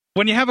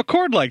when you have a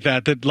cord like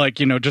that like,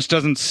 just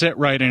doesn't sit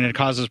right and it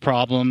causes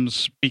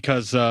problems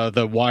because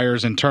the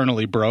wires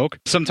internally broke.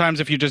 Sometimes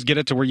if you just get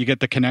it to where you get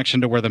the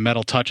connection to where the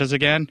metal touches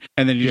again,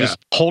 and then you just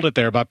hold it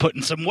there by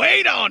putting some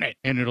weight on it,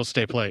 and it'll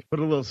stay put. Put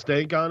a little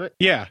stank on it.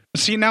 Yeah.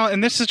 See now,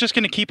 and this is just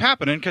going to keep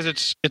happening because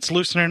it's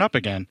loosening up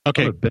again.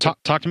 Okay,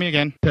 talk to me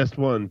again. Test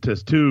 1,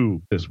 test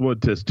 2, test 1,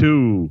 test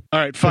 2. All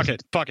right, fuck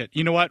it.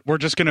 You know what? We're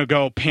just going to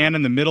go pan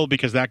in the middle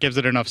because that gives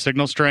it enough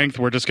signal strength.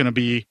 We're just going to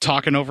be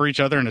talking over each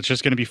other, and it's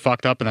just going to be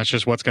fucked up, and that's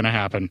just what's going to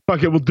happen.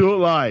 Fuck it, we'll do it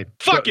live.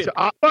 Fuck it.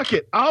 Fuck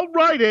it, I'll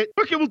write it.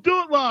 Fuck it, we'll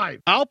do it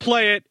live. I'll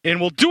play it, and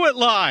we'll do it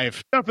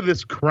live. Enough of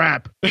this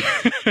crap.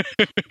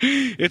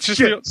 It's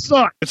just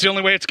sucks. It's the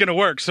only way it's going to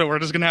work, so we're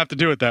just going to have to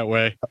do it that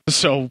way.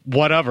 So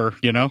whatever,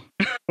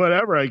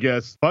 Whatever, I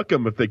guess. Fuck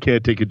them if they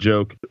can't take a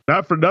joke.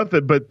 Not for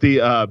nothing, but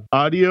the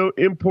audio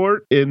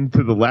import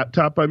into the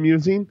laptop I'm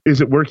using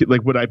isn't working.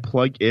 Like when I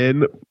plug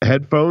in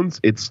headphones,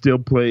 it still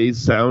plays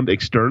sound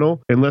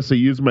external unless I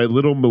use my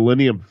little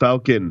Millennium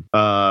Falcon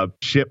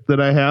chip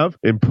that I have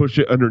and push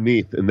it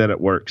underneath, and then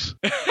it works.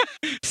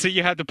 So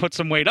you had to put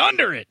some weight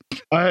under it.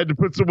 I had to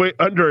put some weight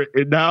under it,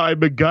 and now I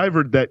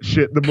MacGyvered that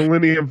shit. The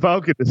Millennium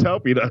Falcon is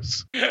helping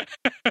us.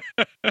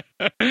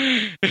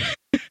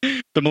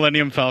 The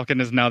Millennium Falcon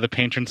is now the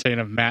patron saint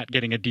of Matt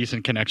getting a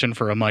decent connection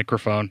for a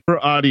microphone.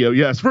 For audio,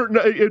 yes. For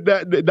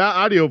not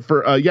audio,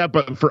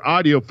 but for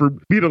audio, for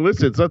me to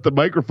listen. It's not the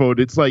microphone.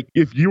 It's like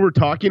if you were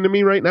talking to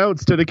me right now,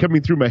 instead of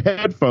coming through my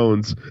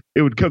headphones,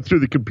 it would come through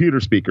the computer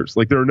speakers.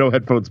 Like there are no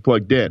headphones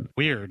plugged in.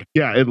 Weird.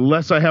 Yeah,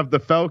 unless I have the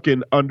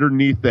Falcon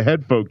underneath the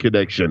headphone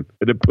connection,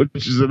 and it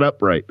pushes it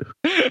up right.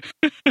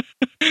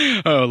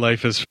 Oh,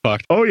 life is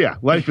fucked. Oh, yeah.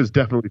 Life is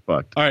definitely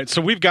fucked. All right,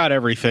 so we've got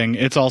everything.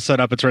 It's all set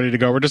up. It's ready to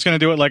go. We're just going to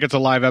do it like it's a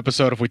live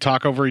episode. If we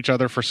talk over each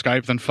other for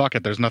Skype, then fuck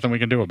it. There's nothing we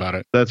can do about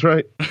it. That's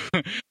right.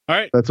 All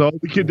right. That's all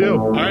we can do.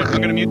 All right, I'm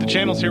going to mute the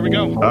channels. Here we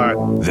go. All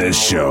right.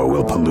 This show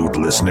will pollute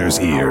listeners'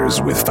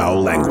 ears with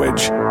foul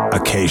language,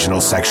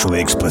 occasional sexually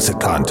explicit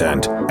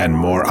content, and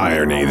more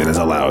irony than is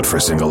allowed for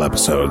single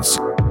episodes.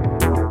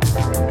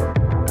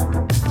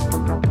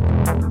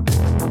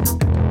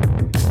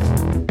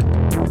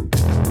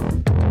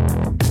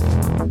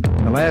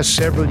 In the last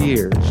several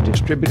years,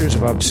 distributors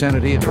of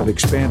obscenity have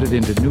expanded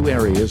into new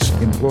areas,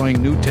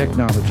 employing new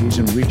technologies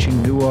and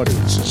reaching new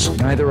audiences.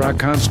 Neither our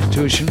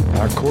Constitution,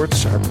 our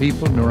courts, our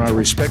people, nor our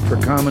respect for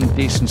common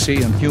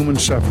decency and human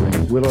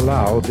suffering will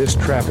allow this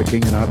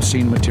trafficking in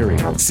obscene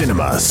material.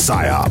 Cinema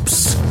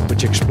Psyops,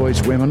 which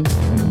exploits women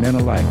and men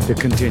alike, to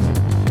continue.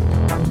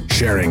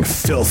 Sharing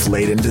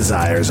filth-laden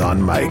desires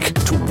on mic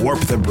to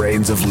warp the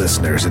brains of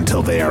listeners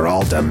until they are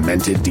all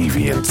demented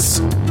deviants.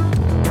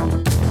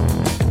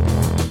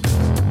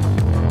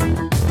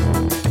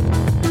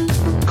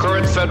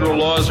 Current federal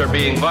laws are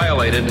being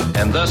violated,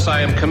 and thus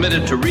I am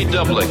committed to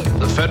redoubling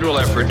the federal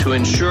effort to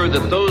ensure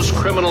that those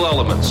criminal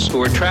elements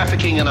who are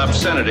trafficking in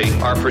obscenity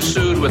are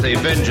pursued with a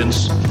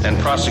vengeance and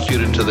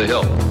prosecuted to the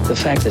hilt. The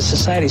fact that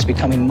society is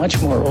becoming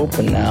much more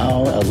open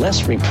now,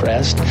 less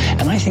repressed,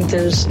 and I think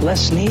there's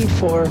less need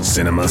for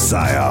Cinema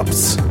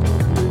Psyops.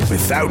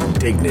 Without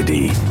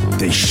dignity,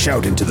 they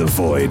shout into the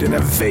void in a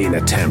vain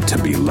attempt to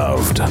be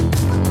loved.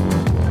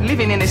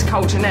 Living in this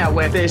culture now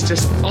where there's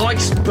just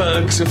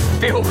icebergs of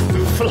filth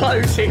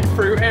floating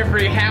through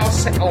every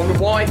house on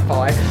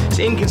Wi-Fi, it's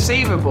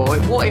inconceivable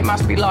what it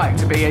must be like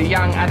to be a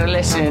young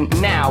adolescent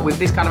now with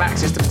this kind of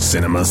access to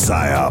Cinema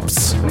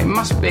Psyops. It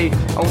must be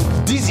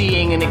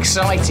dizzying and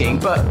exciting,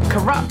 but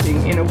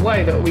corrupting in a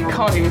way that we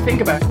can't even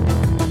think about.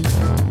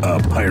 A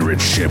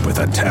pirate ship with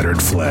a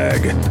tattered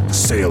flag,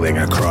 sailing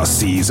across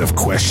seas of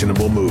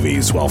questionable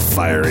movies while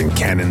firing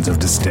cannons of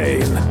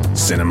disdain.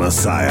 Cinema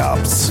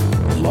Psyops.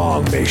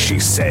 Long may she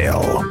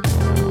sail.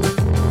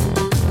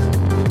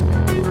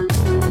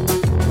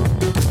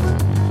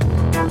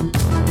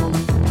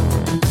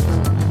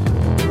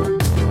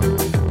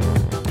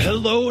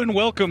 Hello and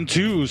welcome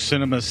to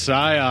Cinema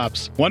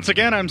Psyops. Once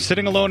again, I'm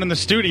sitting alone in the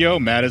studio.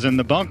 Matt is in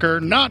the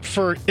bunker, not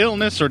for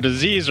illness or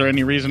disease or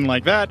any reason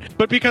like that,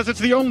 but because it's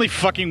the only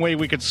fucking way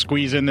we could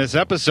squeeze in this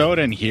episode,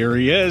 and here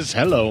he is.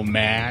 Hello,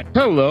 Matt.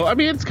 Hello. I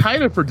mean, it's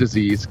kind of for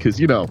disease,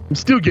 because, I'm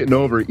still getting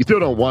over it. You still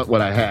don't want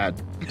what I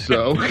had.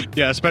 So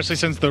yeah, especially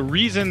since the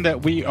reason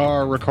that we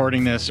are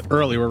recording this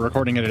early, we're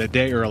recording it a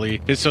day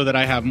early, is so that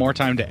I have more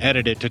time to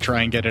edit it to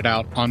try and get it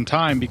out on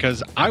time,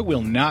 because I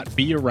will not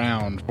be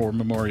around for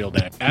Memorial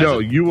Day.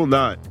 You will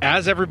not.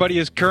 As everybody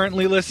is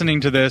currently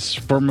listening to this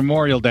for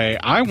Memorial Day,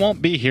 I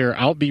won't be here.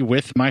 I'll be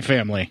with my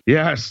family.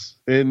 Yes.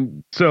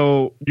 And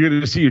so you're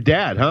going to see your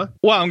dad, huh?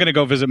 Well, I'm going to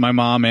go visit my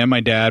mom and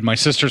my dad. My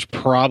sister's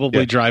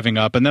probably driving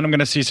up, and then I'm going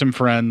to see some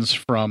friends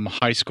from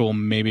high school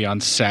maybe on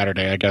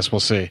Saturday. I guess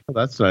we'll see. Oh,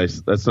 that's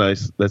nice. That's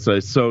nice.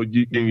 So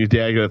you and your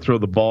dad going to throw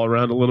the ball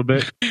around a little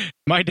bit?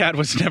 My dad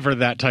was never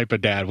that type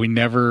of dad. We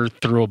never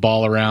threw a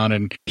ball around,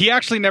 and he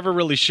actually never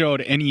really showed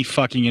any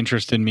fucking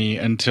interest in me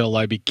until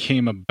I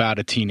became about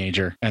a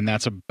teenager, and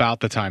that's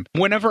about the time.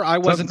 Whenever I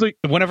wasn't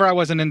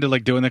into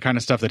like doing the kind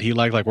of stuff that he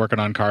liked, like working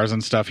on cars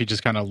and stuff, he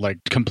just kind of like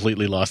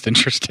completely lost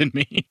interest in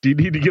me. Do you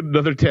need to get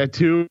another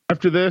tattoo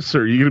after this,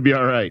 or are you gonna be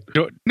all right?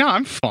 No,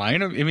 I'm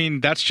fine. I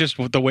mean, that's just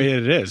the way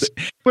it is.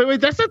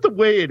 Wait, that's not the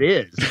way it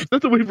is. It's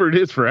not the way it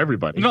is for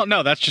everybody.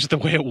 No, that's just the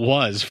way it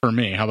was for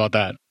me. How about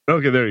that?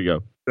 Okay, there you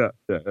go.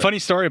 Yeah. Funny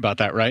story about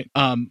that, right?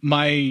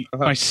 My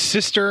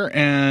sister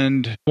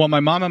and my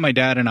mom and my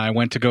dad and I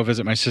went to go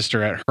visit my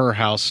sister at her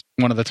house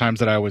one of the times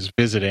that I was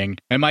visiting,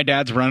 and my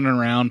dad's running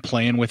around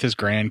playing with his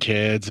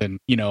grandkids and,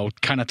 you know,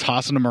 kind of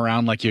tossing them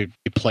around like you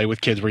play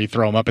with kids where you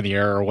throw them up in the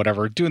air or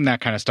whatever, doing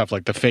that kind of stuff,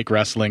 like the fake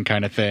wrestling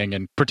kind of thing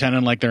and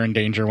pretending like they're in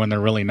danger when they're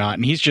really not.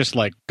 And he's just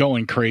like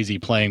going crazy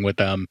playing with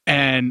them.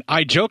 And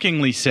I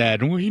jokingly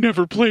said, well, he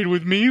never played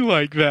with me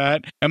like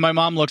that. And my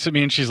mom looks at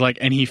me and she's like,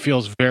 and he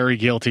feels very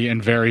guilty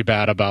and very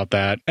bad about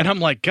that. And I'm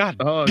like,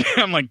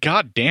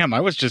 God damn,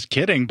 I was just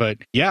kidding, but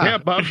yeah. Yeah,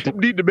 Mom,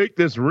 need to make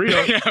this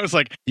real. Yeah, I was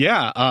like,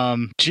 yeah,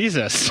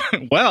 Jesus.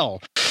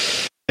 Well,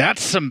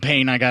 that's some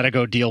pain I gotta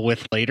go deal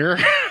with later.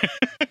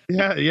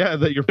 Yeah,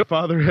 that your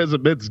father has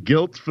immense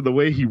guilt for the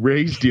way he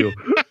raised you.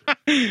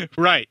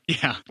 Right,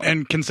 yeah.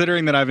 And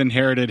considering that I've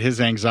inherited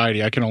his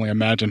anxiety, I can only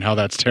imagine how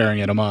that's tearing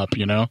him up,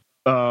 you know?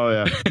 Oh,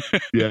 yeah.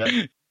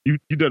 Yeah. You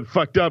done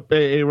fucked up,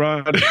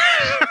 Ron.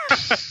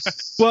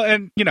 Well,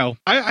 and, you know,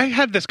 I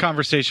had this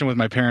conversation with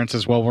my parents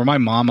as well, where my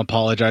mom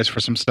apologized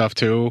for some stuff,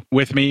 too,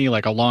 with me,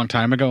 like, a long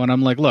time ago. And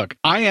I'm like, look,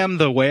 I am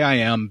the way I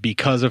am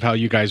because of how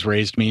you guys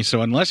raised me.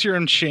 So unless you're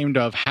ashamed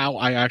of how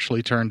I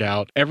actually turned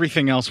out,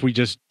 everything else we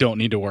just don't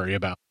need to worry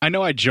about. I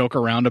know I joke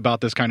around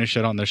about this kind of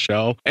shit on this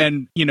show.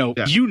 And, you know,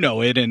 you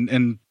know it.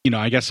 And you know,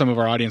 I guess some of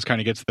our audience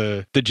kind of gets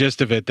the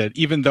gist of it, that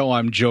even though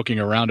I'm joking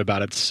around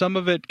about it, some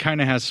of it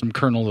kind of has some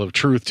kernel of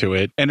truth to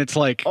it. And it's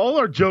like, all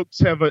our jokes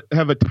have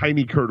a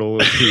tiny kernel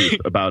of truth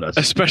about us.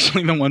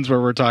 Especially the ones where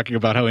we're talking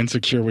about how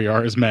insecure we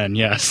are as men.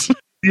 Yes.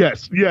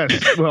 Yes.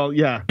 Well,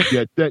 yeah,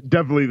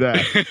 definitely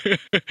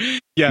that.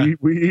 Yeah.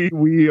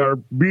 We are,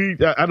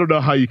 I don't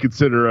know how you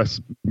consider us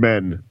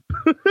men.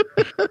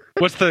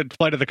 What's the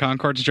Flight of the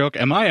Conchords joke?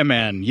 Am I a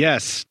man?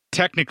 Yes.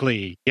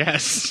 Technically,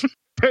 yes.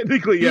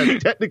 Technically,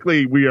 yes.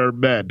 Technically, we are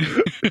men.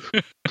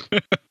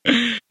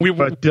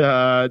 But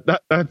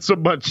not so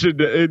much.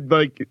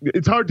 Like,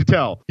 it's hard to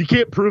tell. You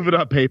can't prove it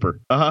on paper.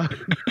 I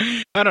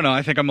don't know.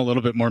 I think I'm a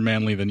little bit more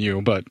manly than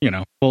you, but you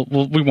know,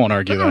 we won't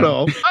argue that.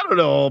 I don't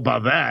know all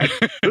about that.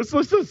 let's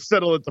just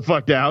settle it the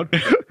fuck down.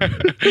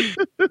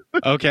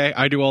 Okay,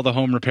 I do all the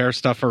home repair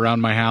stuff around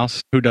my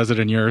house. Who does it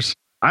in yours?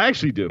 I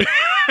actually do.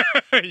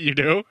 You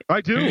do?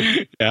 I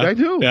do. Yeah. I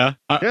do. Yeah.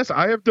 Yes,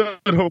 I have done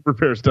home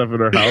repair stuff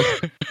in our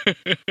house.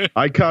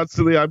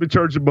 I'm in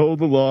charge of mowing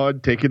the lawn,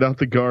 taking out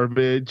the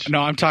garbage. No,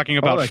 I'm talking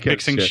about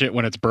fixing shit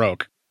when it's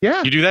broke.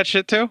 Yeah. You do that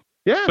shit too?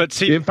 Yeah. But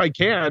see, if I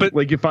can,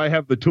 like if I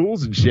have the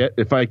tools and shit,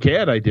 if I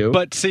can, I do.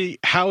 But see,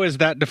 how is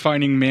that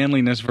defining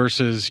manliness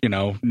versus, you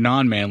know,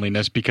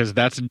 non-manliness? Because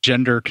that's a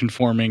gender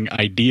conforming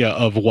idea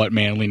of what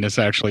manliness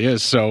actually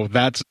is. So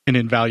that's an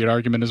invalid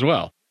argument as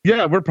well.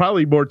 Yeah, we're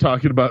probably more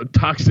talking about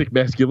toxic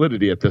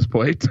masculinity at this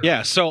point.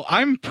 Yeah, so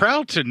I'm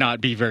proud to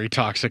not be very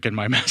toxic in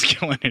my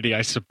masculinity,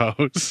 I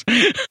suppose.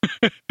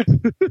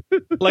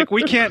 Like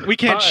we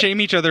can't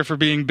shame each other for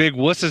being big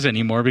wusses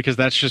anymore, because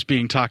that's just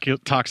being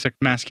toxic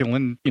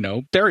masculine, you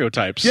know,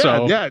 stereotypes.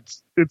 Yeah,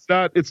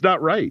 it's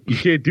not right. You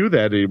can't do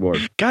that anymore.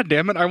 God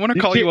damn it! I want to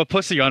call you a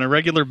pussy on a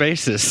regular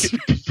basis.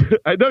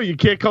 I know you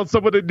can't call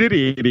someone a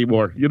nitty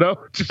anymore. You know,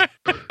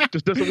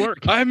 just doesn't work.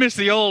 I miss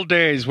the old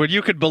days when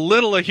you could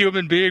belittle a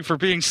human being for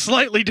being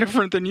slightly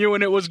different than you,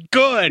 and it was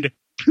good.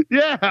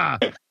 Yeah,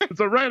 it's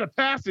a rite of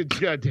passage.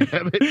 God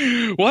damn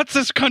it! What's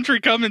this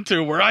country coming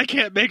to, where I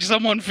can't make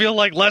someone feel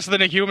like less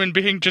than a human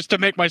being just to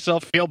make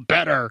myself feel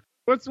better?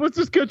 What's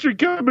this country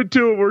coming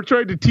to? We're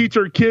trying to teach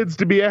our kids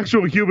to be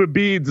actual human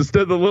beings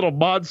instead of the little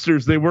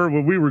monsters they were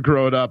when we were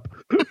growing up.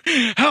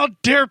 How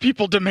dare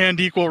people demand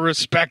equal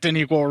respect and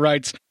equal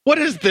rights? What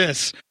is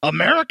this,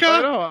 America?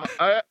 I know.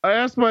 I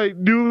asked my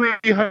newly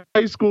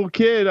high school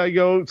kid, I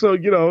go, so,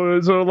 you know,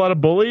 is there a lot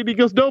of bullying? He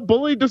goes, no,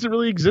 bullying doesn't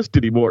really exist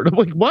anymore. And I'm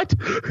like, what?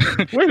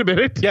 Wait a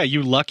minute. Yeah,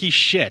 you lucky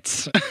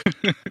shits.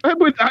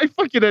 I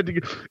fucking had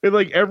to, and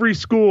like every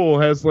school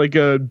has like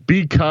a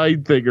be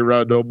kind thing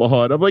around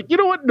Omaha. And I'm like, you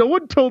know what? No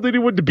one told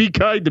anyone to be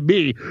kind to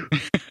me.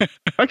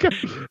 I got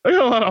a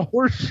lot of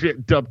horse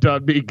shit dumped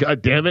on me.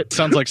 God damn it.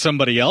 Sounds like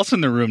somebody else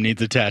in the room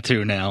needs a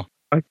tattoo now.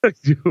 I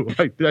do.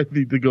 I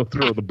need to go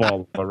throw the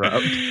ball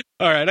around.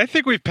 All right. I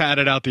think we've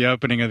padded out the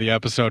opening of the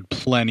episode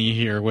plenty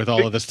here with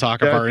all of this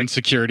talk of our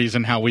insecurities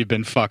and how we've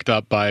been fucked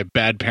up by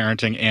bad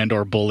parenting and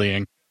or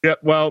bullying. Yeah,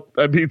 well,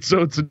 I mean,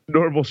 so it's a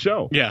normal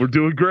show. Yeah. We're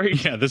doing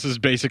great. Yeah, this is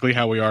basically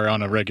how we are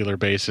on a regular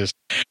basis.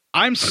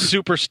 I'm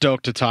super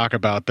stoked to talk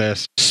about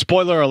this.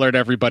 Spoiler alert,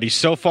 everybody.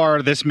 So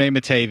far, this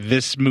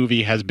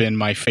movie has been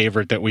my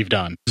favorite that we've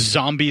done.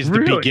 Zombies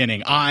the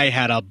Beginning. I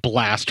had a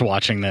blast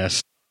watching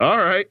this. All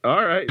right.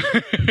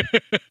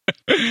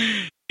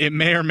 It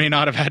may or may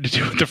not have had to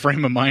do with the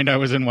frame of mind I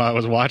was in while I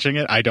was watching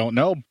it. I don't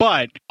know.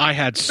 But I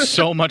had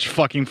so much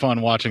fucking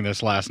fun watching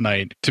this last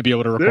night to be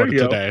able to record it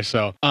today.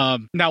 So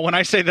now when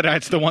I say that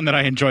it's the one that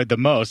I enjoyed the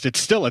most, it's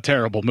still a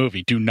terrible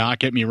movie. Do not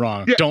get me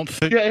wrong. Yeah, Don't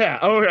think. Yeah.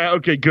 Oh,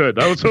 okay, good.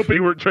 I was hoping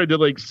you weren't trying to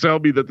like sell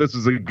me that this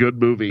is a good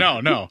movie.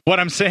 No. What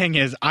I'm saying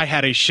is I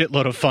had a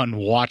shitload of fun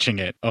watching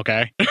it.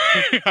 Okay.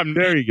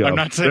 There you go. I'm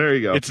not saying there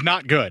you go. It's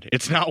not good.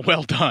 It's not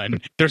well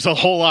done. There's a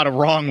whole lot of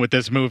wrong with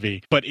this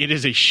movie, but it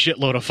is a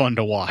shitload of fun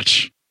to watch.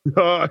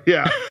 Oh,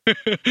 yeah.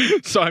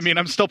 So, I mean,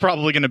 I'm still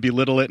probably going to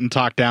belittle it and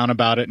talk down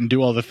about it and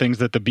do all the things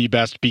that the Be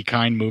Best, Be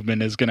Kind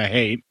movement is going to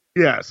hate.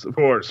 Yes, of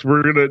course.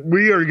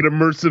 We are gonna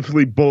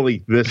mercifully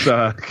bully this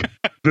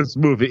this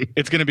movie.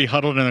 It's going to be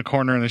huddled in a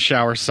corner in the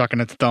shower, sucking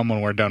its thumb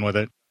when we're done with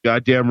it.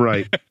 Goddamn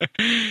right.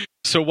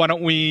 So why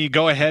don't we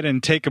go ahead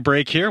and take a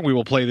break here? We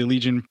will play the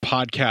Legion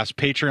Podcast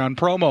Patreon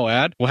promo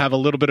ad. We'll have a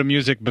little bit of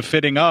music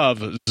befitting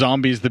of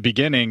Zombies the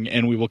Beginning,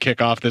 and we will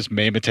kick off this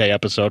May Matei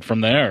episode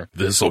from there.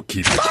 This'll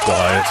keep it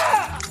quiet.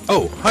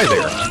 Oh, hi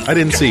there. I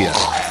didn't see you.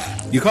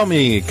 You caught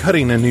me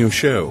cutting a new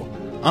show.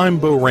 I'm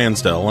Bo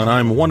Ransdell, and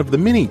I'm one of the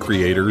many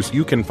creators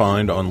you can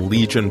find on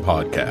Legion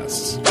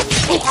Podcasts.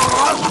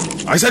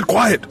 I said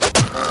quiet!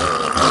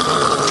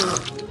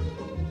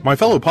 My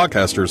fellow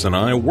podcasters and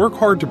I work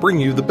hard to bring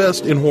you the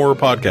best in horror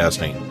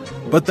podcasting,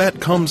 but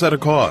that comes at a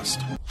cost.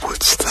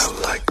 Wouldst thou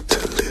like to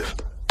live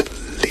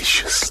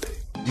deliciously?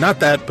 Not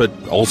that, but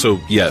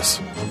also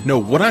yes. No,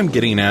 what I'm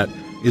getting at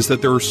is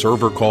that there are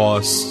server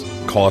costs,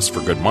 costs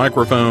for good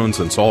microphones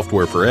and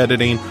software for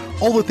editing,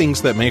 all the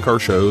things that make our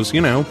shows,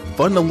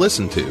 fun to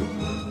listen to.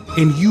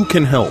 And you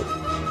can help.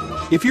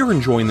 If you're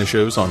enjoying the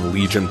shows on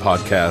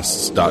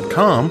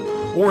LegionPodcasts.com,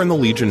 or in the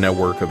Legion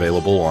Network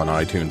available on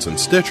iTunes and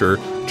Stitcher,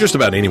 just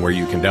about anywhere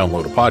you can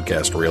download a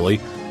podcast, really,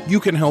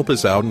 you can help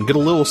us out and get a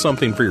little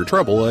something for your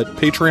trouble at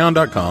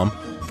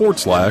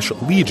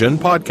patreon.com/Legion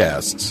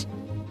Podcasts.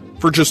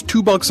 For just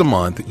 $2 a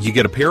month, you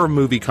get a pair of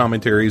movie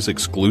commentaries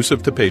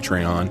exclusive to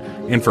Patreon,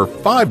 and for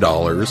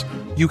 $5,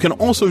 you can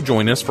also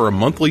join us for a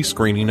monthly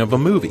screening of a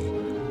movie.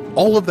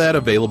 All of that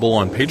available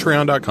on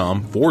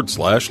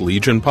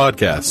patreon.com/Legion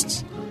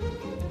Podcasts.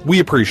 We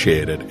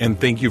appreciate it, and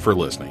thank you for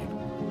listening.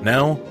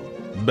 Now,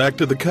 back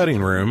to the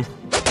cutting room.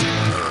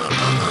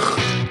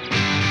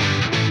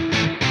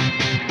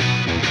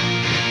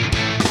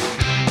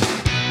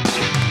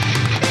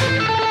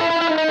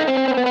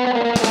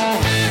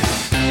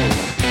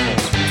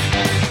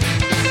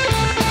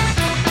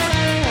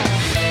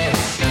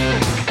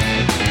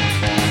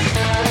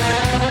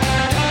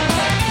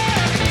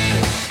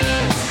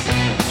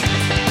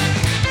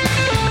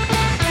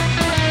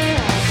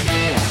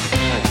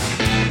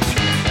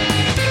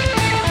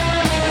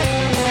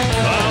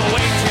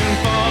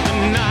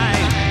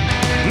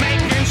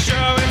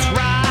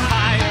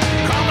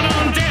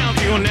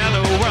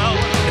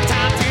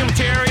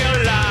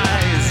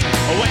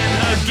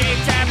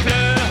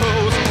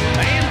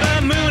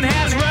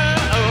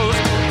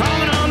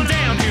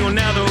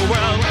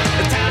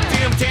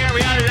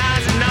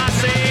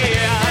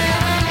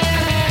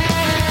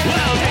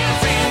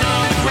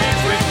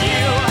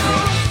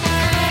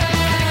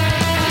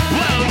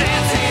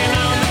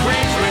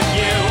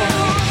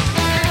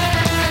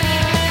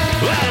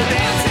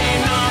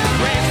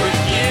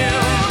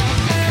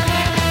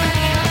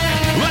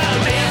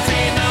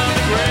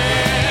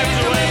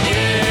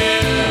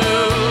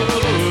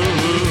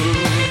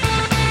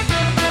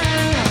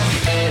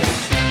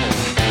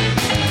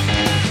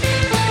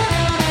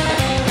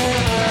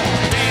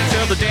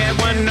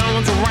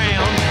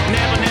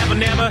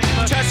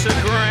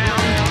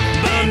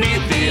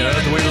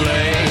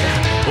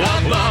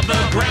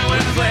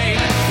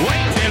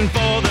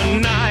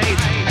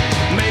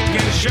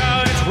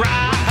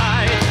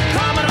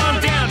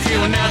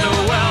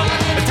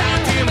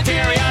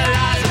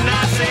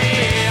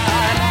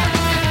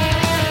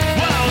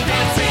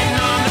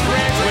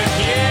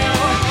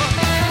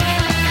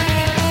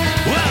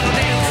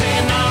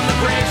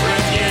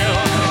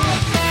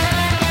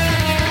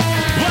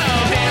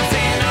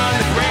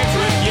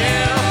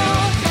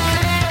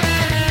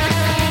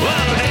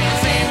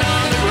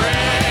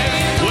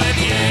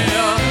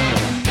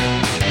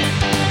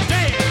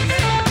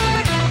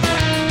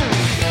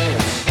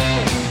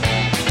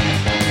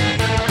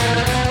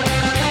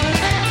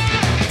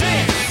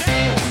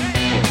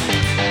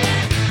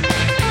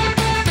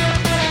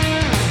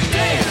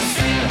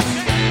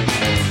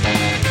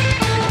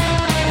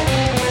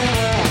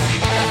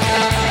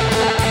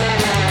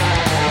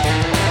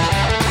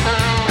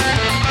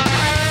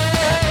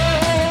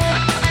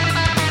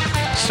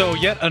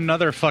 Yet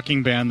another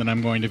fucking band that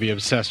I'm going to be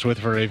obsessed with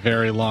for a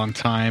very long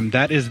time.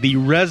 That is the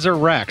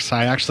Resurrects.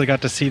 I actually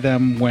got to see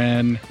them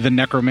when the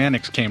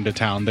Necromantics came to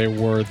town. They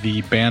were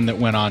the band that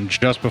went on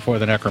just before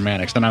the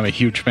Necromantics, and I'm a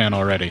huge fan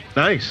already.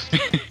 Nice.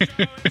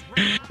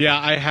 Yeah,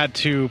 I had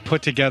to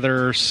put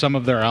together some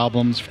of their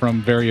albums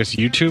from various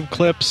YouTube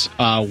clips.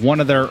 One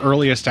of their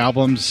earliest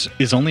albums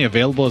is only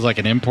available as like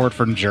an import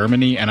from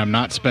Germany, and I'm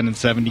not spending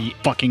 $70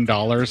 fucking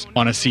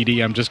on a CD.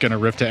 I'm just going to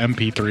rip to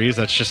MP3s.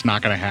 That's just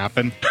not going to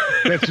happen.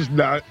 That's just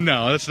not.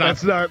 No, that's not.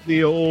 That's not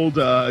the old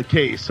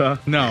case, huh?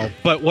 No,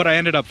 but what I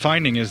ended up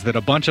finding is that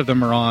a bunch of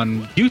them are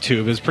on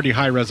YouTube as pretty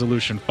high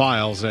resolution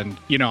files, and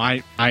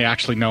I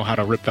actually know how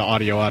to rip the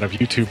audio out of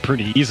YouTube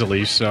pretty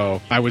easily,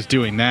 so I was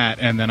doing that,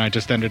 and then I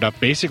just ended up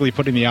basically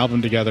putting the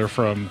album together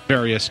from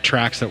various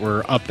tracks that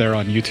were up there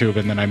on YouTube,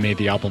 and then I made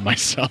the album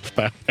myself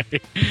that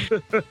way.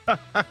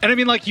 And I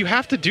mean, like, you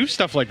have to do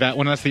stuff like that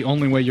when that's the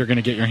only way you're going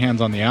to get your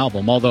hands on the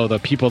album, although the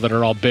people that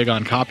are all big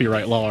on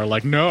copyright law are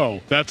like,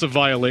 no, that's a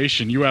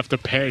violation. You have to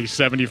pay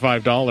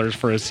 $75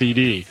 for a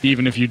CD,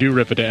 even if you do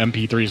rip it to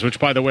MP3s, which,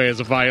 by the way, is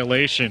a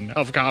violation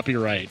of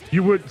copyright.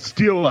 You would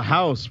steal a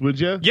house, would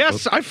you?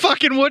 Yes, I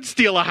fucking would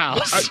steal a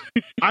house.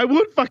 I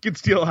would fucking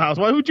steal a house.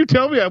 Why would you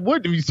tell me I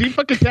would? Have you seen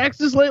fucking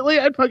taxes lately?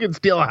 I'd fucking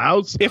steal a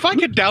house. If I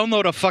could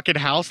download a fucking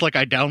house like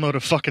I download a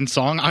fucking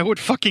song, I would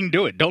fucking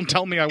do it. Don't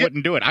tell me I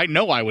wouldn't do it. I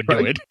know I would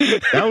do it.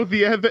 Now with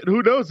the advent,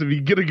 who knows? If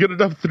you get a good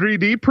enough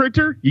 3D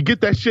printer, you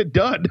get that shit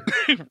done.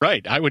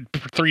 Right. I would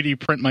 3D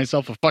print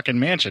myself a fucking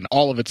mansion.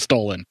 All of it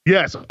stolen.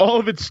 Yes, all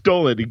of it's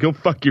stolen. You go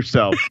fuck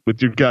yourself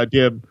with your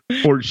goddamn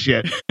horse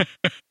shit.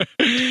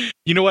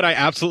 You know what I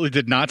absolutely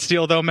did not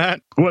steal, though,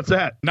 Matt? What's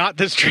that? Not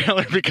this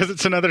trailer, because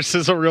it's another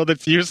sizzle reel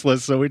that's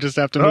useless, so we just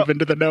have to move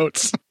into the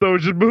notes. So we're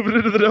just moving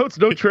into the notes?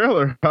 No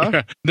trailer, huh?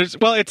 Yeah.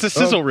 It's a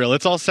sizzle reel.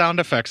 It's all sound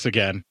effects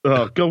again.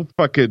 Oh, go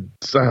fucking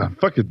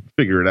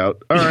figure it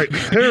out. All right,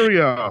 here we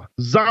are.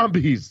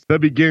 Zombies, the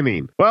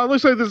beginning. Well, it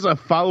looks like this is a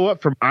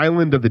follow-up from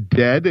Island of the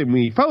Dead, and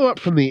we follow up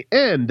from the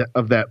end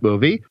of that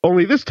movie,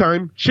 only this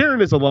time,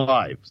 Sharon is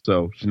alive,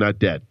 so she's not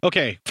dead.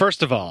 Okay,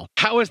 first of all,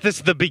 how is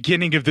this the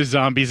beginning of the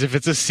zombies if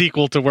it's a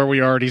sequel to where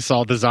we already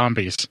saw the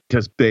zombies?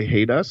 Because they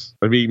hate us?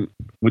 I mean,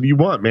 what do you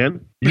want,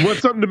 man? You want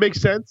something to make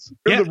sense?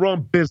 You're in the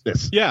wrong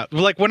business. Yeah,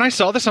 like when I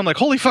saw this, I'm like,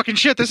 holy fucking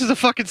shit, this is a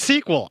fucking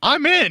sequel.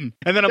 I'm in.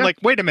 And then I'm like,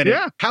 wait a minute.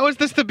 Yeah. How is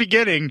this the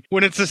beginning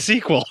when it's a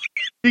sequel?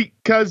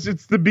 Because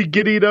it's the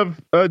beginning of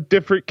a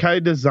different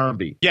kind of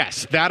zombie.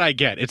 Yes, that I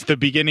get. It's the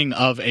beginning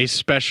of a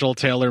special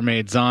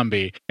tailor-made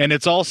zombie. And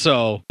it's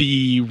also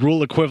the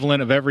rule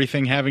equivalent of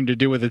everything having to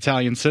do with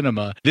Italian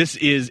cinema. This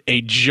is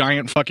a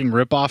giant fucking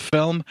ripoff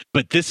film,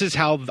 but this is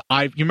how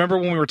you remember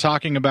when we were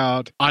talking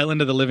about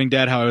Island of the Living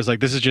Dead, how I was like,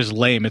 this is just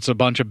lame. It's a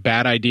bunch of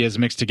bad ideas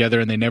mixed together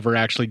and they never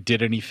actually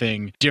did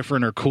anything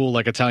different or cool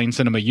like Italian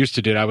cinema used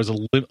to do. I was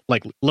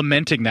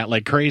lamenting that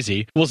like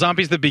crazy. Well,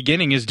 Zombies the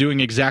Beginning is doing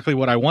exactly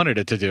what I wanted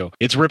it to do.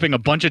 It's ripping a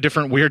bunch of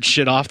different weird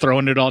shit off,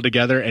 throwing it all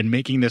together, and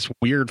making this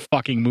weird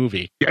fucking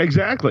movie. Yeah,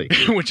 exactly.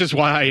 Which is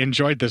why I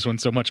enjoyed this one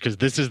so much, because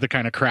this is the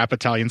kind of crap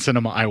Italian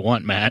cinema I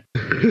want, Matt.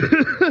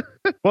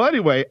 Well,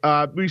 anyway,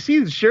 we see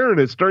that Sharon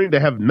is starting to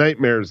have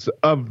nightmares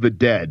of the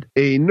dead.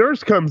 A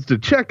nurse comes to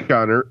check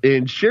on her,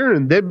 and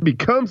Sharon then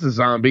becomes a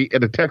zombie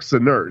and attacks the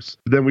nurse.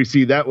 Then we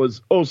see that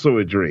was also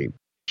a dream.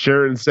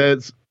 Sharon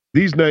says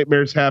these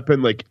nightmares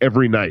happen like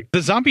every night.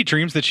 The zombie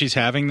dreams that she's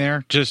having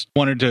there, just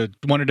wanted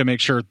to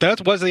make sure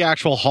that was the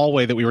actual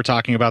hallway that we were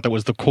talking about. That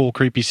was the cool,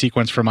 creepy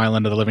sequence from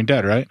Island of the Living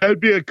Dead, right? That'd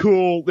be the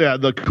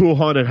cool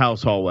haunted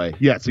house hallway.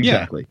 Yes,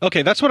 exactly. Yeah.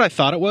 Okay, that's what I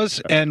thought it was.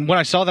 And when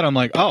I saw that, I'm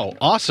like, oh,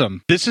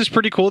 awesome. This is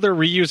pretty cool. They're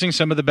reusing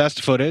some of the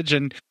best footage,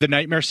 and the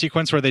nightmare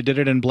sequence where they did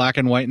it in black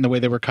and white and the way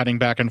they were cutting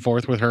back and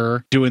forth with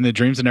her doing the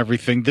dreams and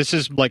everything. This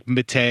is like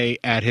Mattei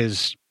at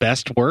his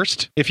best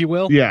worst, if you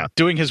will. Yeah.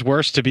 Doing his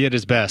worst to be at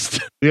his best.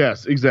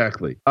 Yes,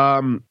 exactly.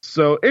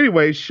 So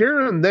anyway,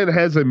 Sharon then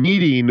has a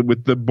meeting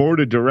with the board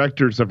of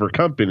directors of her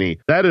company.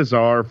 That is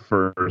our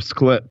first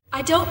clip.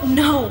 I don't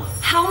know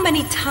how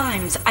many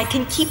times I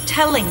can keep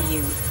telling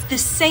you the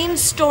same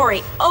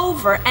story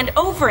over and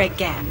over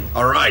again.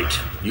 All right,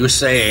 you're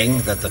saying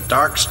that the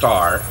Dark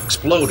Star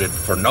exploded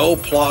for no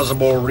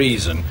plausible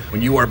reason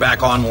when you were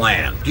back on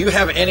land. Do you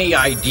have any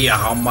idea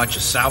how much a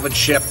salvage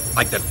ship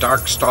like the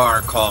Dark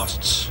Star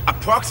costs?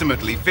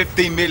 Approximately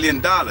 $15 million.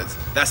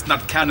 That's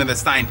not counting the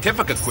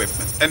scientific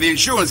equipment. And the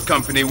insurance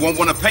company won't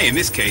want to pay in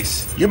this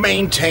case. You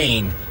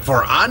maintain,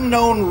 for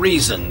unknown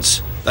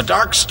reasons, the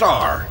Dark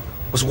Star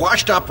was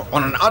washed up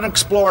on an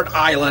unexplored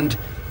island,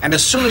 and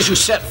as soon as you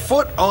set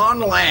foot on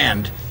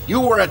land,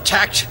 you were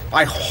attacked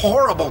by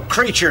horrible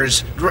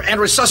creatures and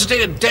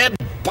resuscitated dead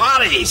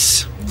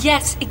bodies.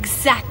 Yes,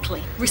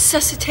 exactly.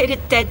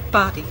 Resuscitated dead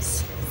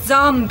bodies.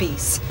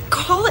 Zombies.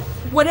 Call it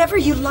whatever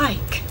you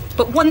like.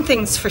 But one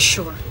thing's for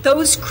sure.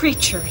 Those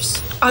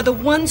creatures are the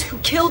ones who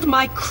killed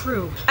my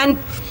crew and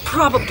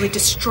probably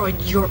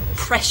destroyed your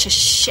precious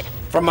ship.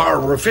 From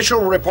our official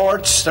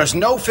reports, there's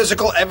no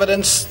physical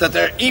evidence that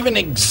there even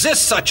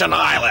exists such an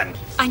island.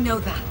 I know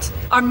that.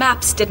 Our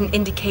maps didn't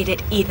indicate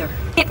it either.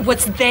 It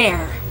was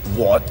there.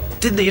 What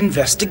did the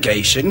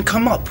investigation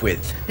come up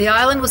with? The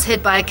island was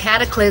hit by a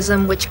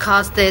cataclysm which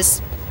caused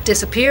this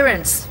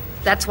disappearance.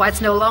 That's why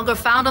it's no longer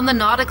found on the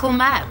nautical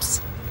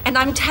maps. And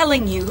I'm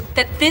telling you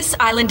that this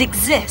island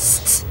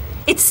exists.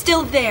 It's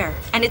still there,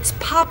 and it's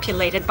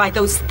populated by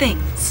those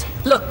things.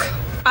 Look,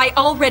 I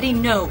already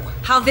know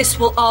how this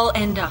will all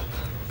end up.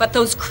 But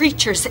those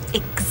creatures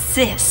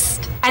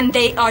exist, and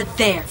they are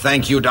there.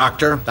 Thank you,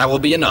 Doctor. That will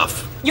be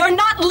enough. You're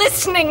not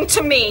listening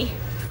to me.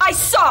 I I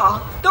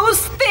saw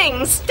those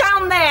things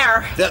down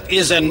there. That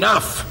is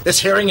enough. This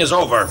hearing is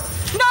over.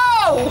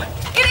 No!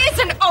 It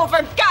isn't over,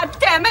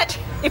 goddammit!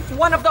 If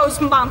one of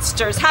those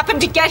monsters happen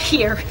to get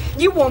here,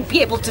 you won't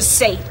be able to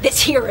say this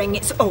hearing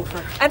is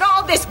over. And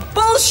all this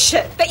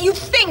bullshit that you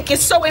think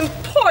is so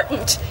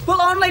important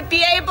will only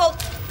be able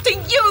to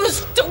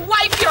use to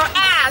wipe your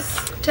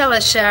ass. Tell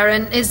us,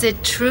 Sharon, is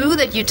it true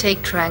that you take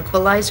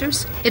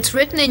tranquilizers? It's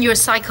written in your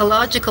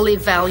psychological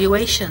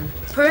evaluation.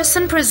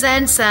 Person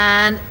presents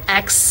an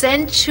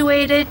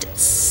accentuated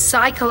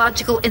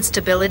psychological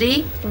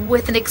instability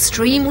with an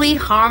extremely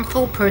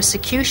harmful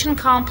persecution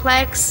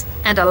complex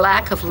and a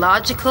lack of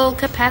logical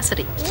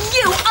capacity.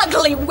 You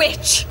ugly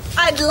witch!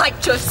 I'd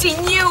like to have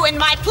seen you in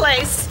my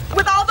place,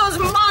 with all those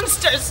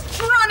monsters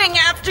running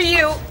after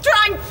you,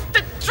 trying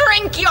to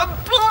drink your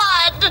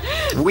blood!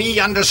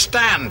 We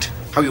understand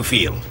how you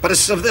feel, but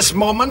as of this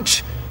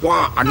moment, you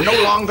are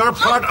no longer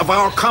part of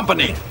our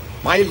company.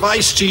 My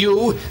advice to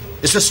you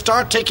is to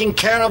start taking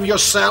care of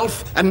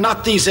yourself and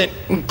not these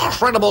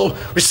incredible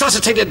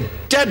resuscitated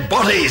dead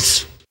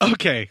bodies.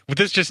 Okay, but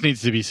this just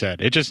needs to be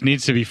said. It just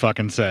needs to be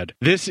fucking said.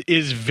 This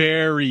is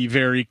very,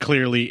 very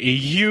clearly a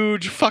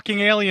huge fucking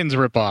Aliens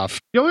ripoff.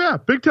 Oh yeah,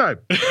 big time.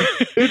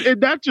 and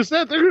not just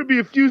that, there are going to be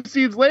a few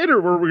scenes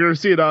later where we're going to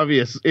see an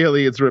obvious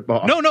Aliens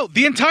ripoff. No,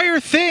 the entire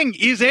thing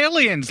is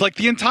Aliens. Like,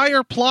 the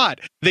entire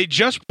plot. They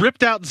just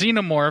ripped out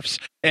xenomorphs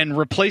and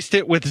replaced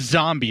it with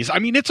zombies. I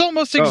mean, it's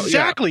almost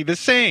exactly the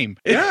same.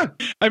 Yeah.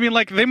 I mean,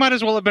 like, they might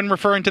as well have been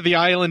referring to the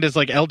island as,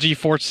 like, LG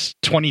Force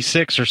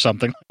 26 or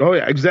something. Oh,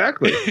 yeah,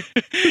 exactly.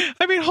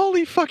 I mean,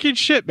 holy fucking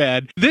shit,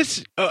 man.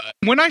 This,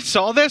 when I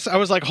saw this, I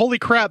was like, holy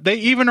crap, they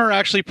even are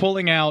actually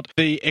pulling out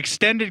the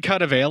extended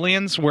cut of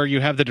Aliens, where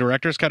you have the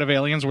director's cut of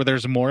Aliens, where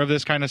there's more of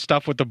this kind of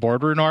stuff with the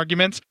boardroom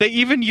arguments. They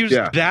even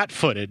used that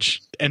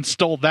footage and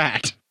stole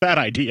that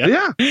idea.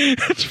 Yeah.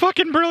 It's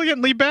fucking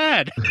brilliantly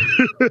bad.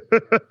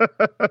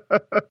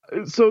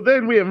 So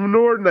then we have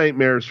more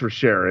nightmares for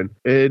Sharon.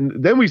 And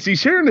then we see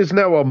Sharon is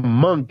now a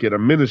monk in a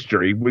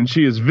ministry when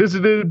she is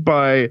visited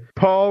by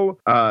Paul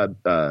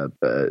Barker.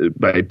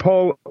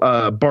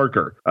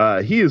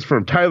 He is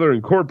from Tyler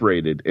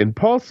Incorporated. And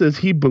Paul says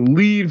he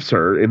believes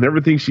her in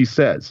everything she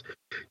says.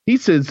 He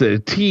says that a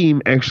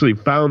team actually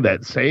found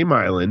that same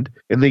island,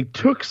 and they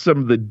took some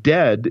of the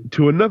dead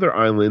to another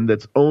island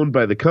that's owned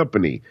by the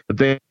company. But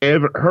they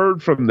haven't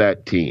heard from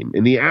that team,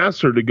 and he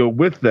asked her to go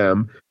with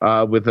them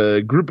with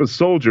a group of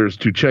soldiers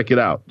to check it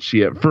out.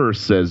 She at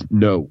first says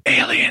no.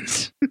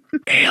 Aliens.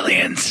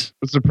 Aliens.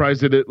 I'm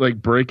surprised it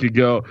didn't break and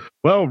go,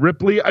 well,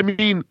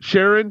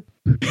 Sharon,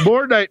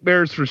 more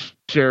nightmares for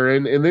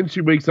Sharon. And then she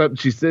wakes up and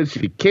she says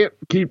she can't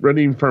keep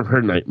running from her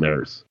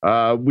nightmares.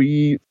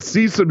 We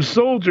see some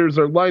soldiers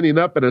are lining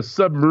up at a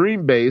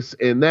submarine base,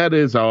 and that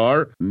is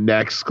our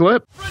next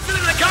clip.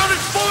 President accounted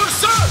for,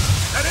 sir!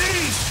 At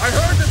ease! I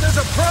heard that there's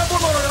a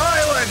problem on an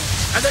island,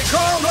 and they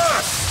called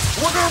us.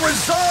 We're going to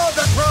resolve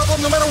that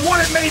problem no matter what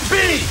it may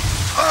be.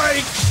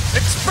 I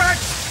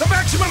expect the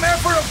maximum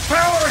effort of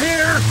power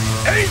here.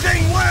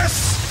 Anything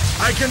less,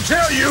 I can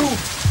tell you,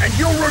 and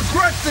you'll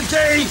regret the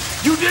day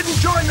you didn't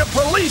join the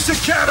police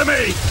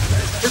academy.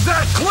 Is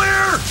that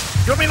clear?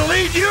 You want me to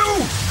lead you?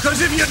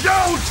 Because if you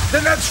don't,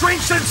 then that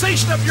strange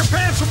sensation up your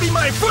pants will be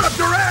my foot up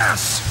your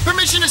ass.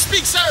 Permission to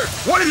speak, sir.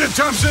 What is it,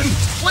 Thompson?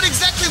 What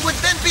exactly would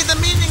then be the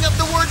meaning of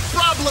the word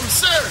problem,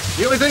 sir?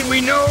 The only thing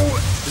we know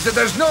is that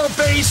there's no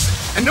base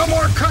and no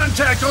more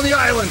contact on the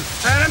island.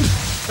 And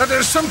that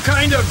there's some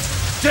kind of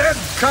dead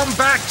come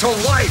back to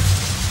life.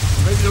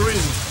 Maybe the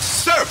reason.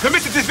 Sir,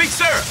 permission to speak,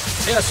 sir.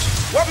 Yes.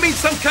 What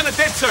means some kind of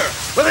dead, sir?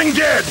 Living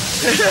dead.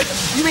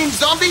 You mean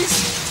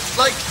zombies?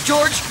 Like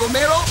George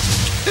Romero?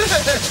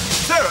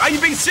 Sir, are you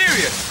being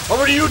serious?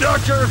 Over to you,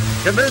 Doctor.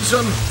 Convince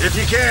him if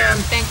you can.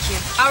 Thank you.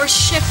 Our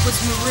ship was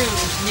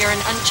marooned near an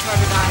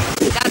uncharted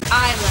island. That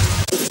island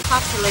was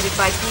populated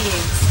by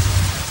beings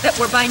that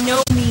were by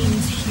no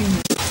means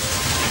human.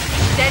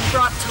 Dead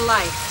brought to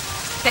life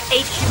that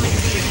ate human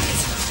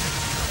beings.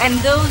 And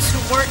those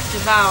who weren't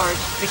devoured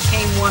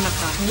became one of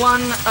them.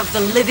 One of the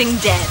living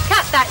dead.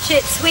 Cut that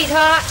shit,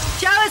 sweetheart.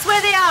 Show us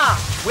where they are.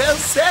 Well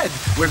said.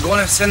 We're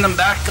going to send them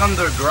back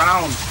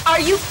underground.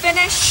 Are you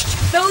finished?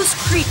 Those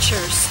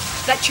creatures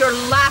that you're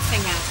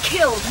laughing at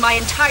killed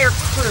my entire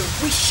crew.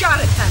 We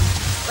shot at them,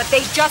 but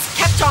they just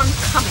kept on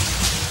coming.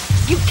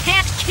 You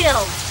can't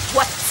kill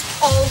what's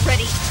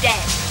already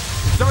dead.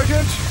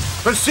 Sergeant,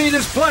 proceed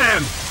as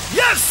planned.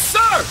 Yes,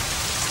 sir!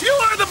 You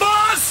are the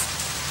boss!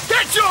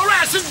 Get your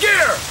ass in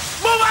gear!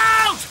 Move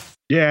out!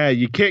 Yeah,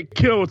 you can't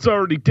kill what's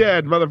already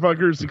dead,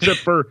 motherfuckers, except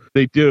for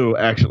they do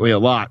actually a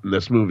lot in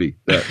this movie.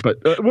 But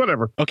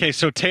whatever. Okay,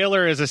 so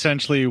Taylor is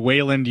essentially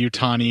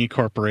Weyland-Yutani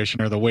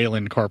Corporation, or the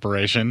Weyland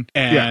Corporation.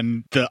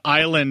 And the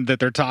island that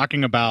they're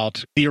talking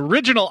about, the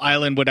original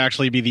island would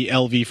actually be the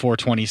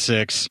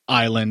LV-426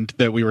 island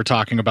that we were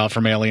talking about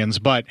from Aliens.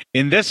 But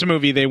in this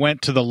movie, they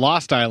went to the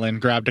Lost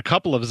Island, grabbed a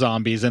couple of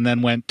zombies, and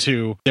then went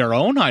to their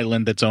own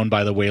island that's owned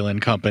by the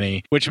Weyland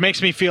Company, which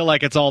makes me feel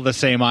like it's all the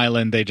same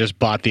island. They just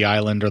bought the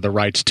island or the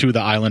rights to the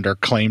island or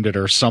claimed it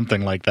or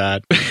something like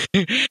that.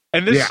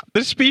 And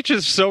this speech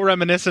is so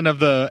reminiscent of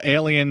the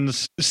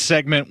Aliens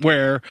segment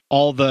where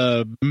all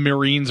the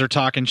Marines are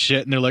talking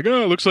shit and they're like,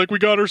 oh, looks like we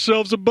got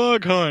ourselves a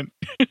bug hunt.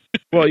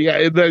 Well, yeah,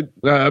 and then,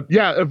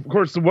 of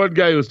course, the one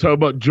guy who was talking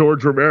about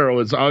George Romero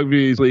is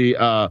obviously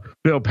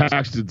Bill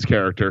Paxton's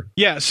character.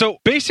 Yeah, so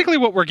basically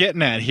what we're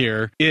getting at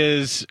here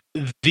is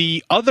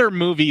the other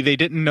movie, they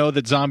didn't know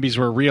that zombies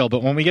were real,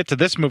 but when we get to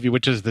this movie,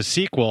 which is the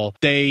sequel,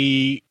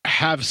 they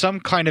have some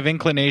kind of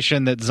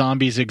inclination that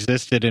zombies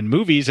existed in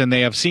movies, and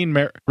they have seen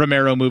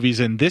Romero movies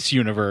in this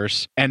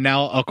universe, and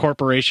now a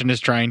corporation is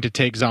trying to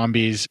take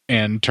zombies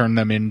and turn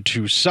them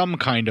into some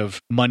kind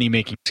of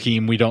money-making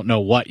scheme. We don't know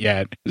what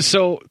yet.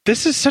 So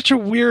this is such a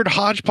weird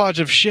hodgepodge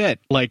of shit.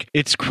 Like,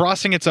 it's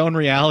crossing its own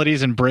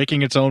realities and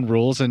breaking its own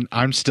rules, and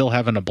I'm still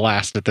having a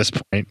blast at this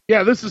point.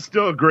 Yeah, this is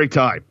still a great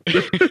time.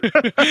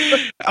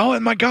 Oh,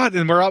 and my God,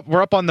 and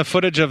we're up on the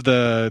footage of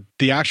the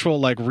actual,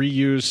 like,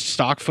 reused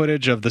stock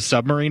footage of the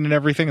submarine and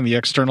everything, and the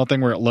external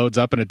thing where it loads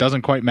up, and it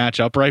doesn't quite match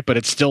up right, but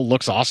it still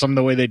looks awesome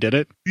the way they did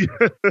it.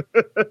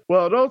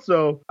 Well, and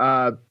also,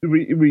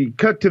 we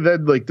cut to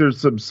then, like,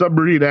 there's some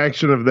submarine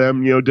action of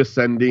them,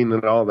 descending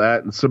and all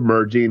that, and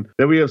submerging.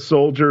 Then we have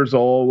soldiers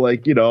all,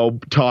 like,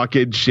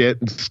 talking shit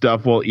and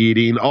stuff while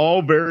eating,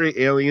 all very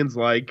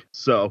Aliens-like,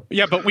 so.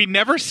 Yeah, but we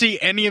never see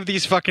any of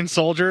these fucking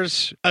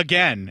soldiers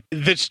again.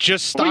 That's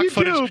just stock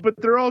footage. Do, but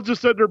they're all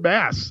just under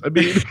mass. I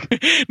mean,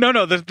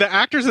 no, the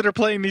actors that are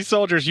playing these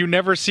soldiers, you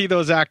never see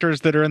those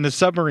actors that are in the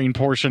submarine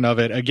portion of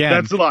it again.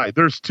 That's a lie.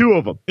 There's two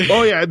of them.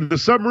 Oh yeah, the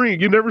submarine.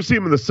 You never see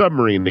them in the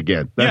submarine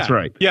again. That's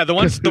right. Yeah, the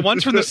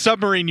ones from the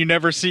submarine you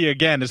never see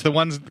again is the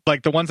ones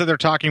that they're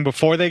talking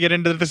before they get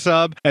into the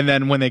sub, and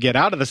then when they get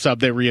out of the sub,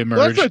 they reemerge.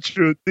 Well, that's not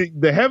true.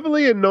 The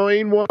heavily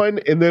annoying one,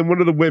 and then one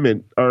of the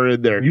women are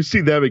in there. You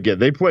see them again.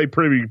 They play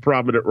pretty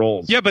prominent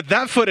roles. Yeah, but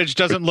that footage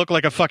doesn't look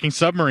like a fucking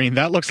submarine.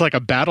 That looks like a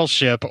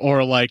battleship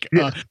or like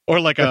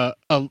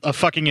a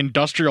fucking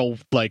industrial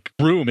like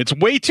room. It's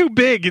way too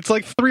big. It's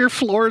like 3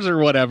 floors or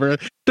whatever.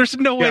 There's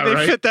no way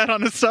they fit that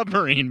on a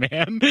submarine,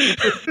 man.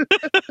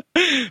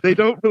 They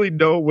don't really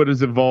know what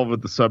is involved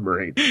with the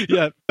submarine.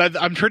 Yeah,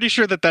 I'm pretty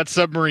sure that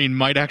submarine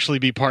might actually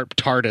be part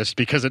TARDIS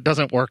because it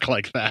doesn't work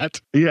like that.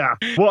 Yeah.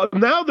 Well,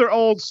 now they're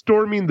all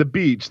storming the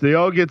beach. They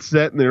all get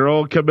set and they're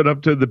all coming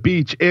up to the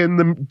beach.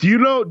 And do you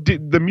know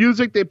the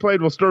music they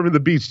played while storming the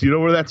beach? Do you know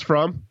where that's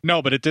from?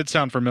 No, but it did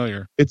sound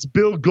familiar. It's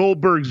Bill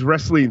Goldberg's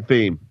wrestling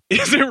theme.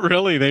 Is it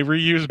really? They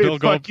reused Bill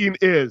Goldberg? It fucking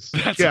is.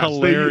 That's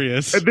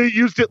hilarious. They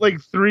used it like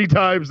 3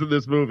 times in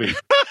this movie.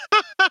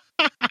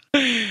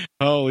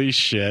 Holy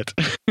shit.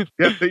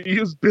 Yeah, they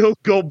used Bill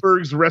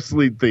Goldberg's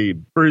wrestling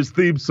theme for his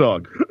theme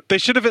song. They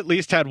should have at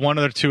least had 1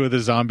 or 2 of the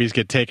zombies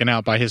get taken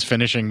out by his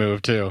finishing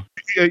move, too.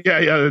 Yeah,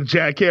 the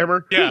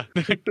jackhammer. Yeah,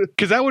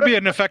 because that would be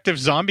an effective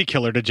zombie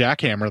killer to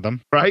jackhammer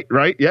them.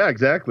 Right, yeah,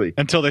 exactly.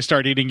 Until they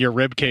start eating your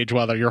rib cage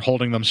while you're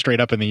holding them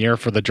straight up in the air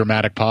for the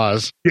dramatic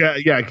pause. Yeah,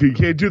 you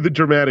can't do the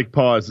dramatic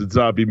pause in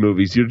zombie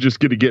movies. You're just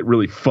going to get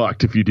really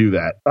fucked if you do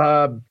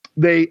that.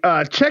 They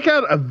check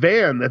out a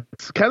van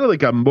that's kind of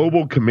like a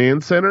mobile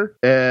command center.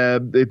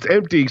 It's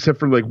empty except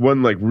for like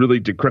one like really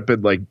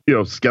decrepit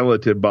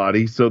skeleton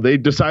body. So they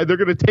decide they're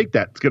going to take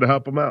that. It's going to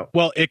help them out.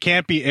 Well, it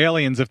can't be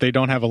aliens if they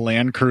don't have a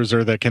land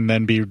cruiser that can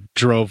then be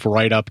drove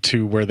right up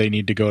to where they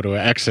need to go to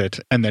exit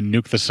and then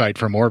nuke the site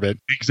from orbit.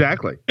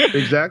 Exactly.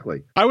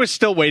 I was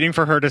still waiting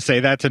for her to say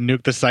that, to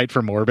nuke the site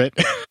from orbit.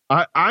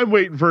 I'm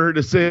waiting for her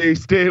to say,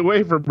 "Stay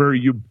away from her,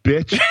 you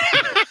bitch."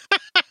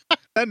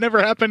 That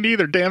never happened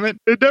either, damn it.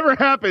 It never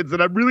happens,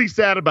 and I'm really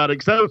sad about it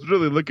because I was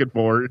really looking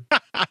for it.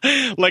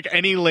 Like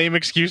any lame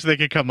excuse they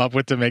could come up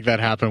with to make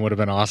that happen would have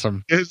been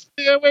awesome.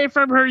 Stay away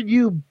from her,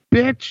 you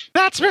bitch.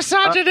 That's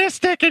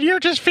misogynistic, and you're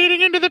just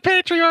feeding into the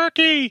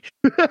patriarchy.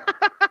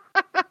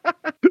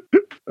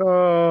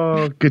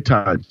 Oh, good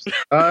times.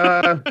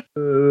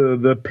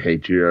 The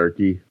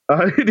patriarchy.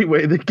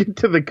 Anyway, they get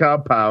to the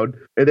compound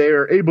and they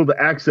are able to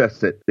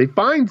access it. They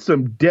find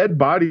some dead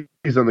bodies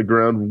on the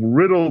ground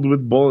riddled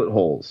with bullet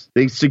holes.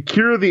 They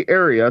secure the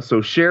area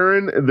so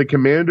Sharon, the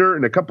commander,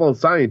 and a couple of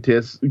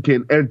scientists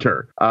can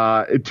enter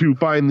to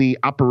find the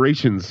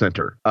operations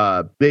center.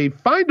 They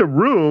find a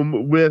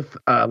room with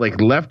like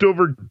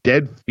leftover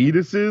dead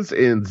fetuses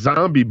and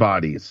zombie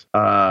bodies.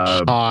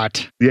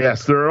 Hot.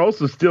 Yes, there are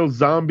also still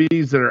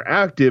zombies that are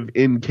active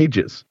in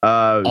cages.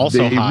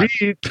 Also hot.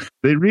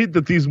 They read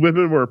that these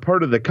women were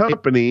part of the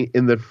company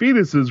and the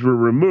fetuses were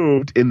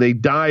removed and they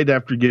died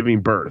after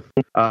giving birth.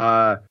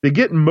 They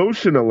get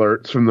motion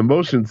alerts from the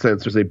motion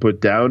sensors they put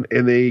down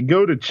and they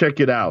go to check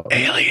it out.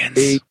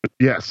 Aliens.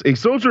 A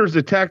soldier is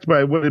attacked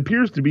by what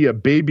appears to be a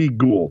baby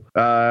ghoul.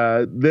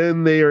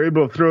 Then they are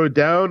able to throw it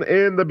down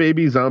and the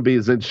baby zombie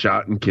is then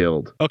shot and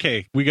killed.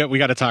 Okay, we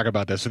got to talk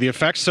about this. So the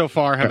effects so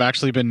far have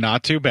actually been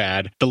not too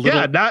bad.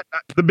 The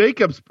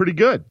makeup's pretty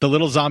good. The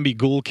little zombie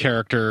ghoul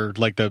character,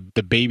 like the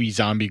baby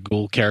zombie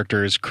ghoul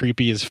character, is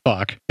creepy as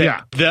fuck.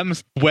 Them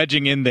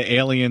wedging in the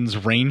Aliens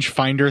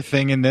rangefinder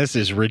thing in this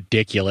is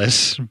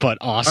ridiculous, but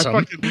awesome. I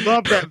fucking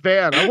love that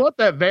van. I want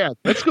that van.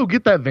 Let's go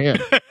get that van.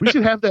 We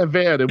should have that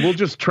van, and we'll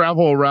just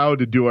travel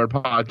around and do our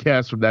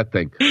podcast from that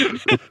thing.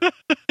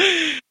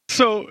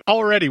 So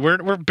already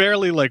we're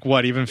barely like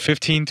even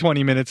 15,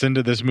 20 minutes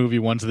into this movie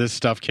once this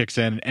stuff kicks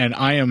in, and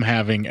I am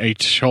having a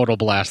total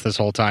blast this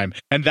whole time.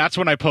 And that's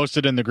when I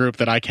posted in the group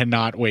that I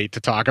cannot wait to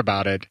talk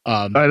about it.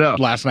 I know.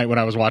 Last night when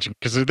I was watching,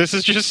 because this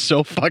is just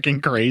so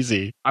fucking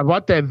crazy. I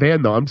want that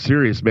van though. I'm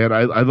serious, man.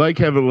 I like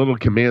having a little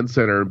command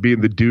center and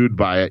being the dude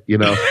by it, you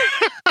know.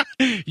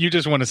 You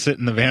just want to sit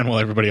in the van while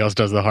everybody else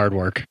does the hard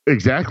work.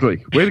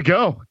 Exactly. Way to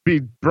go.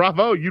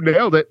 Bravo. You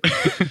nailed it.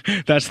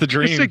 That's the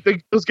dream.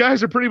 Those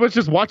guys are pretty much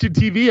just watching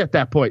TV at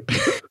that point.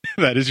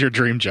 That is your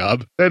dream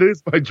job. That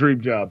is my dream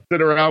job. Sit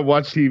around,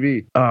 watch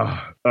TV. All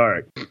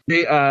right.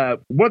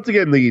 Once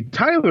again, the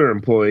Tyler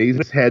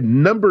employees had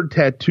numbered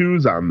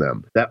tattoos on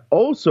them that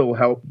also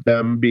help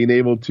them being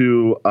able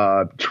to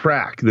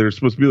track. They're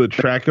supposed to be able to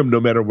track them no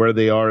matter where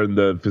they are in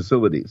the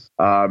facilities.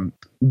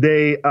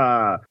 They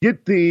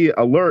get the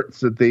alerts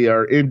that they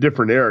are in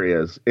different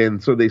areas,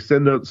 and so they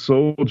send out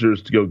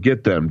soldiers to go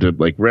get them to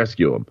like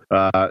rescue them.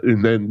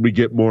 And then we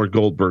get more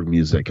Goldberg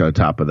music on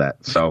top of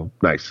that. So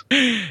nice.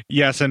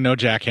 Yes, and no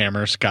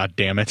jackhammers. God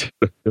damn it.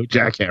 No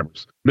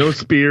jackhammers. No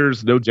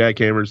spears, no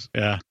jackhammers.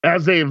 Yeah.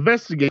 As they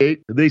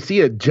investigate, they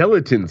see a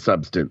gelatin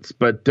substance,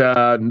 but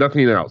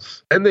nothing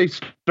else. And they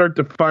start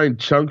to find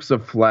chunks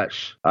of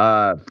flesh.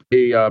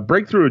 They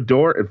break through a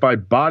door and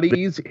find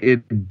bodies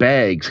in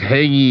bags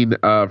hanging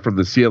from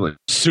the ceiling.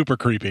 Super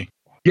creepy.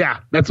 Yeah,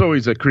 that's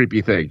always a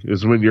creepy thing,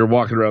 is when you're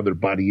walking around their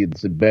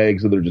bodies in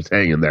bags and they're just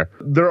hanging there.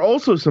 There are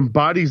also some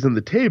bodies on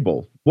the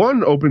table.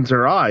 One opens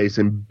her eyes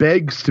and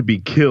begs to be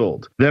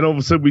killed. Then all of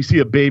a sudden we see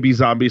a baby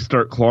zombie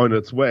start clawing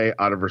its way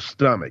out of her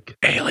stomach.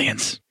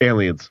 Aliens.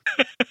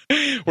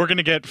 We're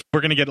gonna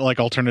get like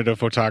alternative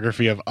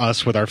photography of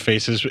us with our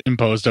faces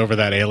imposed over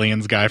that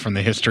Aliens guy from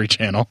the History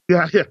Channel.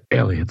 Yeah,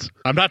 Aliens.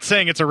 I'm not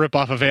saying it's a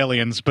ripoff of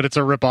Aliens, but it's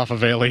a ripoff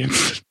of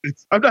Aliens.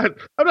 I'm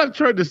not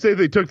trying to say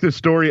they took the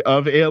story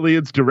of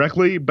Aliens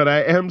directly, but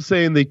I am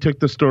saying they took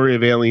the story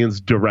of Aliens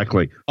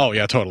directly. Oh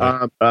yeah,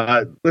 totally.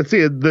 Let's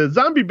see. The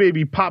zombie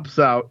baby pops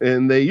out,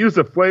 and they use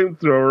a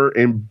flamethrower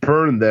and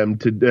burn them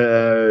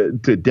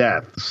to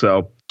death.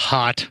 So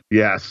hot.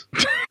 Yes,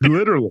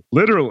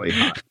 literally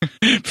hot.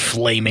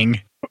 Flaming.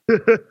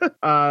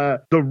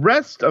 The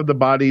rest of the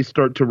bodies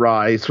start to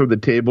rise from the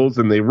tables,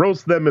 and they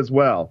roast them as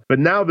well. But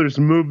now there's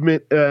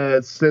movement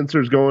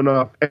sensors going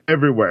off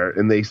everywhere,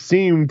 and they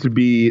seem to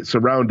be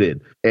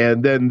surrounded.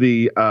 And then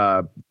the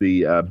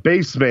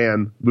base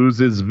van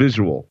loses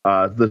visual.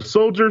 The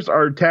soldiers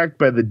are attacked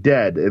by the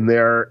dead, and they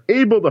are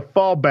able to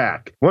fall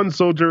back. One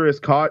soldier is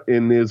caught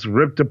and is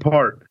ripped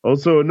apart.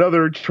 Also,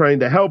 another trying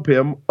to help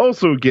him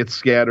also gets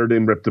scattered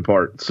and ripped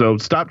apart. So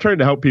stop trying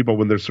to help people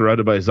when they're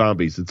surrounded by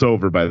zombies. It's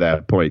over by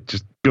that point.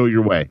 Just go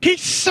your way. He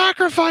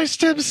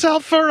sacrificed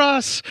himself for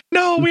us.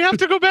 No, we have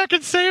to go back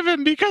and save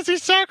him because he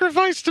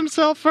sacrificed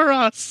himself for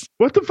us.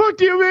 What the fuck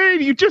do you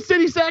mean? You just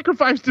said he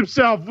sacrificed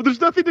himself. Well,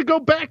 there's nothing to go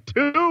back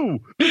to.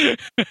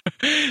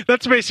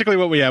 That's basically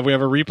what we have. We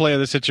have a replay of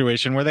the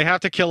situation where they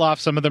have to kill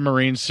off some of the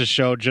Marines to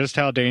show just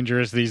how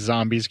dangerous these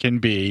zombies can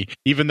be,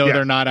 even though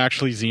they're not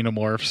actually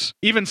xenomorphs.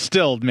 Even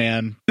still,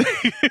 man,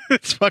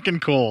 it's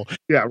fucking cool.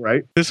 Yeah,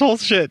 right. This whole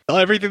shit,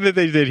 everything that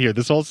they did here,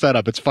 this whole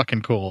setup, it's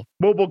fucking cool.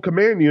 Mobile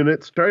command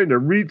units trying to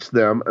reach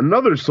them.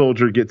 Another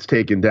soldier gets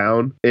taken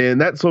down, and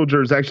that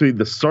soldier is actually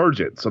the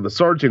sergeant. So the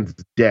sergeant's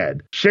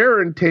dead.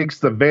 Sharon takes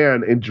the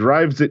van and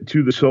drives it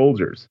to the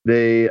soldiers.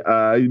 They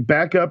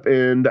back up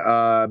and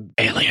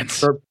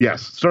aliens.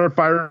 Start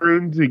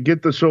firing to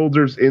get the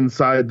soldiers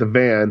inside the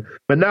van,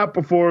 but not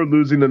before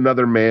losing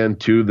another man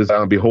to the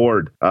zombie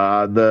horde.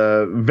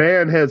 The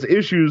van has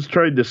issues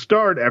trying to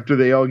start after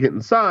they all get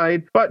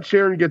inside, but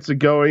Sharon gets it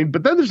going.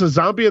 But then there's a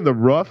zombie in the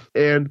roof,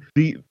 and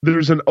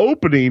there's an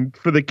opening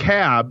for the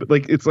cab.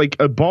 Like it's like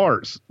a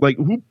bars. Like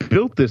who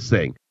built this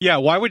thing? Yeah,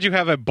 why would you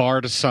have a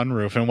barred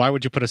sunroof, and why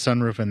would you put a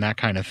sunroof in that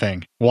kind of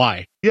thing?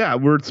 Why? Yeah,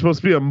 we're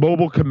supposed to be a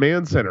mobile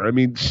command center. I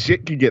mean,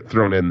 shit could get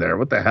thrown in there.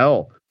 What the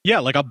hell? Yeah,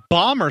 like a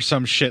bomb or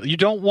some shit. You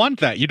don't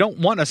want that. You don't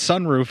want a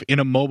sunroof in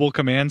a mobile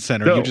command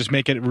center. No. You just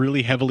make it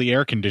really heavily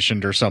air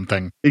conditioned or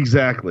something.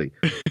 Exactly.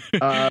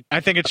 I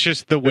think it's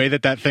just the way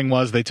that thing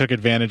was. They took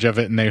advantage of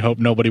it, and they hope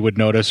nobody would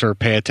notice or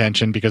pay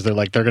attention because they're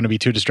going to be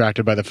too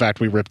distracted by the fact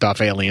we ripped off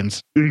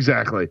aliens.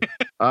 Exactly.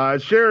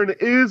 Sharon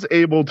is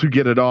able to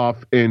get it off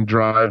and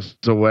drives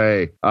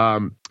away.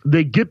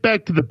 They get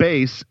back to the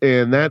base,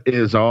 and that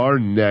is our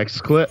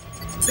next clip.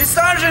 The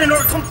sergeant and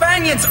our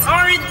companions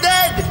aren't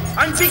dead.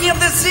 I'm picking up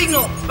the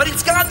signal, but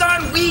it's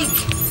goddamn weak.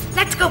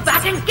 Let's go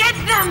back and get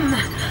them.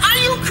 Are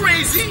you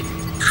crazy?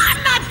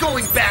 I'm not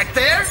going back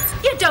there.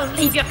 You don't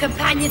leave your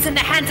companions in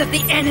the hands of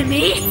the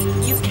enemy.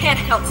 You can't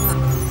help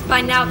them.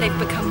 By now they've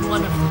become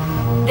one of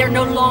them. They're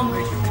no longer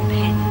your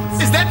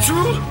companions. Is that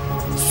true?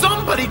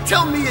 Somebody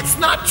tell me it's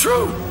not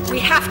true. We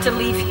have to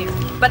leave here,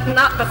 but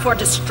not before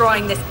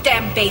destroying this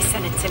damn base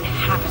and its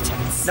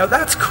inhabitants. Now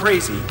that's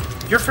crazy.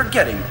 You're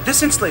forgetting,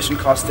 this installation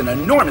cost an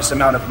enormous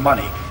amount of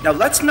money. Now,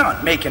 let's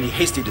not make any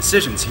hasty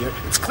decisions here.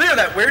 It's clear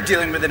that we're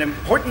dealing with an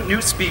important new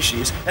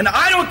species, and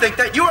I don't think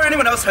that you or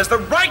anyone else has the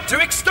right to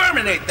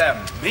exterminate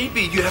them.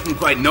 Maybe you haven't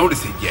quite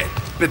noticed it yet,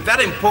 but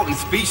that important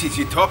species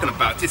you're talking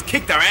about just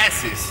kicked our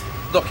asses.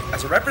 Look,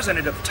 as a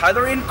representative of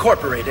Tyler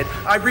Incorporated,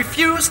 I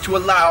refuse to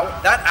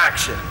allow that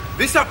action.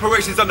 This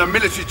operation's under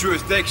military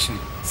jurisdiction.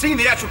 Seeing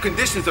the actual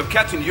conditions of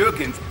Captain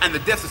Jurgens and the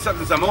deaths of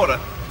Sergeant Zamora,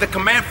 the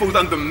command falls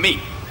under me.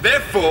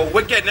 Therefore,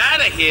 we're getting out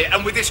of here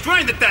and we're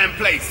destroying the damn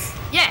place.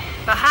 Yeah,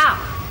 but how?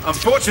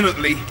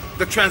 Unfortunately,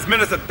 the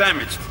transmitters are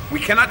damaged. We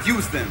cannot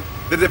use them.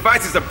 The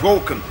devices are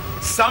broken.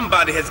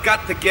 Somebody has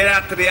got to get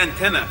out to the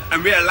antenna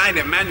and realign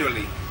it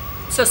manually.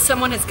 So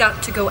someone has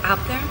got to go out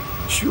there?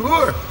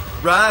 Sure.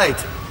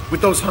 Right. With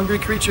those hungry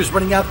creatures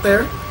running out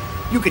there,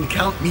 you can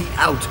count me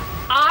out.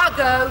 I'll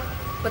go.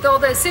 With all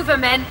those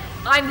supermen,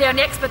 I'm the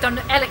only expert on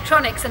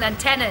electronics and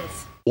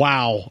antennas.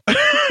 Wow.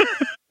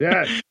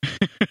 Yeah.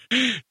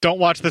 Don't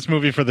watch this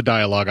movie for the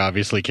dialogue,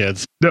 obviously,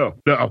 kids. No.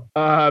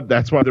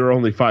 That's why there are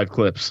only 5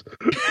 clips.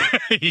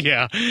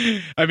 Yeah.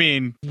 I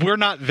mean, we're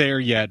not there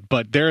yet,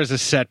 but there is a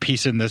set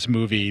piece in this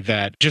movie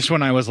that just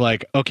when I was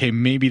like, okay,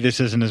 maybe this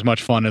isn't as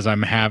much fun as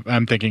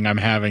I'm thinking I'm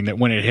having, that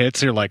when it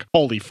hits, you're like,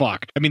 holy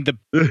fuck. I mean,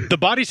 the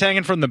bodies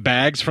hanging from the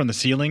bags from the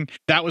ceiling,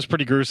 that was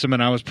pretty gruesome,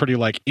 and I was pretty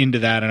like into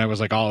that, and I was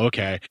like, oh,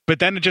 okay. But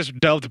then it just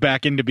delved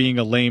back into being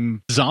a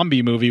lame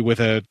zombie movie with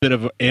a bit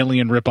of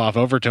alien ripoff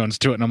overtones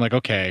to it, and I'm like,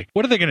 okay,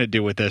 what are they going to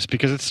do with this?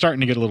 Because it's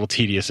starting to get a little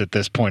tedious at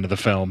this point of the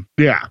film.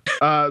 Yeah.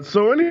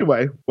 So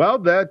anyway, well,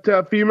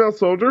 that female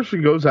soldier, she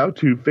goes out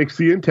to fix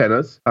the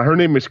antennas. Her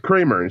name is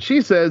Kramer, and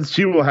she says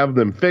she will have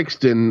them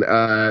fixed, and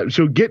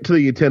she'll get to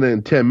the antenna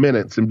in 10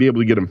 minutes and be able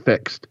to get them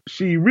fixed.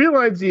 She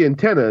realigns the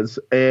antennas,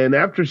 and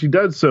after she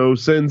does so,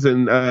 sends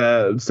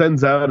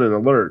out an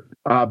alert.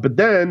 But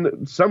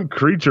then some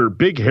creature,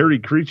 big hairy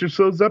creature,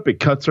 shows up. It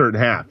cuts her in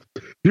half.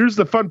 Here's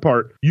the fun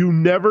part. You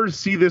never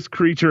see this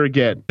creature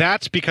again.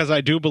 That's because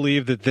I do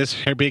believe that this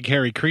big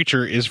hairy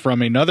creature is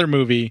from another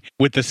movie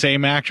with the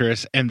same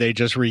actress, and they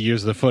just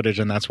reuse the footage,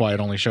 and that's why it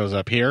only shows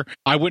up here.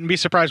 I wouldn't be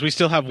surprised. We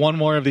still have one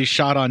more of these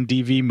shot on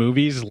DV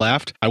movies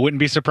left. I wouldn't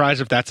be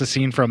surprised if that's a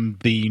scene from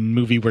the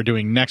movie we're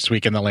doing next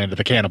week in the Land of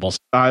the Cannibals.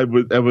 I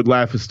would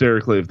laugh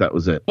hysterically if that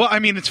was it. Well, I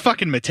mean, it's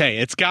fucking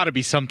Matei. It's got to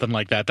be something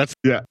like that.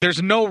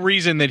 There's no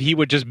reason that he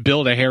would just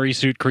build a hairy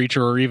suit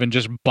creature or even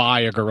just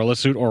buy a gorilla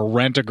suit or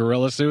rent a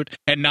gorilla suit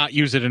and not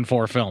use it in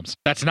 4 films.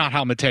 That's not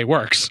how Matei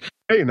works.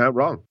 Hey, you're not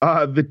wrong.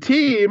 The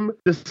team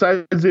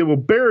decides they will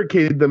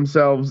barricade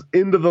themselves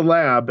into the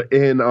lab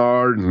in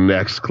our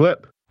next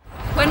clip.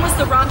 When was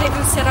the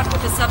rendezvous set up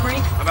with the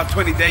submarine? About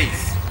 20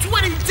 days.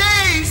 20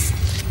 days?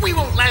 We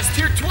won't last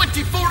here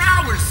 24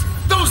 hours.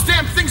 Those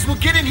damn things will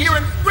get in here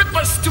and rip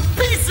us to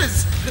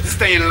pieces.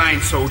 Stay in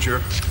line,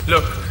 soldier.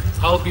 Look,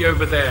 I'll be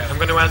over there. I'm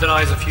going to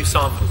analyze a few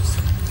samples.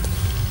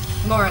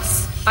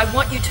 Morris, I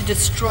want you to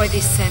destroy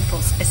these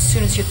samples as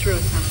soon as you're through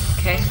with them,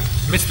 okay?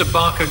 Mr.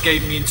 Barker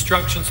gave me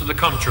instructions to the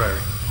contrary.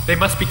 They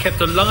must be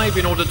kept alive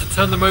in order to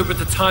turn them over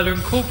to Tyler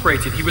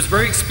Incorporated. He was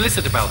very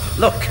explicit about it.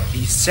 Look,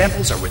 these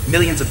samples are worth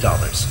millions of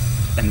dollars,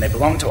 and they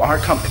belong to our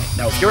company.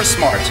 Now, if you're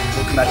smart,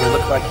 we'll come out here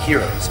look like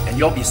heroes, and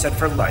you'll be set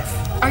for life.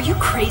 Are you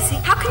crazy?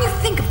 How can you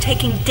think of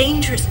taking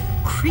dangerous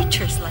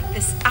creatures like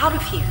this out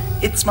of here?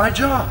 It's my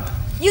job.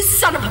 You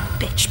son of a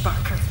bitch,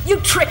 Barker. You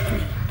tricked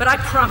me, but I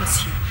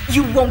promise you,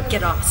 you won't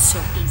get off so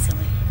easily.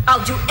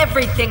 I'll do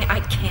everything I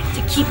can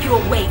to keep you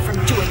away from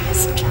doing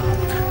this job.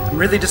 I'm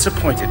really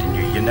disappointed in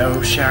you, you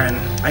know, Sharon.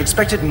 I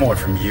expected more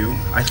from you.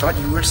 I thought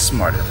you were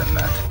smarter than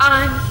that.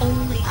 I'm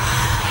only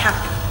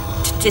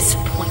happy to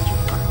disappoint you,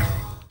 Barker.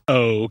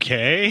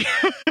 Okay.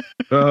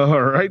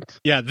 All right.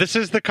 Yeah, this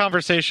is the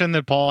conversation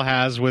that Paul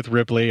has with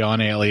Ripley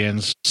on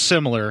Aliens.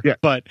 Similar. Yeah.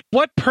 But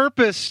what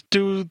purpose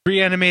do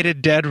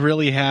reanimated dead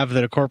really have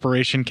that a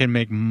corporation can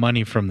make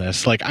money from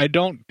this? Like, I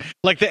don't...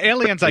 Like, the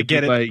aliens, I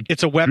get it. Like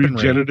it's a weaponry.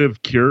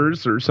 Regenerative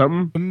cures or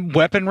something?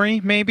 Weaponry,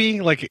 maybe?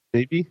 Like,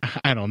 maybe?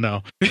 I don't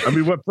know. I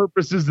mean, what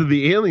purposes do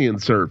the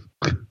aliens serve?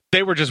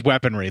 They were just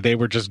weaponry. They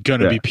were just going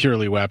to be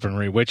purely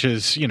weaponry, which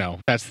is, you know,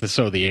 that's the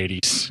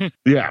 80s.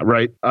 Yeah,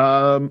 right.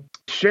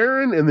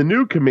 Sharon and the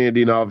new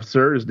commanding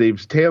officer, his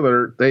name's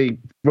Taylor, they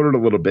flirt a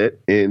little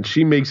bit, and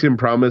she makes him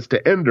promise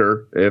to end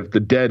her if the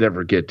dead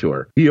ever get to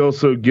her. He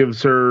also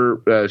gives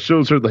her,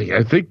 shows her, like,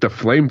 I think the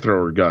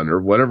flamethrower gun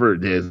or whatever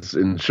it is,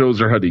 and shows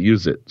her how to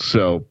use it.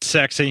 So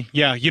sexy.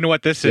 Yeah, you know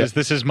what this is?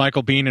 This is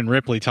Michael Biehn and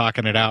Ripley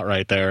talking it out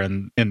right there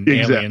in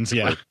Aliens.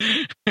 Yeah.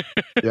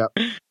 Yeah.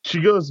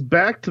 She goes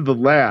back to the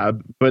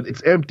lab, but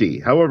it's empty.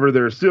 However,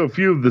 there are still a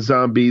few of the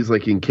zombies,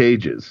 like in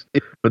cages.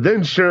 But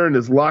then Sharon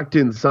is locked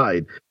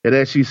inside, and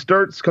as she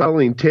starts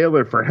calling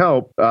Taylor for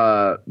help,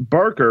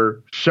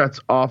 Barker shuts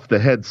off the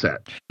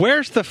headset.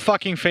 Where's the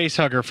fucking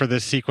facehugger for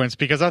this sequence?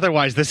 Because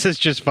otherwise, this is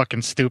just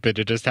fucking stupid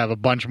to just have a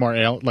bunch more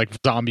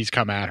zombies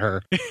come at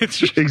her. It's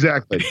just,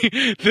 exactly.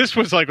 This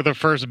was like the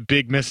first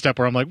big misstep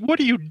where I'm like, what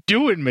are you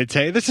doing,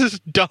 Matei? This is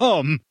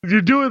dumb.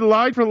 You're doing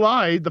line for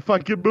line the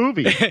fucking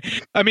movie.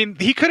 I mean,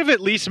 he could have at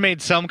least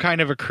made some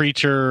kind of a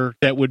creature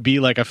that would be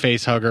like a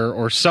face hugger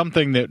or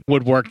something that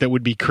would work that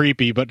would be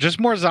creepy, but just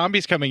more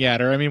zombies coming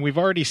at her. I mean, we've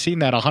already seen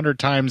that 100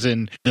 times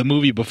in the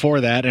movie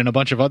before that and a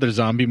bunch of other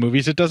zombie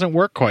movies. It doesn't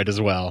work quite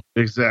as well.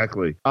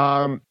 Exactly.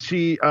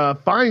 She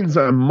finds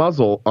a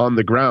muzzle on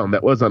the ground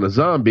that was on a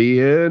zombie,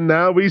 and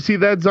now we see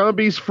that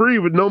zombie's free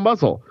with no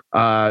muzzle.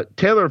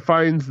 Taylor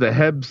finds the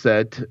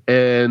headset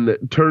and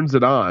turns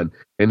it on,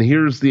 and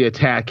here's the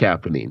attack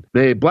happening.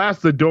 They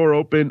blast the door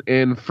open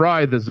and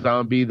fry the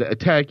zombie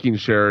attacking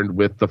Sharon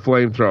with the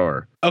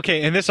flamethrower.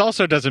 Okay, and this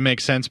also doesn't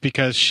make sense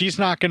because she's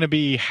not going to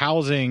be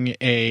housing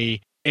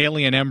a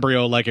alien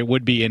embryo like it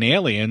would be in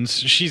Aliens.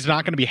 She's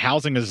not going to be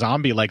housing a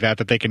zombie like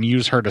that they can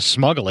use her to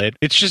smuggle it.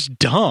 It's just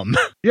dumb.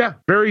 Yeah,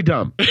 very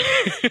dumb.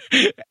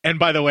 And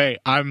by the way,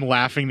 I'm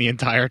laughing the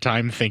entire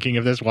time thinking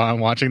of this while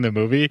I'm watching the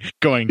movie,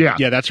 going,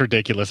 yeah that's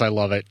ridiculous. I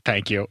love it.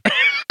 Thank you.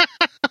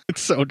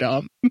 It's so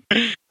dumb.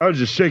 I was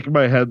just shaking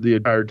my head the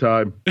entire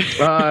time.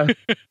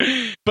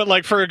 But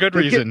like for a good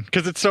reason,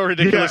 because it's so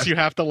ridiculous you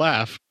have to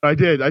laugh. I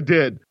did.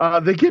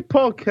 They get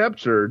Paul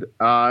captured,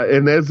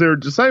 and as they're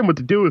deciding what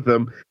to do with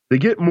him, they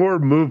get more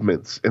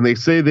movements, and they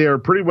say they are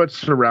pretty much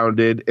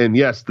surrounded, and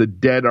yes, the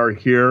dead are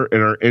here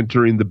and are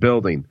entering the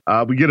building.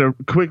 We get a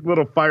quick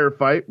little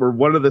firefight where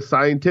one of the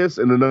scientists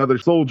and another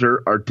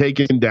soldier are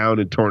taken down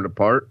and torn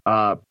apart.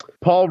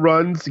 Paul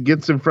runs,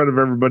 gets in front of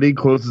everybody,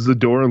 closes the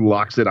door, and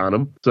locks it on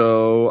him.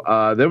 So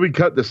then we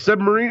cut. The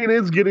submarine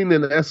is getting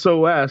an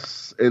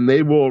SOS, and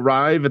they will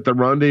arrive at the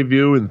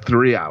rendezvous in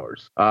 3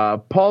 hours.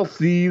 Paul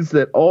sees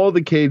that all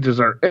the cages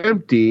are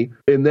empty,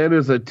 and then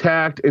is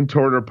attacked and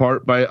torn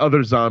apart by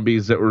other zombies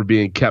that were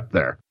being kept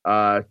there.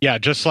 Yeah,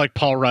 just like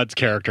Paul Rudd's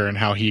character and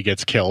how he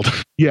gets killed.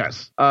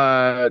 Yes.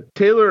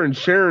 Taylor and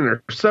Sharon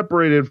are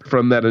separated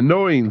from that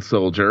annoying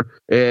soldier,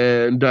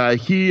 and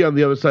he, on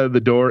the other side of the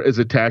door, is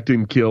attacked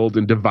and killed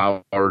and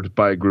devoured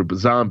by a group of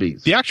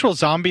zombies. The actual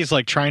zombies,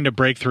 like, trying to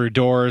break through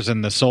doors,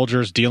 and the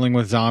soldiers dealing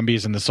with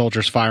zombies, and the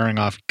soldiers firing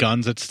off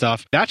guns at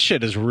stuff, that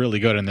shit is really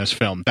good in this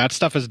film. That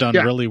stuff is done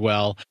really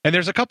well. And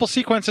there's a couple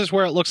sequences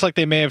where it looks like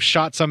they may have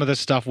shot some of this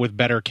stuff with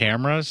better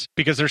cameras,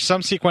 because there's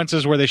some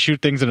sequences where they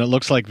shoot things and it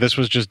looks like this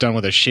was just done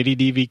with a shitty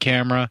DV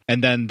camera,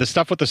 and then the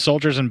stuff with the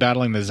soldiers and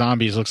battling the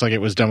zombies looks like it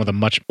was done with a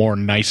much more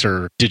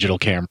nicer digital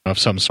camera of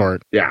some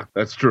sort. Yeah,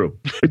 that's true.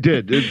 It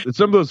did.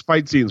 Some of those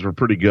fight scenes were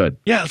pretty good.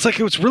 Yeah, it's like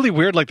it was really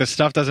weird, like the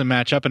stuff doesn't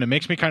match up, and it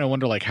makes me kind of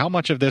wonder like how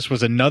much of this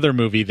was another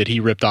movie that he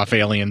ripped off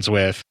Aliens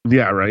with.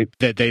 Yeah, right.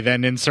 That they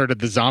then inserted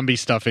the zombie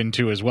stuff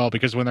into as well,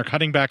 because when they're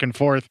cutting back and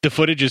forth, the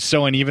footage is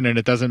so uneven and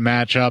it doesn't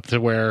match up to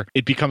where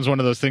it becomes one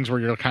of those things where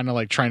you're kind of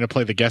like trying to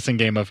play the guessing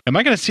game of, am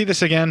I going to see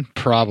this again?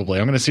 Probably.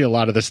 I'm going to see a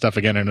lot of this stuff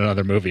again in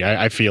another movie.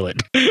 I feel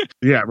it.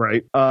 Yeah,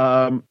 right.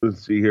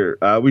 Let's see here.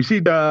 We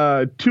see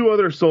two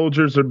other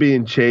soldiers are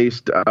being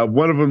chased.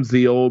 One of them's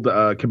the old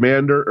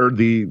commander, or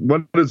the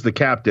one is the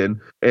captain,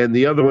 and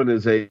the other one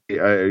is a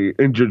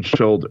injured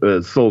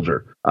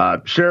soldier.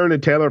 Sharon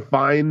and Taylor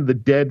find the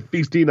dead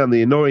feasting on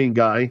the annoying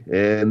guy,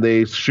 and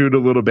they shoot a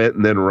little bit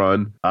and then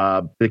run.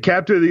 The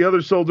captain and the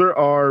other soldier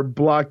are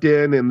blocked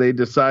in, and they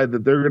decide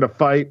that they're going to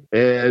fight,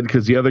 and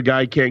because the other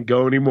guy can't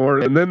go anymore.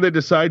 And then they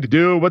decide to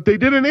do what they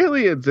did in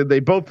Aliens, and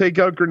they both take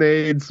out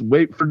grenades,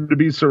 wait for them to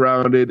be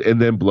surrounded,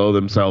 and then blow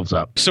themselves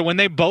up. So when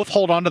they both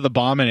hold onto the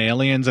bomb in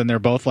Aliens, and they're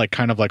both like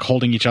kind of like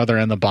holding each other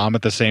and the bomb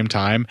at the same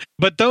time,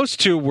 but those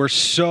two were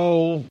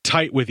so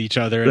tight with each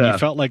other, and you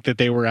felt like that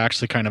they were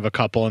actually kind of a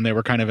couple, and they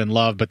were kind of in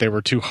love, but they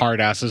were two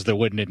hard asses that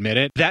wouldn't admit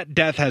it. That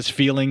death has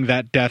feeling,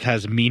 that death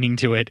has meaning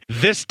to it.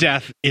 This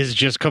death is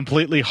just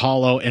completely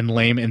hollow and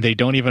lame, and they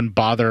don't even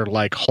bother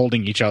like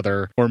holding each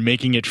other or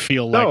making it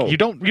feel like you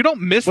don't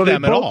miss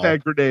them at all. They both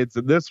had grenades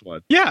in this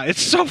one. Yeah,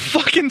 it's so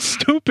fucking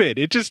stupid.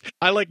 It just,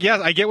 I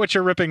get what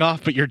you're ripping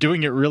off, but you're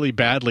doing it really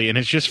badly, and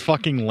it's just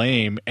fucking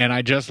lame, and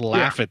I just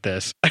laugh at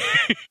this.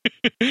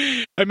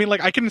 I mean,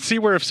 like, I can see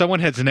where if someone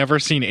has never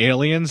seen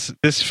Aliens,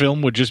 this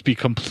film would just be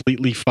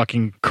completely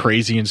fucking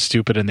crazy and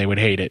stupid, and they would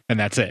hate it, and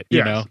that's it.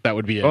 You know, that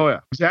would be it. Oh, yeah,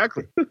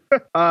 exactly.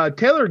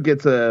 Taylor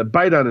gets a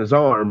bite on his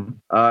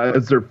arm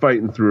as they're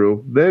fighting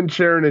through. Then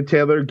Sharon and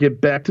Taylor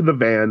get back to the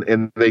van,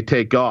 and they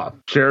take off.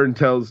 Sharon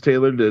tells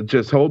Taylor to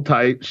just hold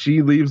tight.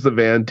 She leaves the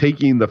van,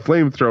 taking the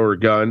flamethrower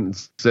gun,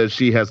 and says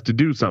she has to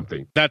do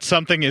something. That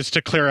something is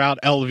to clear out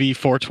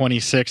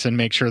LV-426 and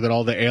make sure that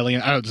all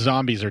the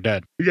zombies are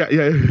dead.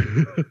 Yeah.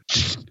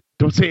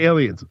 Don't say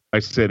aliens. I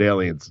said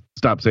aliens.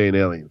 Stop saying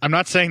aliens. I'm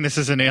not saying this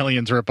is an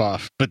Aliens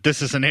ripoff, but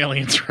this is an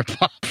Aliens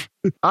ripoff.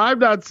 I'm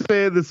not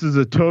saying this is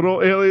a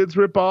total Aliens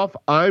ripoff.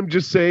 I'm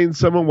just saying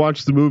someone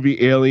watched the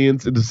movie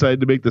Aliens and decided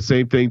to make the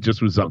same thing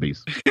just with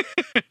zombies.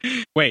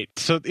 Wait,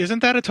 so isn't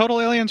that a total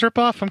Aliens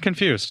ripoff? I'm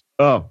confused.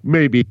 Oh,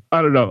 maybe.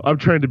 I don't know. I'm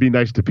trying to be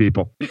nice to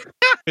people.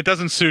 It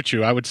doesn't suit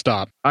you. I would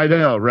stop. I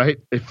know, right?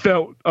 It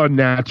felt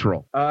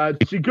unnatural.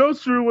 She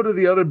goes through one of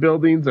the other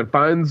buildings and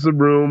finds the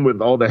room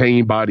with all the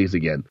hanging bodies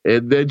again.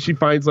 And then she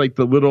finds like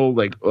the little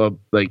like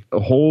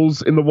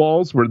holes in the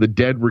walls where the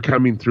dead were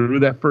coming through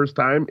that first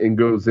time, and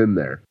goes in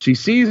there. She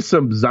sees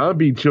some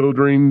zombie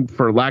children,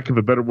 for lack of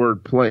a better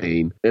word,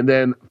 playing, and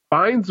then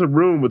finds a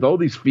room with all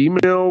these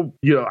female,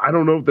 I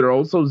don't know if they're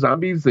also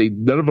zombies.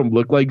 None of them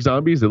look like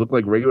zombies. They look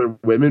like regular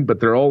women, but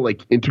they're all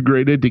like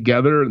integrated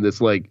together in this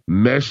like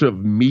mesh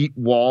of meat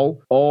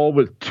wall, all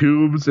with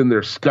tubes in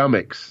their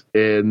stomachs.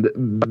 And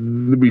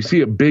we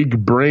see a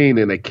big brain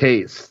in a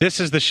case. This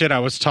is the shit I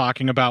was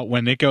talking about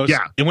when it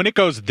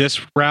goes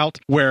this route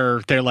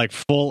where they're like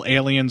full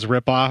aliens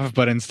ripoff,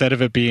 but instead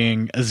of it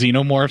being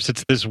xenomorphs,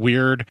 it's this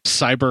weird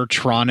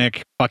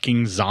cybertronic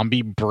fucking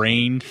zombie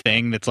brain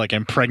thing that's like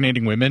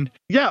impregnating women.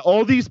 Yeah,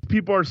 all these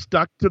people are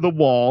stuck to the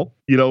wall,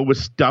 with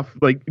stuff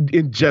like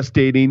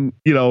ingestating,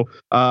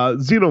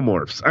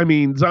 xenomorphs. I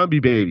mean, zombie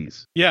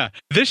babies. Yeah,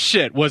 this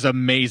shit was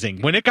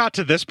amazing. When it got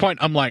to this point,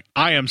 I'm like,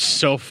 I am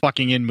so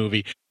fucking in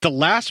movie. The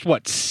last,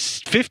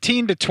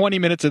 15 to 20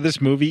 minutes of this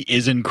movie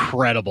is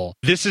incredible.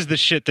 This is the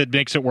shit that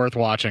makes it worth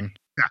watching.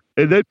 Yeah.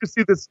 And then you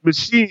see this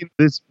machine,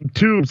 this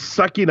tube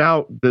sucking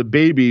out the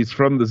babies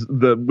from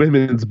the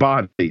women's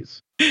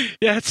bodies.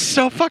 Yeah, it's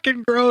so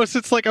fucking gross.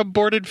 It's like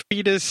aborted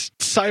fetus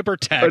cyber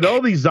tech. And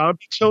all these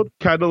zombie children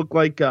kind of look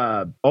like,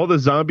 all the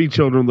zombie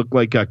children look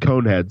like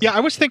coneheads. Yeah, I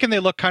was thinking they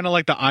look kind of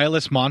like the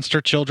eyeless monster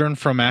children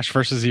from Ash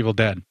vs. Evil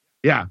Dead.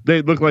 Yeah,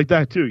 they look like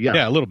that too.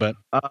 Yeah, a little bit.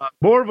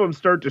 More of them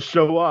start to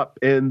show up,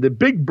 and the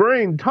big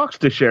brain talks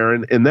to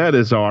Sharon, and that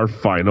is our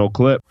final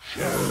clip.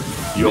 Sharon,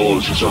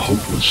 yours is a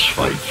hopeless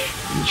fight,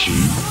 you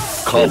see.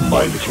 Come,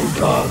 my little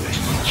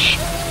darlings.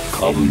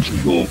 Come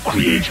to your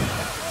creator.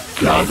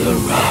 Gather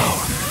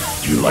round.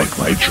 Do you like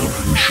my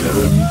children,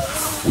 Sharon?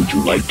 Would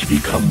you like to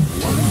become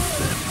one of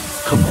them?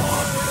 Come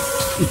on.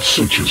 It's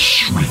such a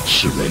sweet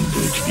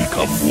surrender to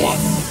become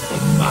one with the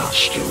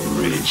master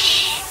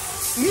race.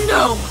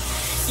 No!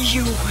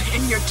 You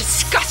and your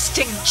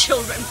disgusting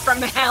children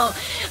from hell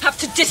have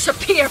to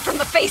disappear from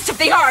the face of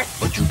the earth.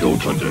 But you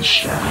don't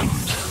understand.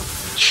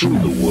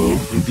 Soon the world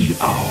will be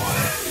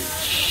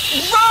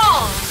ours.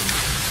 Wrong!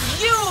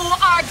 You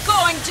are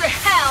going to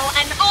hell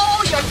and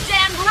all your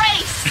damned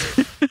race!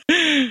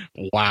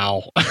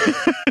 Wow.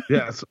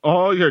 Yes,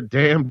 all your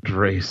damned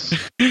race.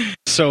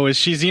 So is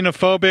she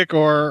xenophobic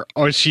or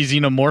is she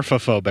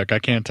xenomorphophobic? I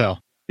can't tell.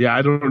 Yeah,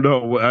 I don't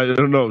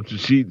know.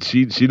 She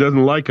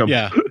doesn't like him.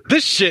 Yeah.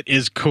 This shit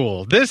is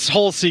cool. This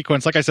whole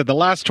sequence, like I said, the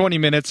last 20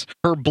 minutes,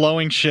 her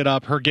blowing shit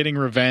up, her getting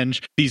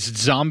revenge, these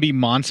zombie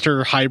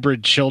monster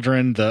hybrid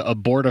children, the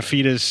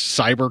abortifetus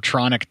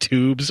cybertronic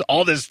tubes,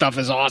 all this stuff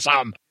is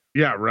awesome.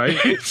 Yeah, right?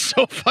 It's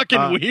so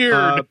fucking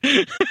weird.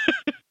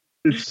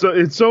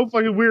 It's so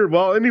fucking weird.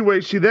 Well,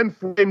 anyway, she then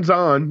flames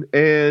on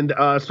and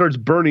starts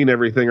burning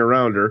everything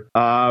around her.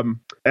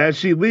 As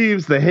she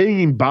leaves, the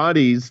hanging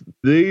bodies,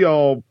 they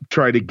all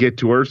try to get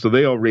to her, so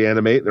they all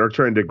reanimate. They're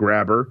trying to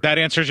grab her. That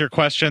answers your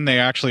question. They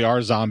actually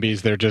are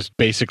zombies. They're just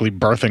basically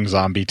birthing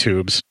zombie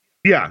tubes.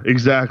 Yeah,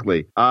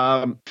 exactly.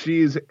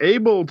 She's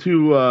able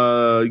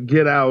to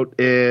get out,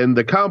 and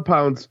the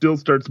compound still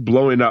starts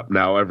blowing up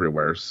now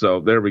everywhere. So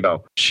there we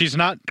go. She's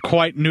not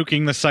quite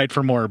nuking the site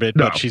for Morbid,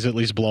 but she's at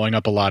least blowing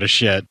up a lot of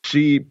shit.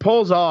 She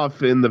pulls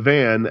off in the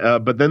van,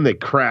 but then they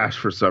crash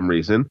for some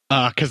reason.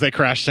 Because they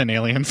crashed in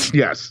aliens.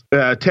 Yes.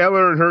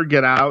 Taylor and her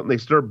get out, and they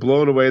start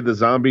blowing away the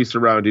zombies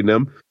surrounding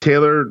them.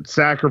 Taylor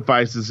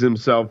sacrifices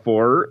himself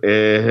for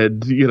her,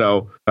 and,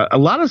 a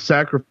lot of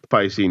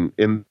sacrificing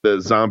in the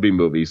zombie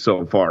movie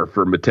so far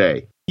for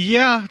Matei.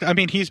 Yeah, I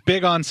mean, he's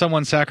big on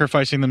someone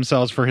sacrificing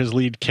themselves for his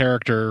lead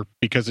character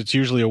because it's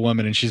usually a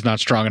woman and she's not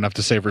strong enough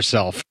to save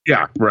herself.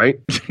 Yeah, right?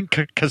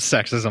 Because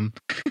sexism.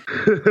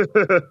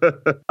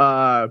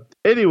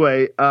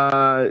 Anyway,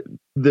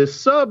 the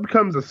sub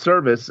comes to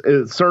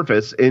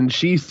surface and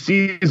she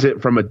sees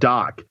it from a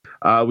dock.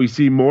 We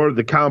see more of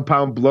the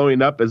compound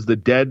blowing up as the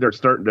dead are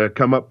starting to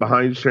come up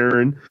behind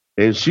Sharon.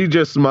 And she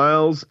just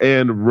smiles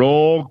and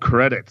roll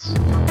credits.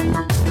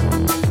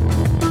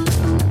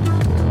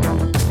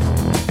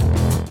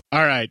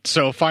 All right,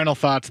 so final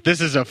thoughts.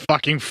 This is a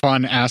fucking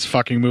fun ass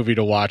fucking movie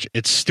to watch.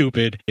 It's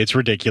stupid, it's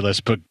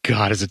ridiculous, but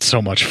God, is it so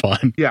much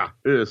fun. Yeah,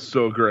 it is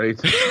so great.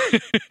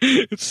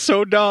 It's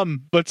so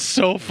dumb, but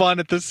so fun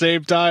at the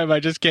same time. I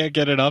just can't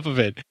get enough of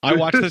it. I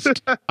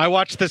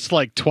watched this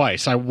like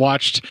twice. I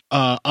watched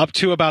up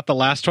to about the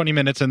last 20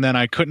 minutes, and then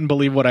I couldn't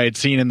believe what I had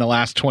seen in the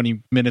last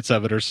 20 minutes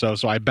of it or so,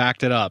 so I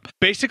backed it up.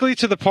 Basically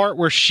to the part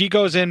where she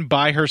goes in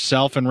by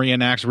herself and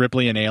reenacts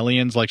Ripley and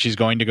Aliens like she's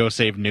going to go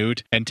save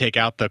Newt and take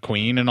out the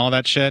Queen and all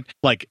that shit.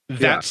 Like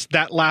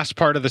that last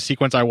part of the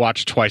sequence I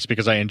watched twice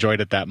because I enjoyed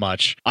it that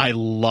much. I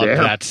loved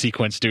that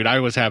sequence, dude.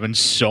 I was having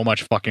so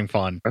much fucking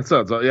fun. That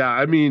sounds,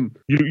 I mean,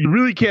 you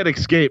really can't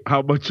escape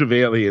how much of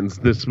Aliens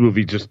this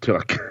movie just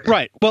took.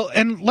 Right. Well,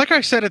 and like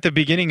I said at the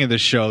beginning of the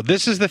show,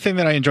 this is the thing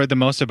that I enjoyed the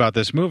most about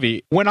this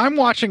movie. When I'm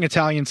watching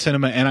Italian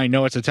cinema and I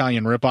know it's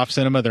Italian ripoff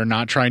cinema, they're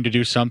not trying to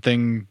do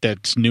something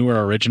that's new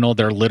or original.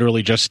 They're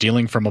literally just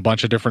stealing from a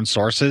bunch of different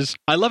sources.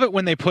 I love it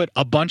when they put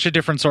a bunch of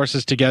different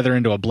sources together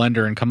into a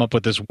blender and come up with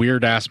with this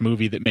weird-ass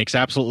movie that makes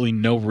absolutely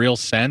no real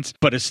sense,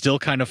 but is still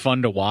kind of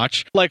fun to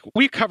watch. Like,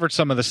 we covered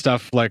some of the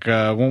stuff, like,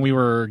 when we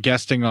were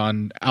guesting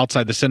on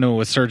Outside the Cinema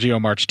with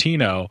Sergio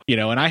Martino, you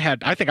know, and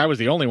I think I was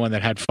the only one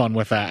that had fun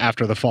with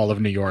After the Fall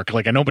of New York.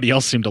 Like, nobody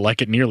else seemed to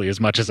like it nearly as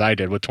much as I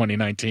did with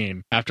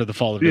 2019, After the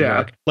Fall of New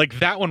York. Like,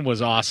 that one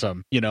was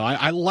awesome. You know,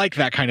 I like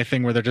that kind of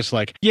thing where they're just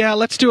like, yeah,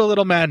 let's do a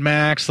little Mad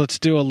Max, let's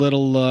do a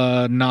little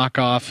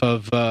knockoff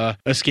of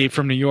Escape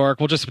from New York.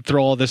 We'll just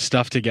throw all this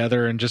stuff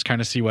together and just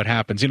kind of see what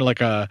happens. You know, like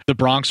the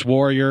Bronx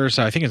Warriors,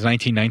 I think it's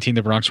 1919,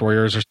 the Bronx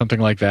Warriors or something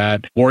like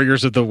that.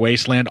 Warriors of the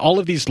Wasteland, all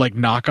of these like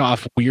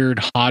knockoff weird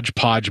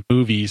hodgepodge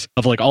movies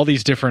of like all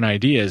these different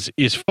ideas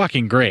is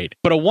fucking great.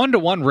 But a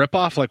one-to-one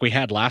ripoff like we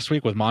had last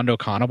week with Mondo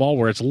Cannibal,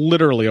 where it's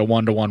literally a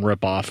one-to-one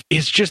ripoff,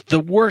 is just the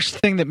worst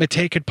thing that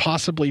Matei could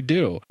possibly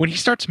do. When he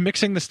starts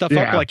mixing the stuff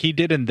up like he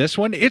did in this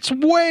one, it's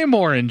way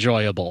more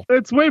enjoyable.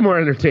 It's way more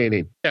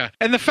entertaining. Yeah.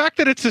 And the fact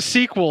that it's a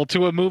sequel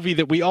to a movie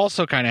that we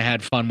also kind of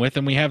had fun with,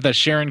 and we have the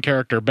Sharon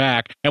character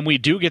back, and we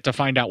do get to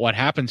find out what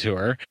happened to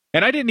her.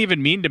 And I didn't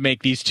even mean to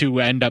make these two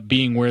end up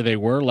being where they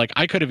were. Like,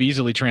 I could have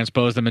easily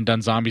transposed them and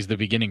done Zombies the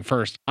beginning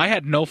first. I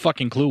had no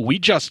fucking clue. We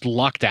just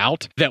lucked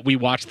out that we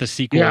watched the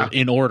sequel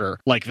in order.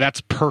 Like, that's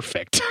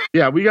perfect.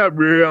 Yeah, we got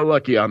real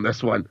lucky on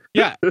this one.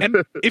 Yeah, and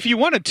if you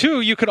wanted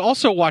to, you could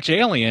also watch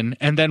Alien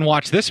and then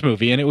watch this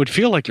movie, and it would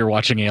feel like you're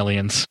watching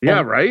Aliens.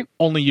 Yeah, right?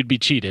 Only you'd be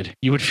cheated.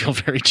 You would feel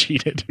very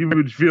cheated. You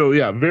would feel,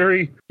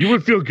 you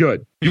would feel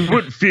good. You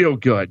wouldn't feel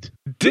good.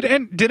 Did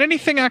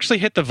anything actually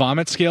hit the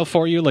vomit scale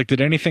for you? Like,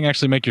 did anything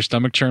actually make your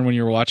stomach churn when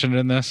you were watching it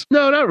in this?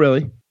 No, not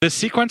really. The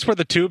sequence where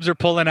the tubes are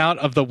pulling out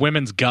of the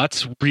women's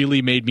guts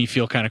really made me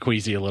feel kind of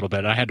queasy a little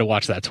bit. I had to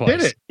watch that twice.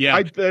 Did it? Yeah.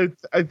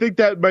 I think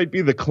that might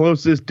be the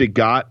closest it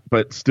got,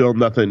 but still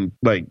nothing,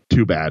 like,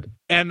 too bad.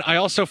 And I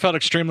also felt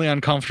extremely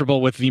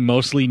uncomfortable with the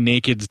mostly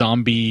naked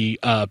zombie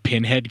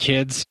pinhead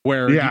kids,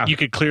 where you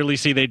could clearly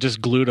see they just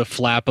glued a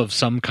flap of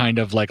some kind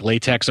of like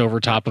latex over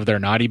top of their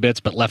naughty bits,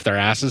 but left their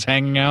asses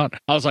hanging out.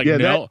 I was like,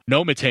 no,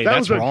 Matei,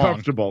 that's was wrong.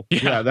 Uncomfortable.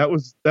 Yeah, that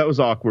was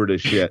awkward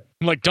as shit.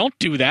 I'm like, don't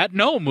do that.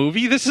 No,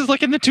 movie. This is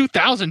like in the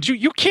 2000s.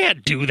 You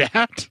can't do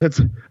that. That's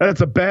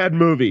a bad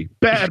movie.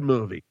 Bad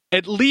movie.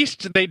 At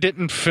least they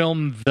didn't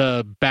film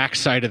the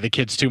backside of the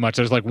kids too much.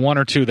 There's like one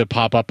or two that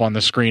pop up on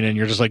the screen and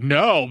you're just like,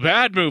 no,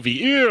 bad movie.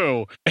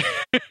 Ew.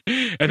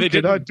 And they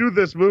did not do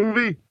this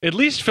movie. At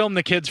least film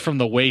the kids from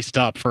the waist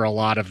up for a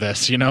lot of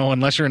this, you know,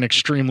 unless you're in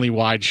extremely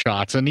wide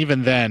shots. And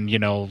even then, you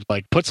know,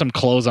 like put some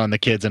clothes on the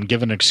kids and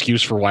give an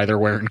excuse for why they're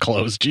wearing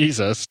clothes.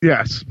 Jesus.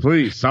 Yes,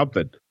 please,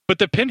 something. But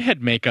the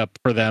pinhead makeup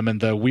for them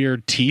and the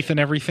weird teeth and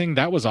everything,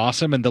 that was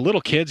awesome. And the little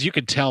kids, you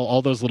could tell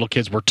all those little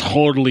kids were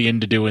totally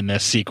into doing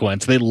this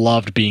sequence. They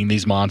loved being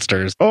these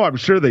monsters. Oh, I'm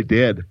sure they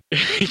did.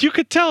 You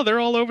could tell they're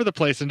all over the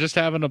place and just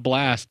having a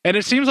blast. And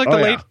it seems like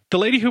the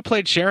lady who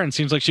played Sharon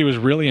seems like she was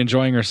really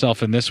enjoying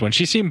herself in this one.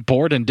 She seemed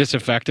bored and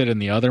disaffected in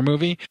the other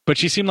movie, but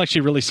she seemed like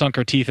she really sunk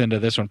her teeth into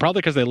this one, probably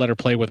because they let her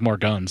play with more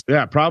guns.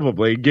 Yeah,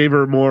 probably. Gave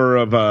her more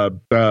of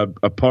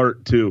a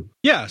part, too.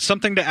 Yeah,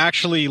 something to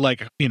actually,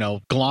 like, you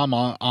know, glom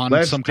on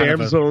less some kind of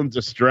damsel in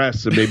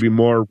distress and maybe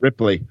more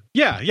Ripley.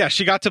 Yeah,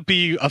 she got to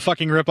be a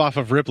fucking ripoff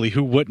of Ripley.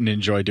 Who wouldn't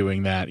enjoy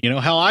doing that? You know,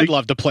 hell, I'd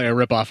love to play a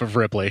ripoff of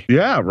Ripley.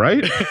 Yeah,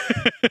 right?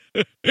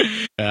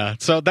 Yeah,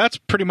 so that's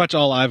pretty much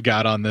all I've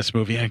got on this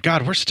movie. And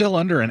God, we're still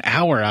under an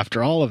hour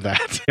after all of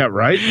that. Yeah,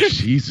 right?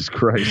 Jesus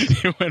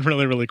Christ. It went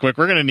really, really quick.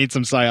 We're going to need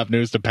some PSYOP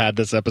news to pad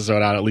this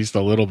episode out at least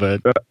a little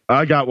bit.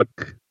 I got one.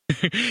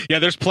 Yeah,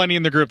 there's plenty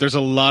in the group. There's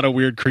a lot of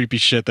weird, creepy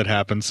shit that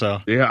happens. So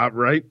yeah,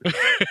 right. All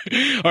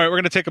right, we're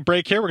going to take a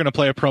break here. We're going to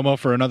play a promo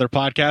for another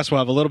podcast. We'll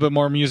have a little bit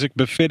more music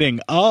befitting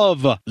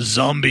of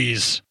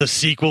Zombies, the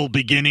sequel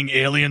beginning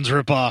Aliens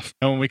ripoff.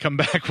 And when we come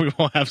back, we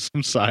will have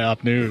some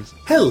PSYOP news.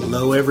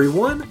 Hello,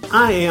 everyone.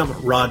 I am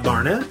Rod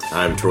Barnett.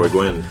 I'm Troy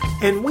Gwynn.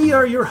 And we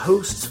are your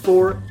hosts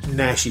for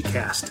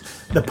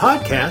NashyCast, the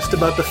podcast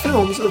about the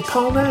films of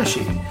Paul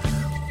Naschy.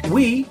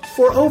 We,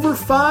 for over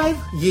 5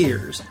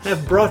 years,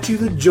 have brought you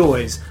the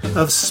joys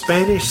of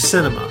Spanish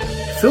cinema,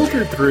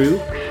 filtered through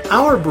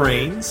our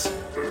brains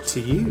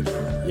to you.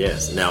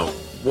 Yes. Now,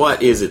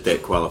 what is it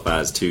that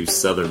qualifies two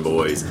Southern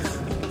boys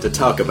to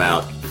talk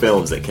about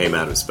films that came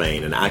out of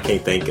Spain? And I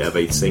can't think of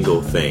a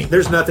single thing.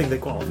 There's nothing that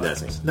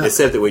qualifies. Nothing.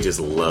 Except that we just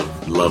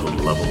love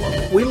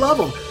them. We love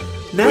them.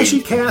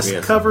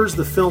 NashyCast covers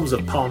the films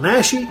of Paul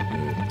Naschy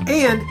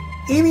and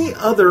any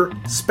other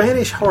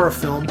Spanish horror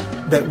film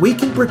that we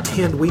can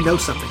pretend we know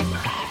something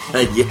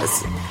about.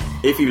 Yes.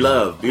 If you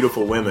love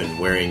beautiful women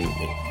wearing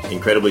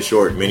incredibly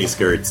short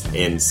miniskirts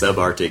in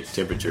subarctic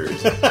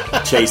temperatures,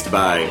 chased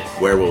by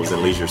werewolves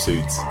in leisure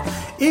suits.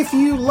 If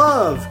you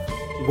love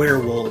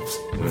werewolves,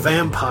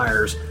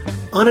 vampires,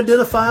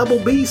 unidentifiable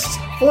beasts,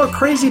 or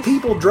crazy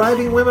people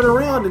driving women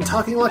around and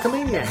talking like a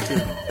maniac.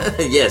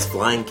 Yes,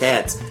 flying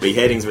cats,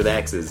 beheadings with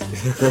axes.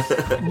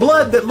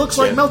 Blood that looks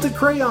like melted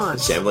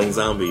crayons. Shambling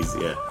zombies,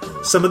 yeah.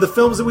 Some of the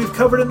films that we've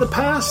covered in the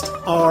past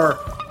are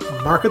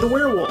Mark of the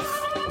Werewolf,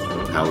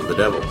 Howl of the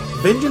Devil,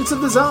 Vengeance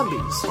of the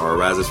Zombies, Horror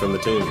Rises from the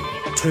Tomb,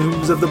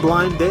 Tombs of the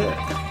Blind Dead,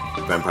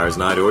 Vampire's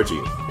Night Orgy.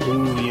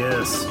 Ooh,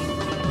 yes.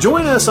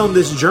 Join us on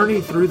this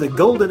journey through the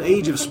golden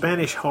age of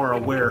Spanish horror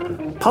where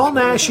Paul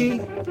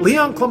Naschy,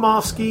 Leon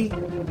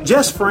Klimovsky,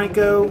 Jess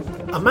Franco,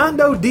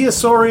 Amando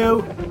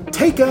D'Osorio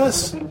take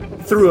us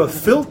through a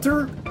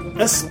filter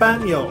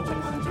Espanol.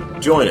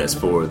 Join us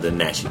for the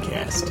Naschy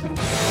Cast.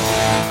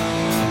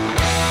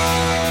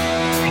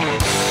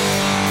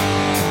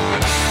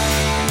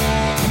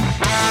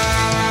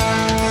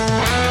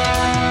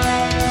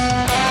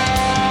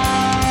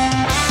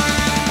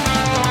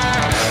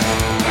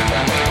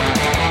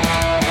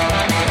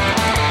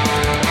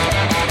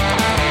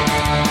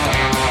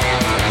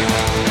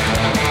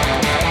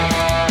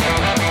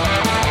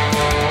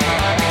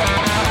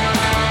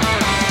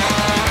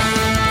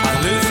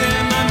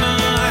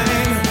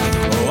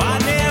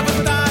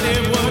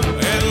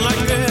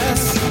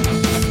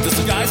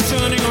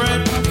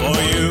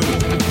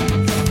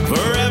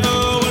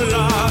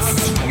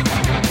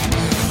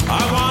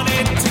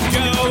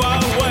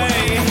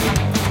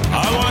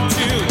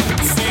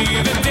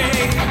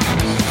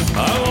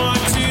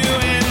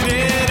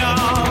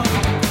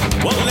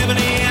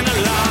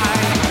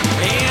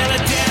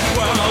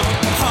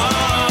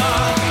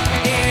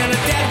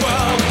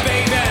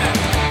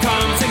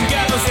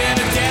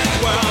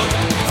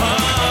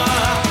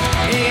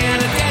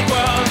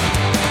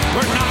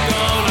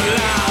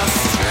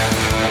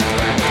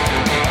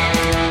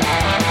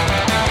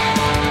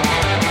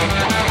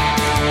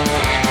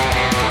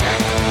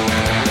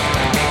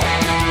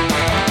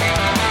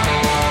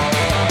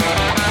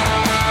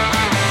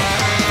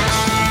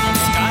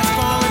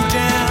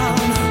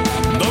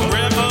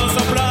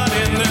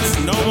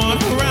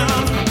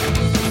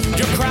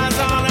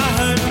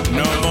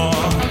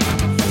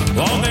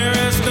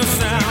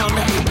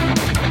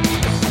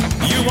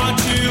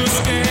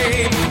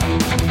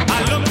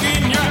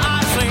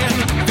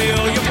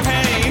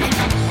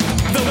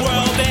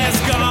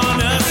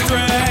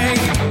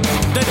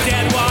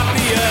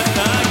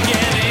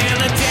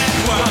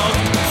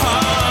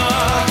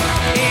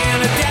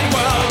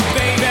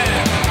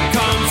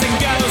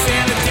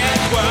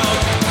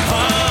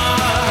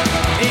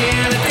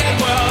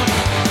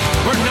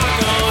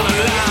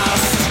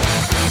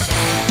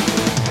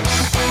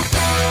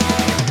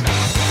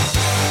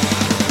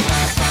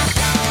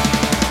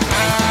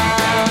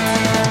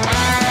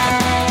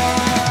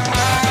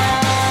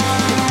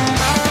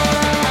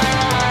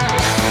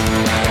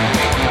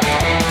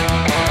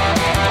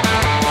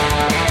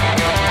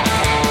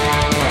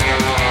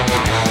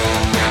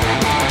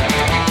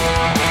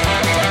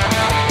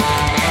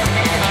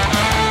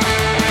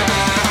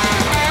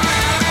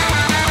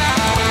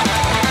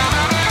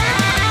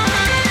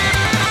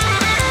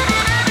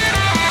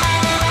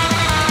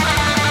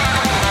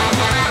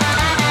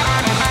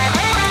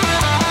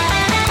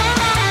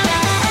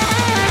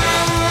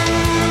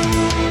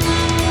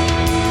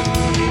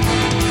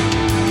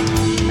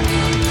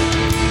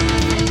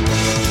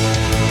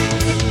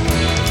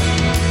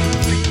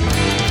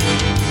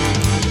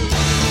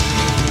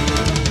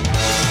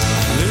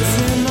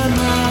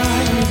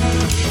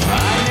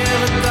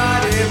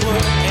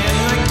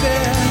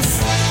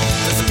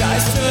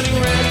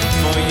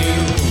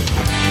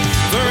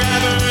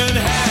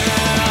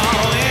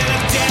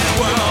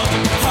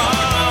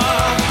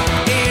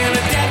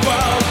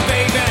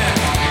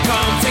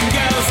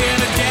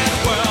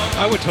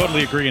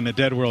 Totally agree. In a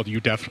dead world, you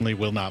definitely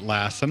will not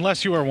last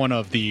unless you are one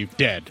of the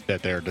dead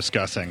that they're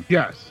discussing.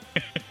 Yes.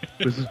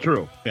 This is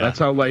true. Yeah. That's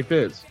how life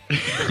is.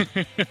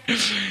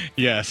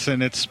 Yes,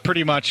 and it's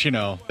pretty much,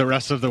 the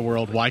rest of the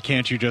world. Why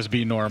can't you just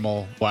be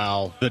normal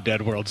while the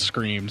dead world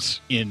screams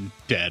in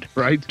dead?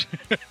 Right.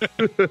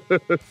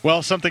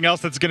 Well, something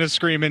else that's going to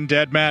scream in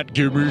dead, Matt.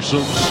 Give me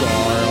some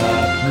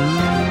psyop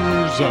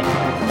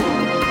news.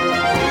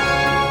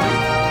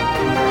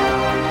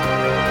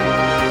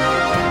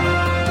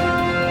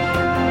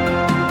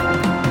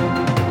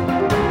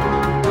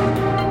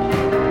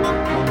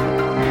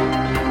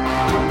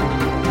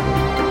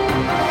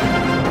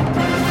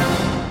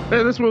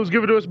 Hey, this one was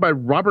given to us by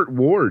Robert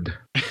Ward.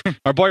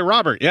 Our boy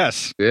Robert,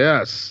 yes.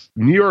 Yes.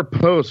 New York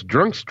Post.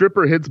 Drunk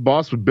stripper hits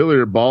boss with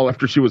billiard ball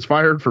after she was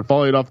fired for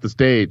falling off the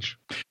stage.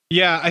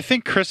 Yeah, I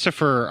think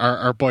Christopher,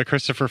 our boy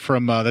Christopher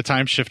from the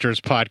Time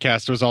Shifters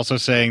podcast, was also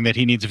saying that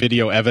he needs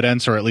video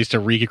evidence or at least a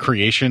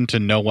recreation to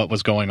know what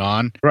was going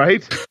on.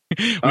 Right?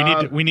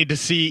 We need to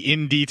see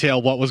in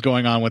detail what was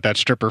going on with that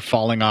stripper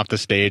falling off the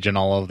stage and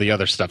all of the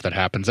other stuff that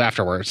happens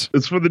afterwards.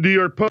 It's for the New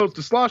York Post.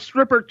 A slosh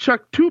stripper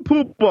chucked 2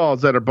 poop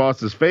balls at her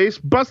boss's face,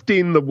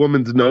 busting the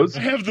woman's nose.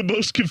 I have the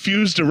most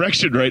confused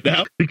erection right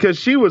now. Because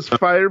she was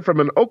fired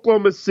from an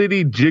Oklahoma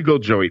City jiggle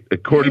joint,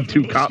 according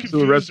to cops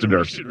who arrested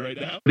her.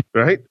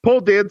 Right?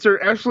 Pole dancer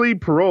Ashley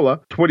Parola,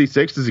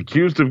 26, is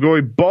accused of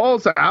going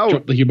balls out.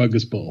 Drop the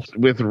humongous balls.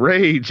 With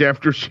rage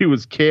after she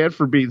was canned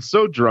for being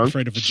so drunk.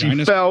 Afraid of she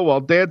vaginas? fell while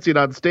dancing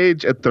on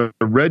stage at the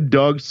Red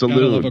Dog Gotta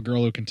Saloon. love a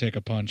girl who can take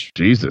a punch.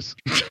 Jesus.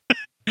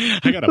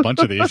 I got a bunch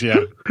of these, yeah.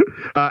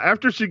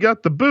 After she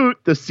got the boot,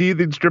 the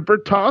seething stripper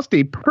tossed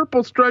a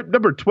purple striped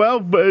number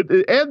 12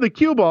 and the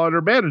cue ball on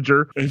her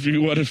manager. If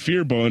you want a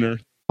fear boner.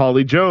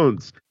 Holly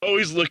Jones,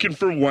 Always looking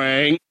for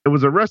Wang. and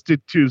was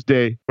arrested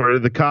Tuesday by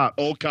the cops.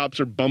 All cops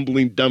are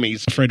bumbling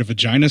dummies. Afraid of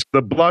vaginas?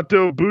 The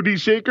Blotto booty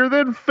shaker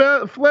then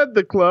fled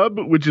the club,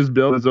 which is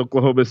billed as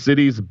Oklahoma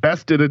City's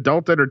best in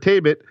adult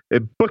entertainment,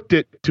 and booked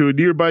it to a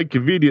nearby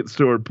convenience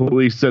store,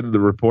 police said in the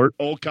report.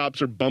 All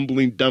cops are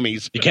bumbling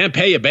dummies. You can't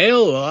pay your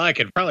bail? Well, I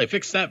could probably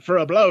fix that for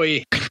a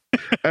blowy.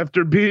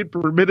 After being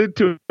permitted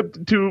to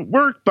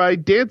work by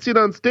dancing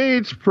on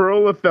stage,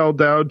 Parola fell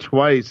down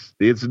twice.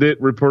 The incident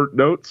report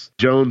notes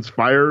Jones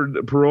fired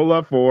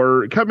Parola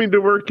for coming to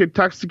work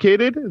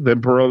intoxicated.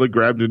 Then Parola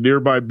grabbed a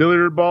nearby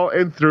billiard ball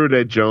and threw it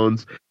at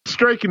Jones,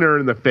 striking her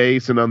in the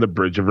face and on the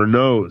bridge of her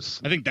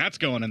nose. I think that's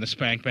going in the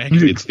spank bank.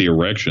 It's the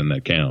erection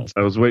that counts.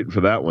 I was waiting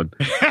for that one.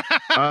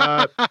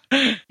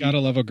 Gotta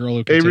love a girl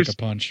who can take a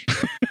punch.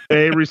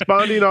 A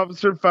responding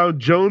officer found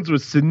Jones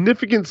with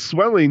significant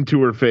swelling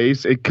to her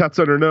face and cuts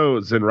on her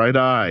nose and right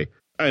eye.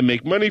 I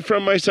make money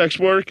from my sex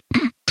work.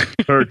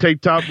 Her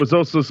tank top was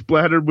also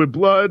splattered with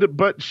blood,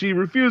 but she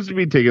refused to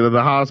be taken to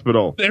the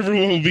hospital.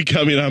 Everyone will be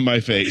coming on my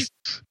face.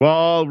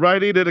 While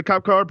riding in a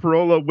cop car,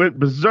 Parola went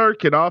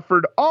berserk and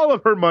offered all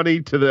of her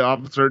money to the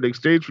officer in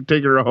exchange for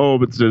taking her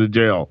home instead of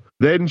jail.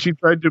 Then she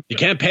tried to... You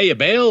can't pay your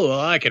bail? Well,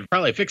 I could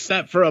probably fix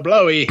that for a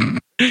blowy.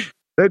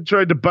 Then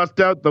tried to bust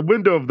out the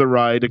window of the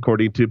ride,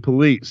 according to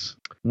police.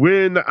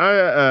 The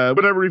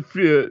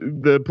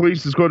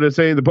police is quoted as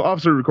saying, the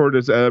officer recorded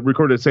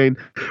as saying,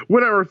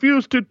 when I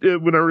refused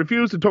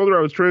and told her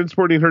I was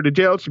transporting her to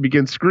jail, she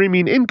began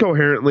screaming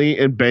incoherently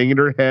and banging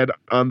her head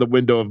on the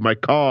window of my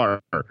car.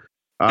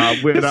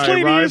 This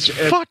lady is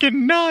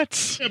fucking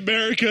nuts.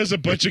 America is a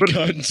bunch of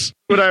cunts.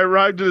 When I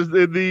arrived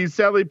in the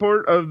Sally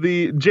Port of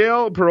the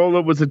jail,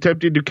 Parola was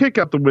attempting to kick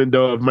out the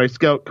window of my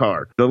scout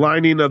car. The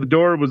lining of the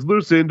door was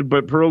loosened,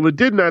 but Parola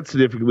did not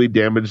significantly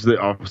damage the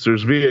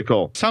officer's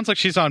vehicle. Sounds like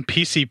she's on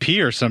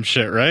PCP or some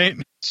shit, right?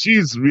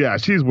 She's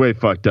way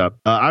fucked up.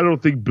 I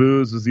don't think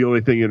booze is the only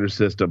thing in her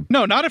system.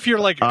 No, not if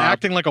you're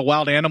acting like a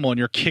wild animal and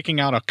you're kicking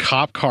out a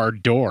cop car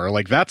door.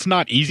 Like, that's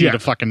not easy to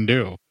fucking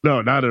do.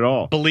 No, not at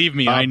all. Believe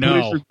me, I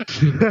know.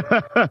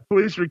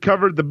 Police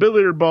recovered the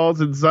billiard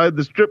balls inside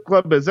the strip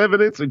club as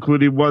evidence,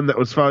 including one that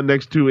was found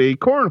next to a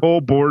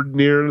cornhole board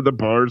near the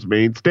bar's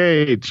main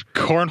stage.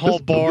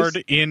 Cornhole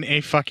board in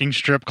a fucking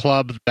strip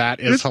club?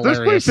 That is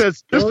hilarious.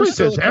 This place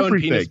says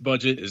everything. Penis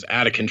budget is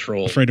out of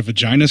control. Afraid of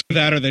vaginas?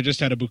 That or they just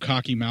had a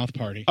bukkake mouth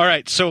party. All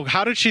right, so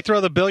how did she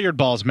throw the billiard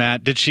balls,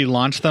 Matt? Did she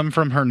launch them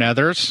from her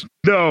nethers?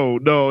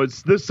 No.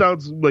 This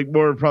sounds like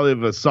more probably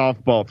of a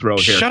softball throw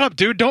here. Shut up,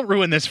 dude. Don't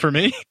ruin this for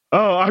me.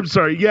 Oh, I'm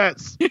sorry.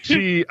 Yes,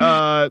 she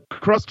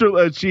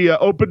she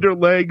opened her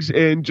legs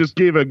and just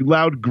gave a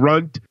loud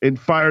grunt and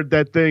fired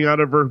that thing out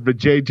of her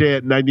vajayjay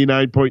at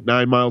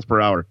 99.9 miles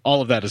per hour.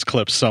 All of that is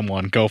clipped.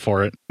 Someone go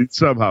for it.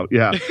 Somehow,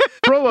 yeah.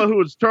 Parola, who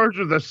was charged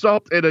with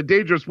assault and a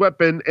dangerous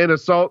weapon and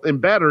assault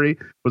and battery,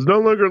 was no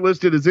longer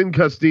listed as in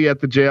custody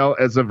at the jail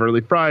as of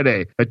early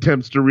Friday.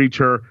 Attempts to reach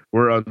her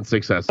were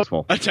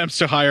unsuccessful. Attempts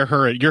to hire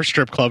her at your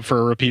strip club for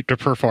a repeat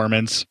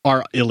performance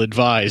are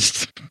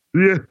ill-advised.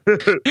 Yeah.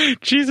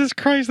 Jesus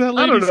Christ, that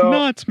lady's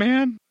nuts,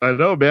 man. I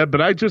know, man, but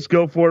I just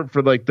go for it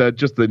for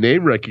just the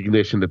name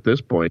recognition at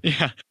this point.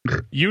 Yeah.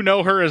 You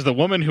know her as the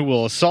woman who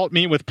will assault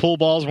me with pool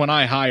balls when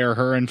I hire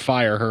her and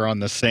fire her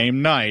on the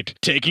same night.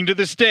 Taking to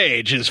the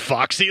stage is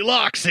Foxy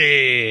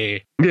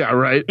Loxy. Yeah,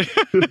 right.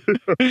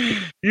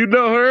 You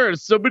know her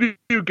as somebody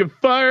who can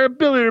fire a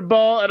billiard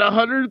ball at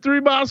 103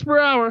 miles per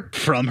hour.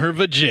 From her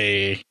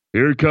vajay.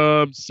 Here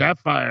comes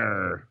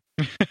Sapphire.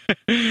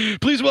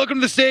 Please welcome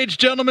to the stage,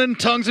 gentlemen.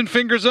 Tongues and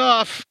fingers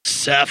off.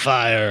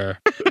 Sapphire.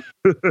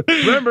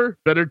 Remember,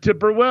 better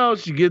tip her well.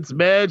 She gets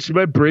mad, she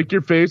might break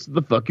your face with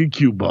the fucking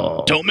cue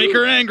ball. Don't make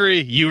her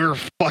angry. Your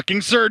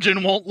fucking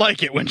surgeon won't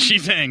like it when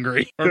she's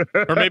angry. Or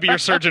maybe your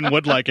surgeon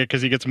would like it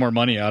because he gets more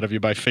money out of you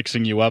by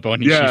fixing you up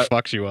when she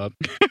fucks you up.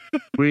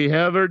 We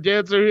have our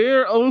dancer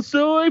here,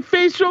 also a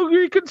facial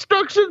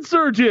reconstruction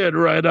surgeon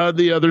right on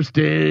the other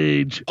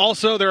stage.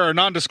 Also, there are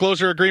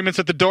non-disclosure agreements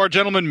at the door.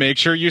 Gentlemen, make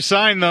sure you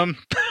sign them.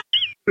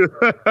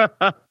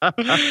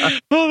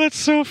 Oh, that's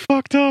so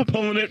fucked up.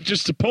 Pulling it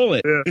just to pull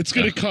it. Yeah. It's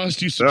going to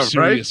cost you some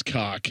serious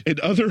cock. And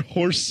other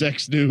horse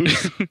sex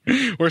news.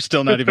 We're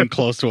still not even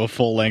close to a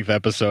full-length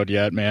episode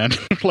yet, man.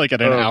 Like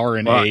at an hour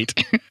and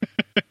 8.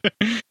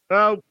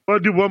 Want to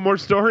do one more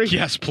story?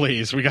 Yes,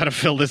 please. We got to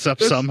fill this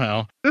up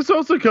somehow. This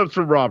also comes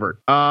from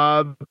Robert.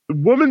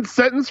 Woman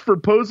sentenced for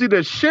posing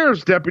as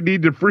sheriff's deputy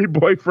to free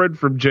boyfriend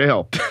from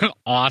jail.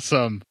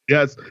 Awesome.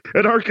 Yes.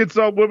 An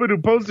Arkansas woman who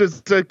posed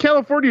as a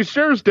California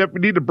sheriff's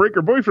deputy to break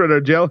her boyfriend out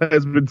of jail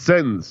has been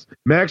sentenced.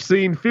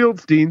 Maxine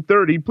Fieldstein,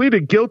 30,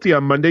 pleaded guilty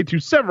on Monday to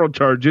several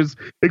charges,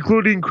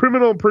 including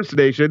criminal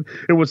impersonation,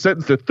 and was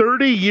sentenced to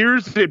 30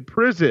 years in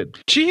prison.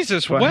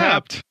 Jesus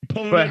wept.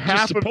 But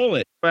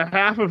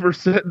half of her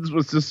sentence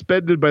was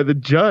suspended by the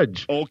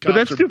judge. All cops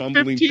that's are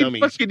bumbling 15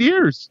 dummies. fucking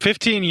years.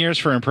 15 years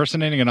for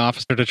impersonating an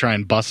officer to try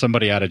and bust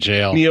somebody out of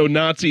jail.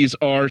 Neo-Nazis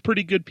are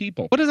pretty good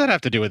people. What does that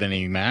have to do with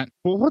anything, Matt?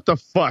 Well, what the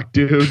fuck,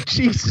 dude?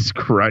 Jesus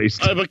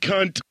Christ. I'm a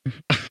cunt.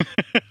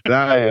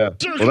 Well,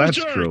 that's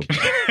true.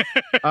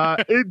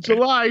 In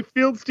July,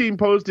 Fieldstein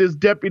posed as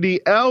Deputy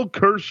Al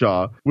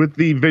Kershaw with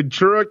the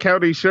Ventura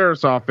County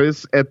Sheriff's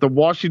Office at the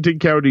Washington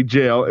County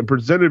Jail and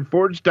presented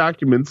forged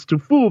documents to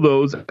fool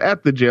those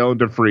at the jail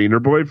into freeing her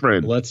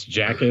boyfriend. Let's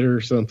jacket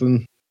or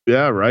something.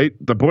 Yeah, right.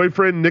 The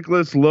boyfriend,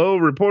 Nicholas Lowe,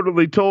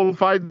 reportedly told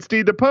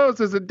Feinstein to pose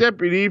as a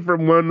deputy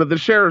from one of the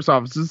sheriff's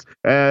offices,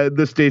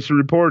 the station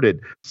reported,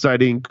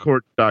 citing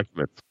court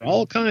documents.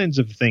 All kinds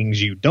of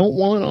things you don't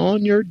want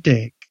on your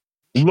dick.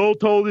 Lowe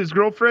told his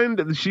girlfriend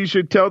that she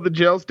should tell the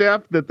jail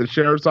staff that the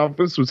sheriff's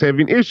office was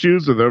having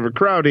issues with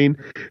overcrowding,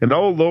 and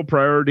all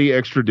low-priority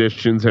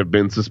extraditions have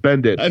been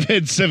suspended. I've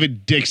had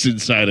 7 dicks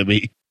inside of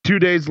me. 2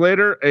 days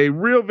later, a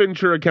real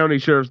Ventura County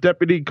Sheriff's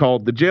deputy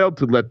called the jail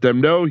to let them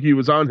know he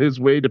was on his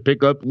way to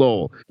pick up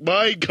Lowell.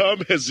 My cum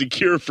has the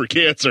cure for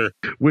cancer.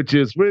 Which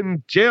is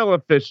when jail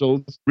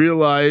officials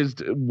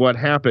realized what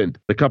happened.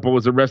 The couple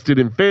was arrested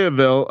in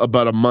Fayetteville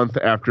about a month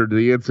after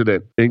the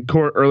incident. In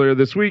court earlier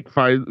this week,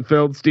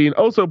 Feldstein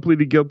also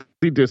pleaded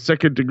guilty to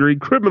second-degree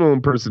criminal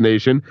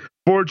impersonation,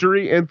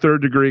 forgery, and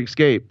third-degree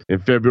escape. In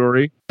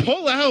February,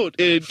 pull out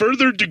and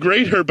further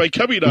degrade her by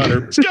coming on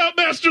her.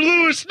 Scoutmaster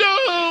Lewis,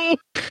 no!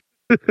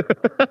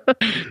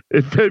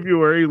 In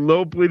February,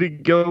 Lowe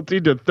pleaded guilty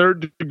to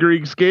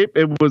third-degree escape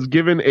and was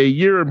given a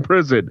year in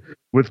prison.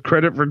 With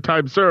credit for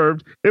time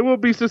served, it will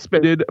be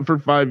suspended for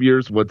 5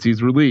 years once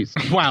he's released.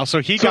 Wow, so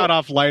he got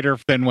off lighter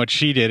than what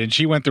she did, and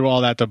she went through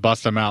all that to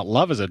bust him out.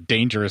 Love is a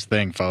dangerous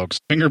thing, folks.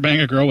 Finger bang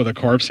a girl with a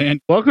corpse hand.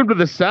 Welcome to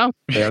the South,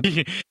 man.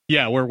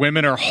 Yeah, where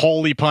women are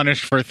wholly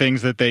punished for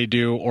things that they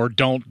do or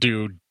don't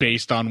do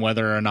based on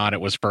whether or not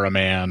it was for a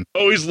man.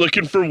 Always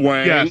looking for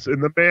wang. Yes,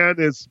 and the man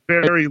is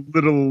very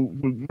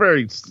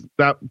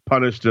not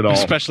punished at all.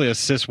 Especially a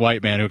cis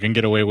white man who can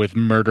get away with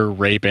murder,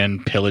 rape,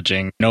 and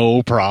pillaging.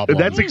 No problem.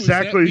 And that's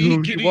exactly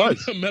who he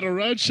was. A metal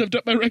rod shoved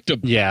up my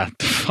rectum. Yeah,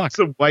 fuck. It's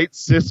a white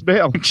cis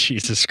male.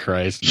 Jesus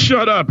Christ.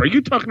 Shut up. Are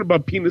you talking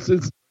about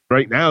penises?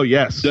 Right now,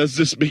 yes. Does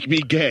this make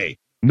me gay?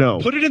 No.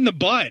 Put it in the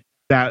butt.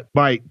 That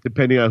might,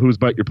 depending on whose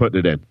butt you're putting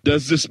it in.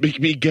 Does this make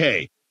me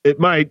gay? It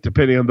might,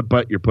 depending on the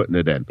butt you're putting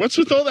it in. What's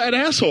with all that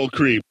asshole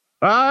cream?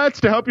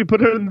 It's to help you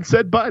put it in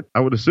said butt,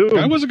 I would assume.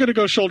 I wasn't going to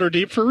go shoulder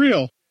deep for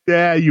real.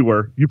 Yeah, you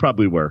were. You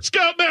probably were.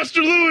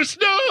 Scoutmaster Lewis,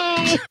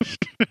 no!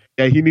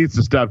 Yeah, he needs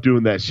to stop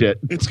doing that shit.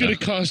 It's going to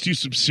cost you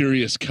some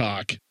serious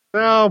cock.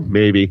 Well,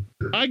 maybe.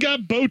 I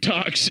got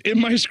Botox in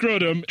my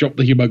scrotum. Drop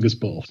the humongous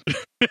balls.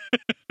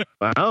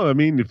 Well, I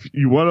mean, if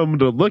you want them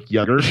to look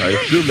younger, I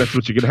assume that's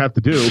what you're going to have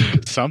to do.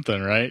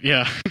 Something, right?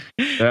 Yeah.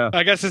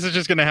 I guess this is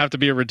just going to have to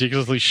be a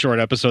ridiculously short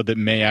episode that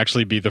may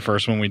actually be the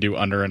first one we do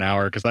under an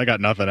hour because I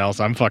got nothing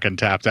else. I'm fucking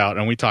tapped out,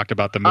 and we talked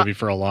about the movie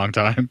for a long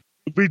time.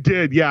 We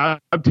did, yeah.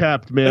 I'm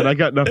tapped, man. I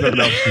got nothing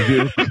else to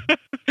do.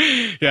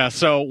 Yeah,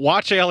 so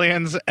watch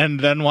Aliens and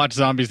then watch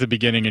Zombies the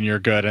beginning and you're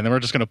good. And then we're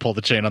just going to pull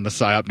the chain on the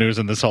PSYOP news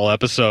in this whole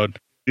episode.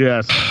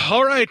 Yes.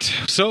 All right.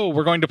 So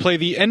we're going to play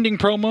the ending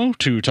promo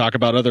to talk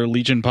about other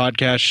Legion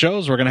podcast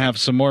shows. We're going to have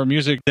some more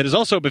music that is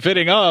also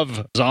befitting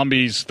of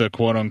Zombies, the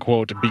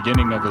quote-unquote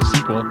beginning of a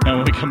sequel. And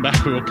when we come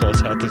back, we will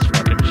close out this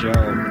fucking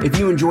show. If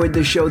you enjoyed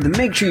this show, then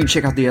make sure you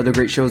check out the other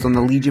great shows on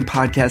the Legion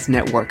Podcast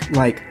Network,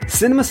 like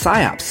Cinema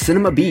PSYOPs,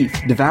 Cinema Beef,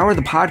 Devour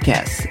the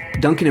Podcast,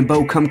 Duncan and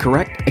Bo Come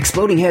Correct,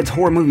 Exploding Heads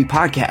Horror Movie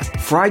Podcast,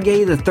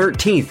 Friday the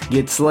 13th,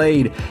 Get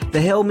Slayed,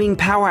 The Hellming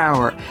Power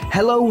Hour,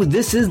 Hello,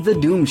 This is the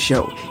Doom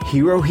Show,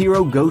 Hero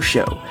Go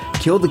Show,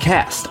 Kill the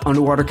Cast,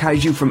 Underwater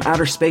Kaiju from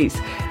Outer Space,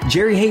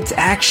 Jerry Hates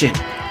Action,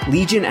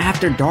 Legion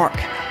After Dark,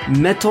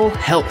 Mental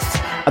Health,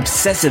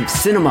 Obsessive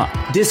Cinema,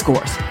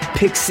 Discourse,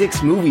 Pick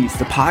Six Movies,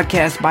 the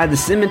podcast by The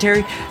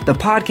Cemetery, the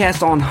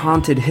podcast on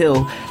Haunted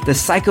Hill, the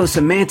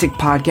Psychosemantic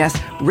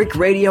Podcast, Rick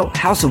Radio,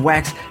 House of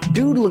Wax,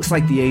 Dude Looks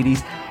Like the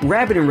 80s,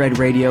 Rabbit and Red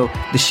Radio,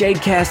 the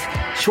Shadecast,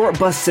 Short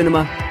Bus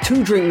Cinema,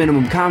 Two Drink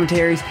Minimum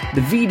Commentaries,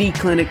 the VD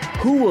Clinic,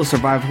 Who Will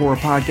Survive Horror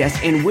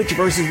Podcast, and Witch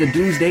vs. the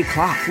Doomsday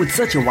Clock. With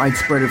such a wide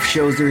spread of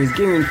shows, there is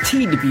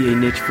guaranteed to be a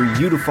niche for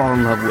you to fall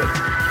in love with.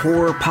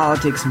 Horror,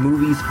 politics,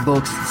 movies,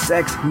 books,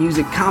 sex,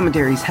 music,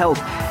 commentaries, health,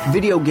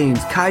 video games,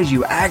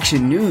 kaiju,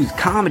 action, news,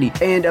 comedy,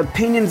 and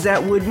opinions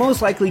that would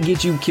most likely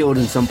get you killed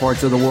in some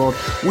parts of the world.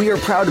 We are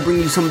proud to bring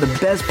you some of the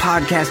best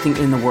podcasting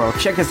in the world.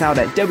 Check us out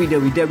at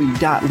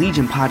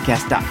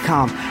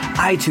www.legionpodcast.com,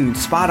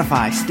 iTunes,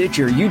 Spotify,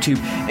 Stitcher, YouTube,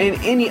 and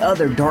any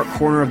other dark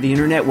corner of the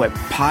internet where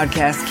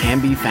podcasts can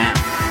be found.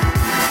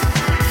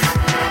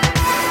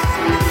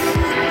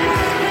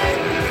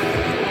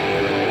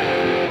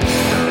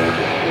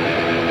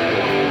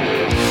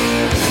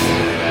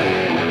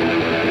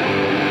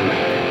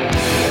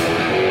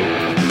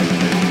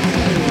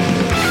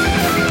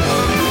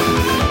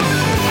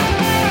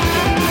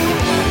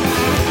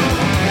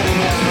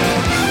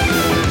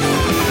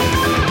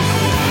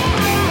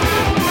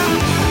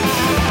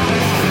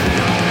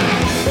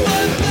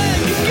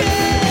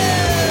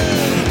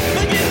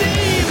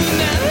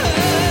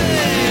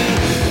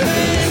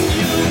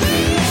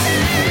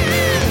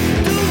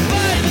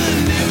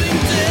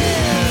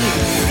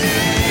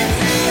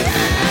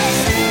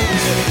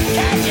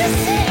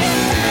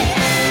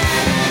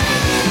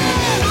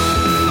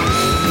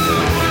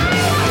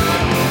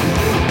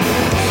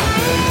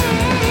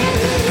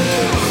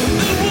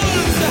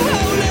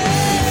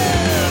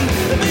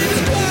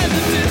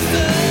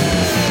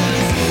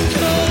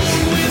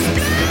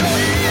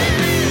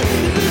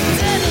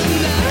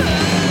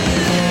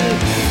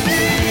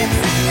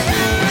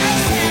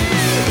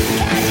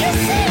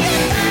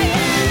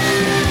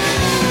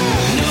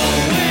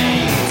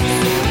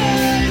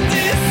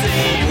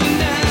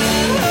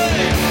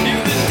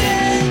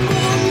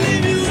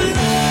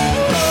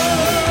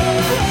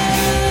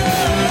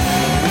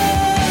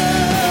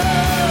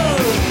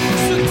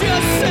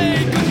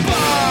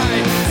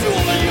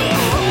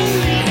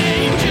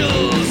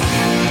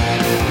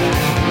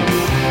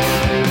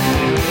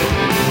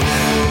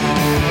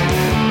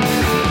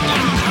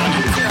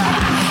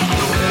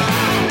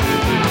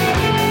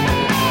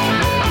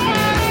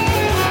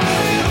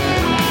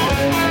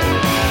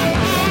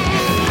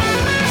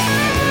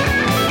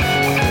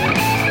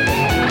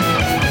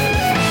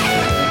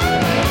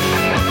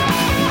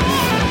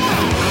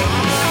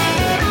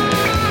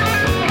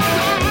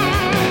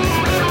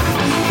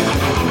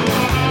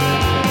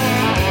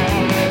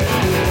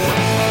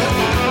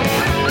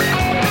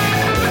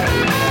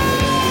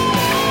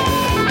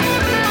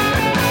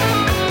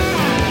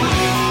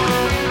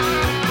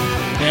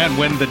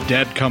 when the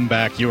dead come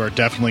back, you are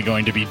definitely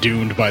going to be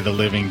doomed by the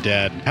living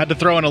dead. Had to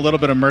throw in a little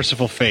bit of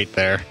Merciful Fate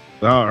there.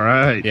 All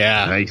right.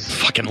 Yeah. Nice.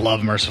 Fucking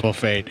love Merciful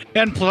Fate.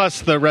 And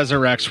plus, the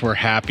Resurrects were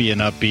happy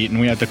and upbeat,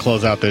 and we had to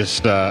close out this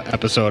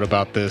episode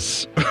about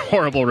this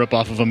horrible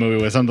ripoff of a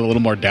movie with something a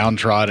little more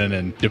downtrodden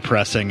and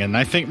depressing, and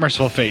I think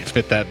Merciful Fate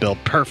fit that bill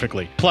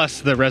perfectly. Plus,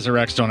 the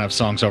Resurrects don't have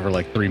songs over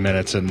like 3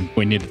 minutes, and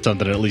we needed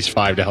something at least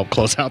 5 to help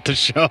close out the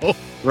show.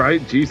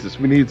 Right? Jesus,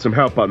 we need some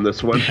help on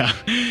this one. Yeah.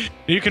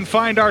 You can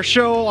find our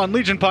show on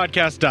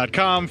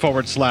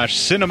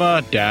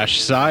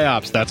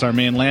legionpodcast.com/cinema-psyops. That's our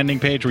main landing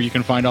page where you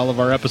can find all of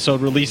our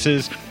episode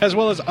releases, as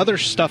well as other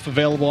stuff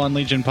available on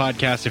Legion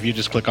Podcast if you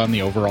just click on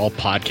the overall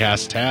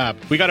podcast tab.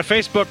 We got a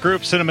Facebook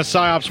group, Cinema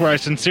Psyops, where I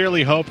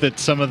sincerely hope that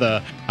some of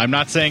the, I'm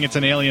not saying it's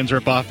an Aliens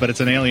ripoff, but it's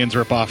an Aliens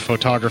ripoff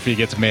photography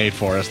gets made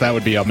for us. That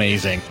would be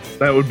amazing.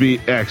 That would be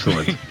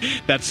excellent.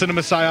 That's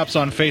Cinema Psyops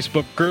on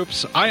Facebook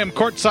groups. I am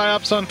Court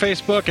Psyops on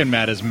Facebook, and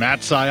Matt is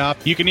Matt Psyop.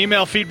 You can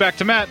email feedback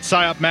to Matt,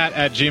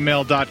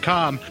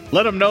 psyopmatt@gmail.com.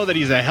 Let him know that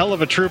he's a hell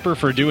of a trooper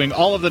for doing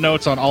all of the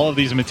notes on all of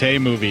these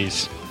Matei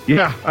movies.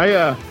 Yeah,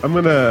 I'm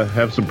going to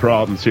have some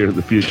problems here in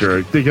the future.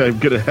 I think I'm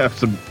going to have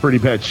some pretty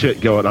bad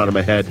shit going on in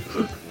my head.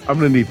 I'm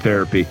going to need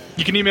therapy.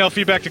 You can email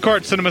feedback to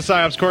Court,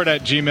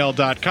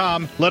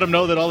 cinemapsyopscourt@gmail.com. Let him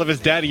know that all of his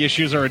daddy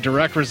issues are a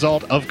direct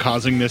result of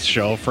causing this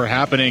show for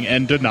happening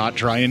and to not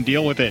try and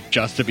deal with it,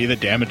 just to be the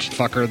damaged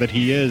fucker that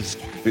he is.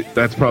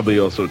 That's probably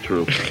also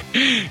true.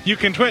 You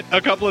can tweet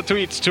a couple of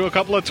tweets to a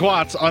couple of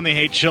twats on the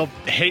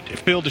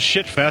hate-filled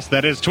shitfest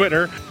that is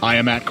Twitter. I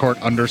am at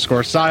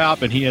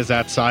Court_Psyop, and he is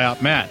at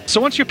PsyopMatt.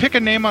 So once you pick a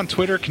name on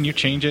Twitter, can you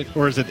change it?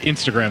 Or is it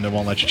Instagram that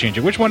won't let you change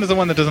it? Which one is the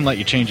one that doesn't let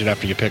you change it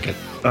after you pick it?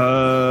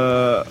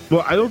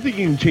 Well, I don't think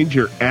you can change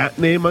your @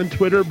 name on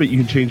Twitter, but you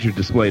can change your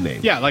display name.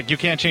 Yeah, like you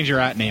can't change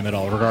your @ name at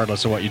all,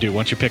 regardless of what you do.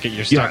 Once you pick it,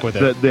 you're stuck with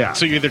it.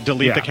 So you either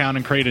delete the account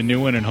and create a new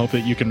one and hope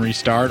that you can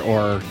restart,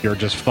 or you're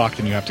just fucked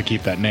and you have to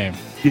keep that name.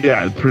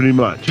 Yeah, pretty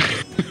much.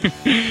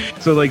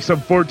 So like some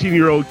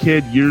 14-year-old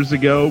kid years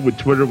ago when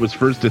Twitter was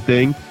first a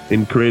thing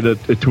and created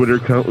a Twitter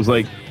account was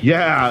like,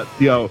 yeah,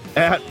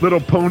 @ Little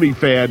Pony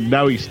fan,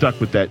 now he's stuck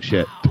with that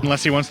shit.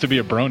 Unless he wants to be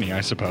a brony,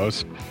 I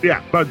suppose.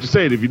 Yeah, but I'm just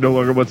saying, if he no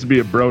longer wants to be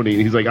a brony,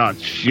 he's like, oh,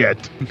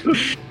 shit.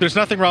 There's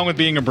nothing wrong with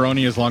being a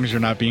brony as long as you're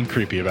not being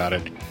creepy about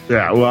it.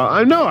 Yeah, well,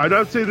 I know. I'm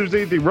not saying there's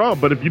anything wrong,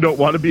 but if you don't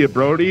want to be a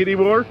brony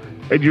anymore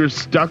and you're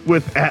stuck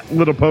with @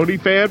 Little Pony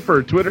fan for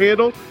a Twitter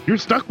handle, you're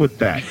stuck with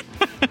that.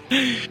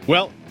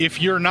 Well,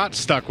 if you're not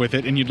stuck with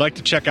it and you'd like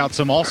to check out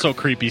some also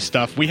creepy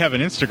stuff, we have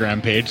an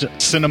Instagram page,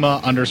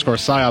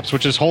 cinema_psyops,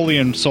 which is wholly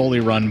and solely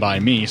run by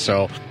me.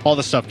 So all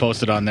the stuff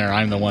posted on there,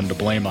 I'm the one to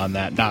blame on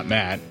that, not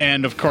Matt.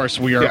 And of course,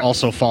 we are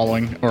also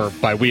following, or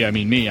by we, I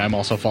mean me, I'm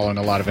also following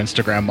a lot of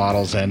Instagram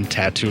models and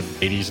tattooed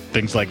ladies,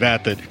 things like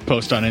that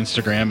post on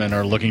Instagram and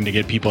are looking to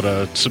get people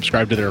to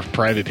subscribe to their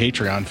private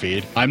Patreon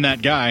feed. I'm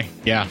that guy.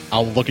 Yeah,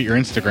 I'll look at your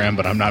Instagram,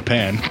 but I'm not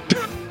paying.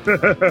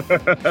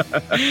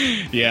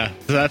 Yeah,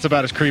 so that's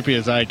about as creepy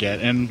as I get.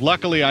 And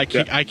luckily, I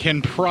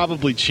can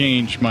probably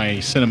change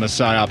my Cinema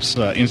Psyops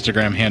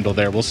Instagram handle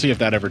there. We'll see if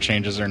that ever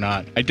changes or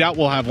not. I doubt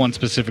we'll have one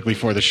specifically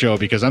for the show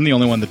because I'm the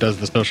only one that does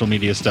the social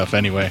media stuff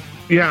anyway.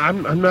 Yeah,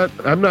 I'm not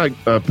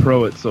a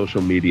pro at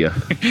social media.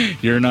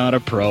 You're not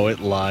a pro at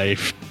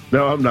life.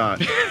 No, I'm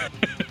not.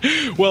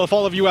 Well, if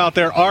all of you out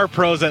there are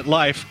pros at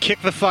life,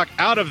 kick the fuck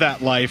out of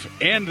that life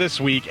and this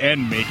week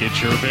and make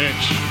it your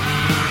bitch.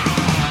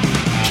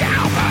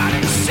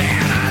 Cowbird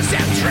sinners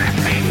and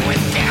trapping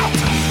with guilt,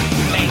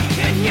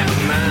 making your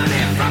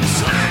money from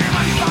slime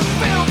and from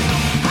filth,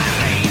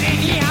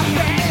 hiding your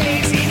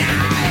bellies in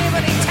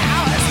ivory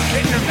towers,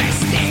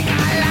 investing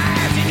our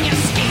lives in your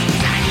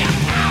schemes and your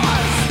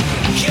powers.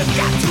 You've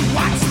got to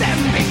watch them,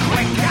 be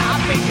quick or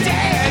be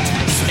dead.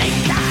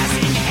 Snake eyes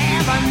in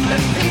heaven, the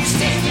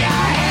beast in your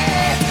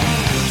head.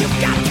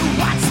 You've got to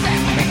watch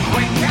them, be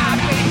quick or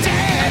be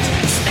dead.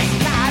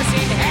 Snake eyes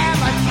in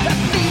heaven, the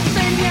beast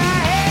in your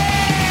head.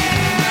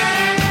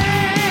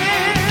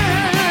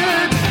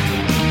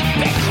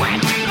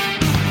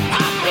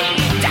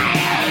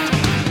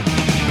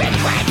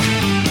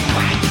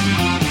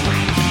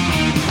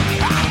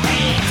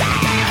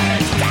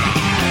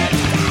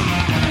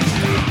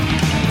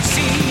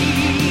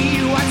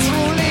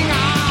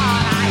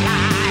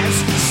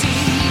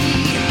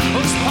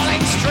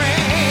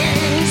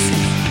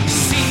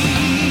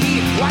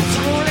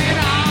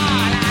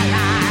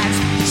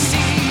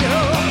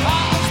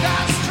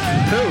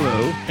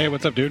 Hey,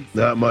 what's up, dude?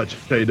 Not much.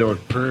 How you doing?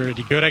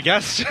 Pretty good, I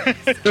guess.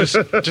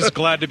 just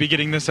glad to be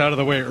getting this out of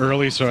the way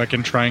early so I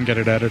can try and get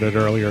it edited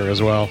earlier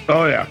as well.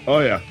 Oh,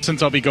 yeah.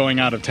 Since I'll be going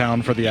out of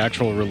town for the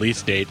actual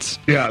release dates.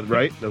 Yeah,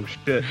 right? No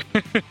shit.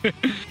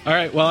 All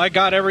right, well, I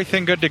got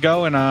everything good to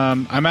go, and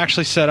I'm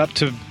actually set up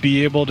to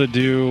be able to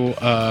do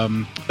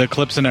the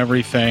clips and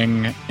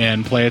everything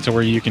and play it to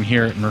where you can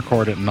hear it and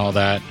record it and all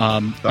that.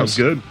 Sounds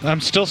good.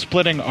 I'm still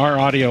splitting our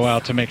audio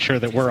out to make sure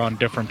that we're on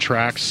different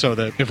tracks so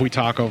that if we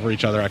talk over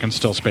each other, I can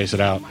still space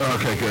it out.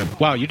 Okay, good.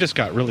 Wow, you just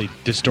got really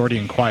distorting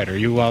and quiet. Are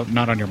you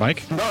not on your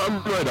mic? No,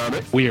 I'm right on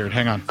it. Weird.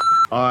 Hang on.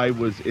 I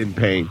was in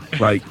pain,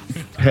 like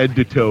head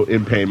to toe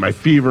in pain. My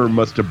fever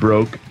must have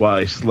broke while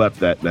I slept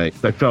that night.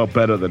 I felt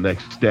better the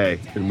next day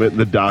and went to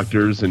the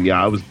doctors, and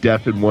I was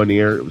deaf in one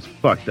ear. It was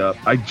fucked up.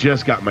 I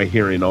just got my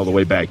hearing all the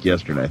way back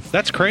yesterday.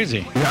 That's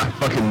crazy. Yeah,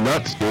 fucking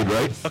nuts, dude,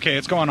 right? Okay,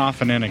 it's going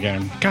off and in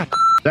again. God.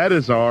 That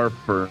is our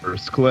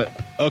first clip.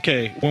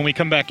 Okay, when we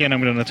come back in,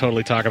 I'm going to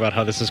totally talk about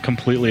how this is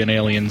completely an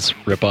Aliens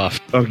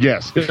ripoff. Oh,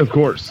 yes, of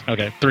course.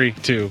 Okay, 3,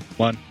 2,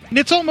 1.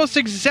 It's almost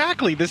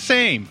exactly the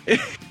same.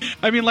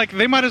 I mean, like,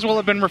 they might as well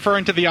have been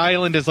referring to the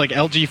island as, like,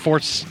 LG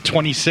Force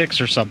 26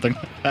 or something.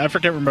 I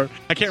can't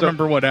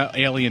remember what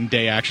Alien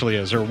Day actually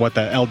is, or what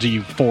the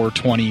LG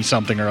 420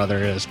 something or other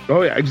is.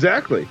 Oh, yeah,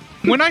 exactly.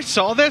 When I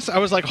saw this, I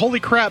was like,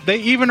 holy crap, they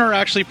even are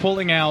actually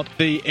pulling out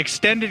the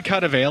extended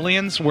cut of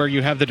Aliens, where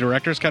you have the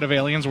director's cut of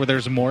Aliens, where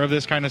there's more of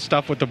this kind of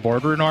stuff with the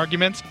boardroom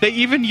arguments. They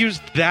even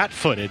used that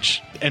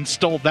footage and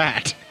stole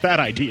that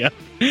idea.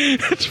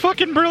 It's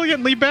fucking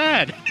brilliantly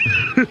bad.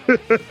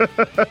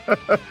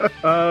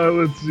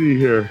 Let's see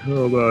here.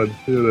 Hold on.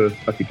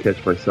 I can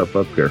catch myself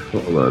up here.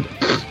 Hold on.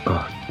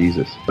 Oh,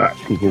 Jesus. All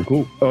right,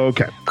 cool.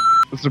 Okay.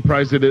 I'm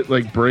surprised it didn't,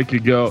 like, break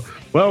and go,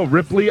 well,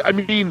 Ripley, I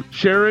mean,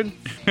 Sharon.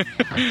 God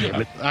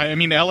damn it. I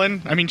mean,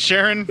 Ellen. I mean,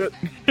 Sharon.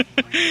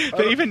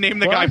 They even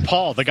named the guy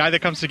Paul. The guy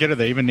that comes together,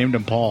 they even named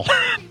him Paul.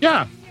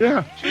 Yeah.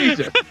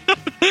 Jesus.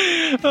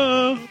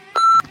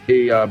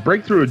 They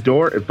break through a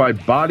door and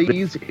find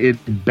bodies in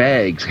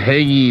bags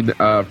hanging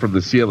from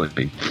the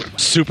ceiling.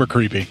 Super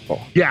creepy. Oh.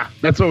 Yeah,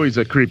 that's always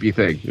a creepy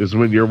thing, is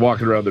when you're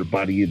walking around their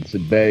bodies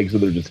in bags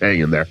and they're just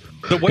hanging there.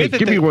 The way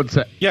give me 1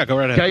 sec. Yeah, go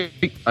right ahead.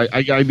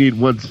 I need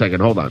 1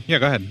 second. Hold on. Yeah,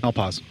 go ahead. I'll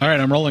pause. All right,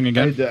 I'm rolling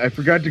again. I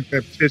forgot to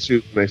grab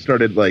tissue, and I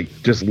started, like,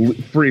 just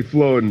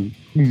free-flowing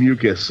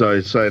mucus, so I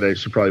decided I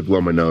should probably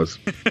blow my nose.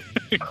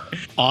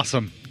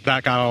 Awesome.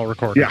 That got all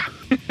recorded. Yeah.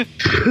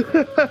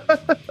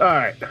 All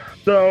right.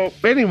 So,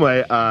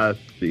 anyway, let's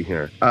see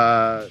here.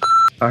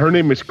 Her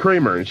name is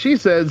Kramer, and she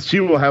says she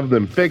will have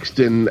them fixed,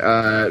 and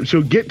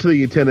she'll get to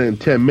the antenna in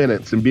 10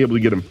 minutes and be able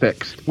to get them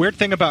fixed. Weird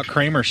thing about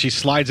Kramer, she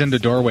slides into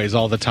doorways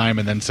all the time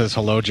and then says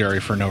hello, Jerry,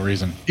 for no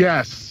reason.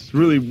 Yes.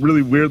 Really,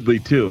 really weirdly,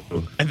 too.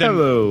 And then,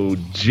 hello,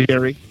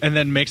 Jerry. And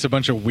then makes a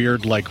bunch of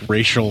weird, like,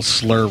 racial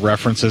slur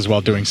references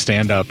while doing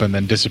stand-up and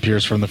then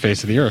disappears from the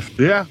face of the earth.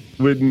 Yeah.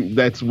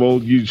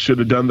 You should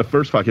have done the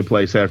first fucking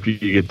place after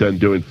you get done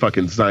doing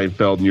fucking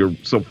Seinfeld and you're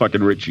so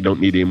fucking rich you don't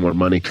need any more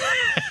money.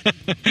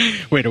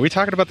 Wait, are we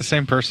talking about the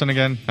same person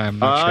again? I'm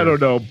not sure. I don't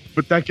know,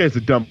 but that guy's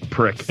a dumb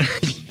prick.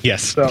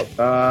 Yes. So,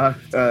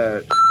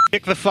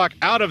 kick the fuck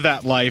out of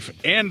that life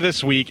and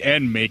this week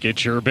and make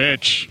it your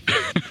bitch.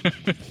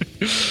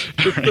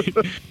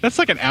 Right. That's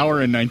like an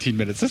hour and 19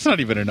 minutes. That's not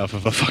even enough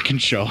of a fucking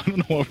show. I don't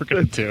know what we're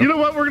going to do. You know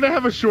what? We're going to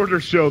have a shorter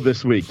show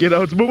this week. You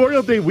know, it's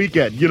Memorial Day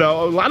weekend. You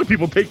know, a lot of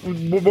people take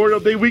Memorial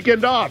Day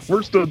weekend off.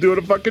 We're still doing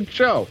a fucking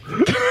show.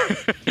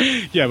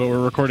 Yeah, but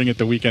we're recording it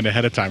the weekend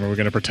ahead of time. Are we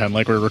going to pretend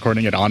like we're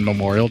recording it on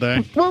Memorial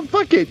Day? Well,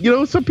 fuck it. You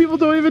know, some people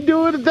don't even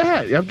do it at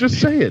that. I'm just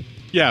saying.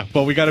 Yeah,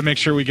 but we got to make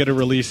sure we get a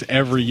release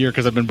every year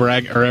because I've been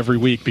every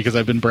week because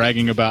I've been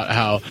bragging about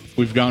how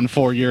we've gone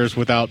 4 years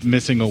without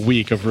missing a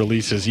week of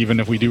releases, even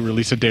if we do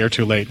release a day or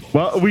two late.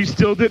 Well, we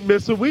still didn't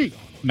miss a week.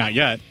 Not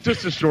yet.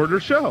 Just a shorter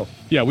show.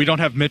 Yeah, we don't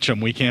have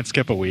Mitchum. We can't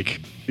skip a week.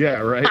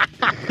 Yeah, right.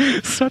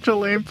 Such a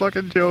lame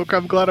fucking joke.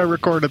 I'm glad I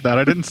recorded that.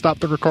 I didn't stop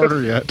the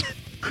recorder yet.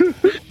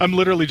 I'm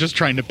literally just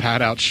trying to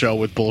pad out show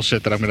with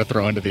bullshit that I'm going to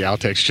throw into the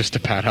outtakes just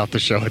to pad out the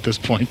show at this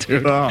point,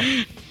 dude.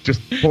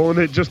 Just pulling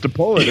it just to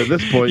pull it at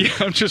this point. Yeah,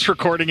 I'm just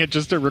recording it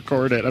just to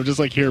record it. I'm just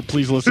like, here,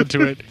 please listen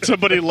to it.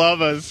 Somebody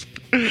love us.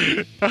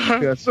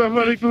 Yeah,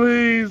 somebody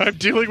please. I'm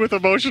dealing with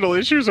emotional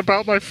issues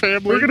about my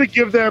family. We're going to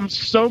give them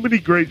so many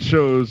great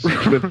shows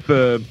with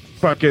the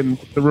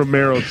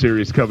Romero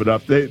series coming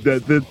up.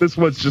 This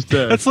one's just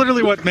That's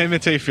literally what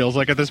Memete feels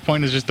like at this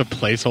point, is just a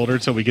placeholder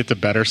until we get to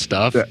better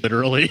stuff,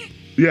 literally.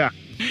 Yeah.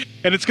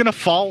 And it's going to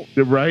fall.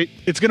 Right.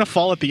 It's going to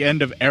fall at the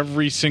end of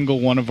every single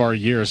one of our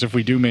years if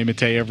we do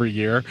Memete every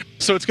year.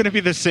 So it's going to be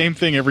the same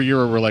thing every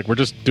year where we're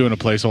just doing a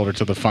placeholder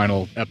to the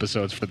final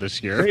episodes for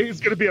this year. It's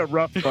going to be a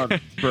rough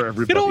month for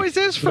everybody. It always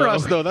is for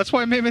us, though. That's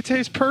why Memete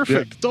is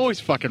perfect. Yeah. It's always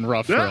fucking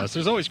rough for us.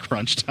 There's always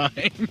crunch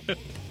time.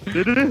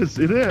 It is.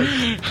 All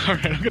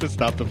right, I'm going to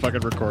stop the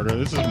fucking recorder.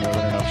 This is more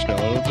than enough show.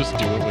 We'll just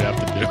do what we have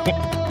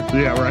to do.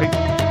 Yeah,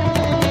 right.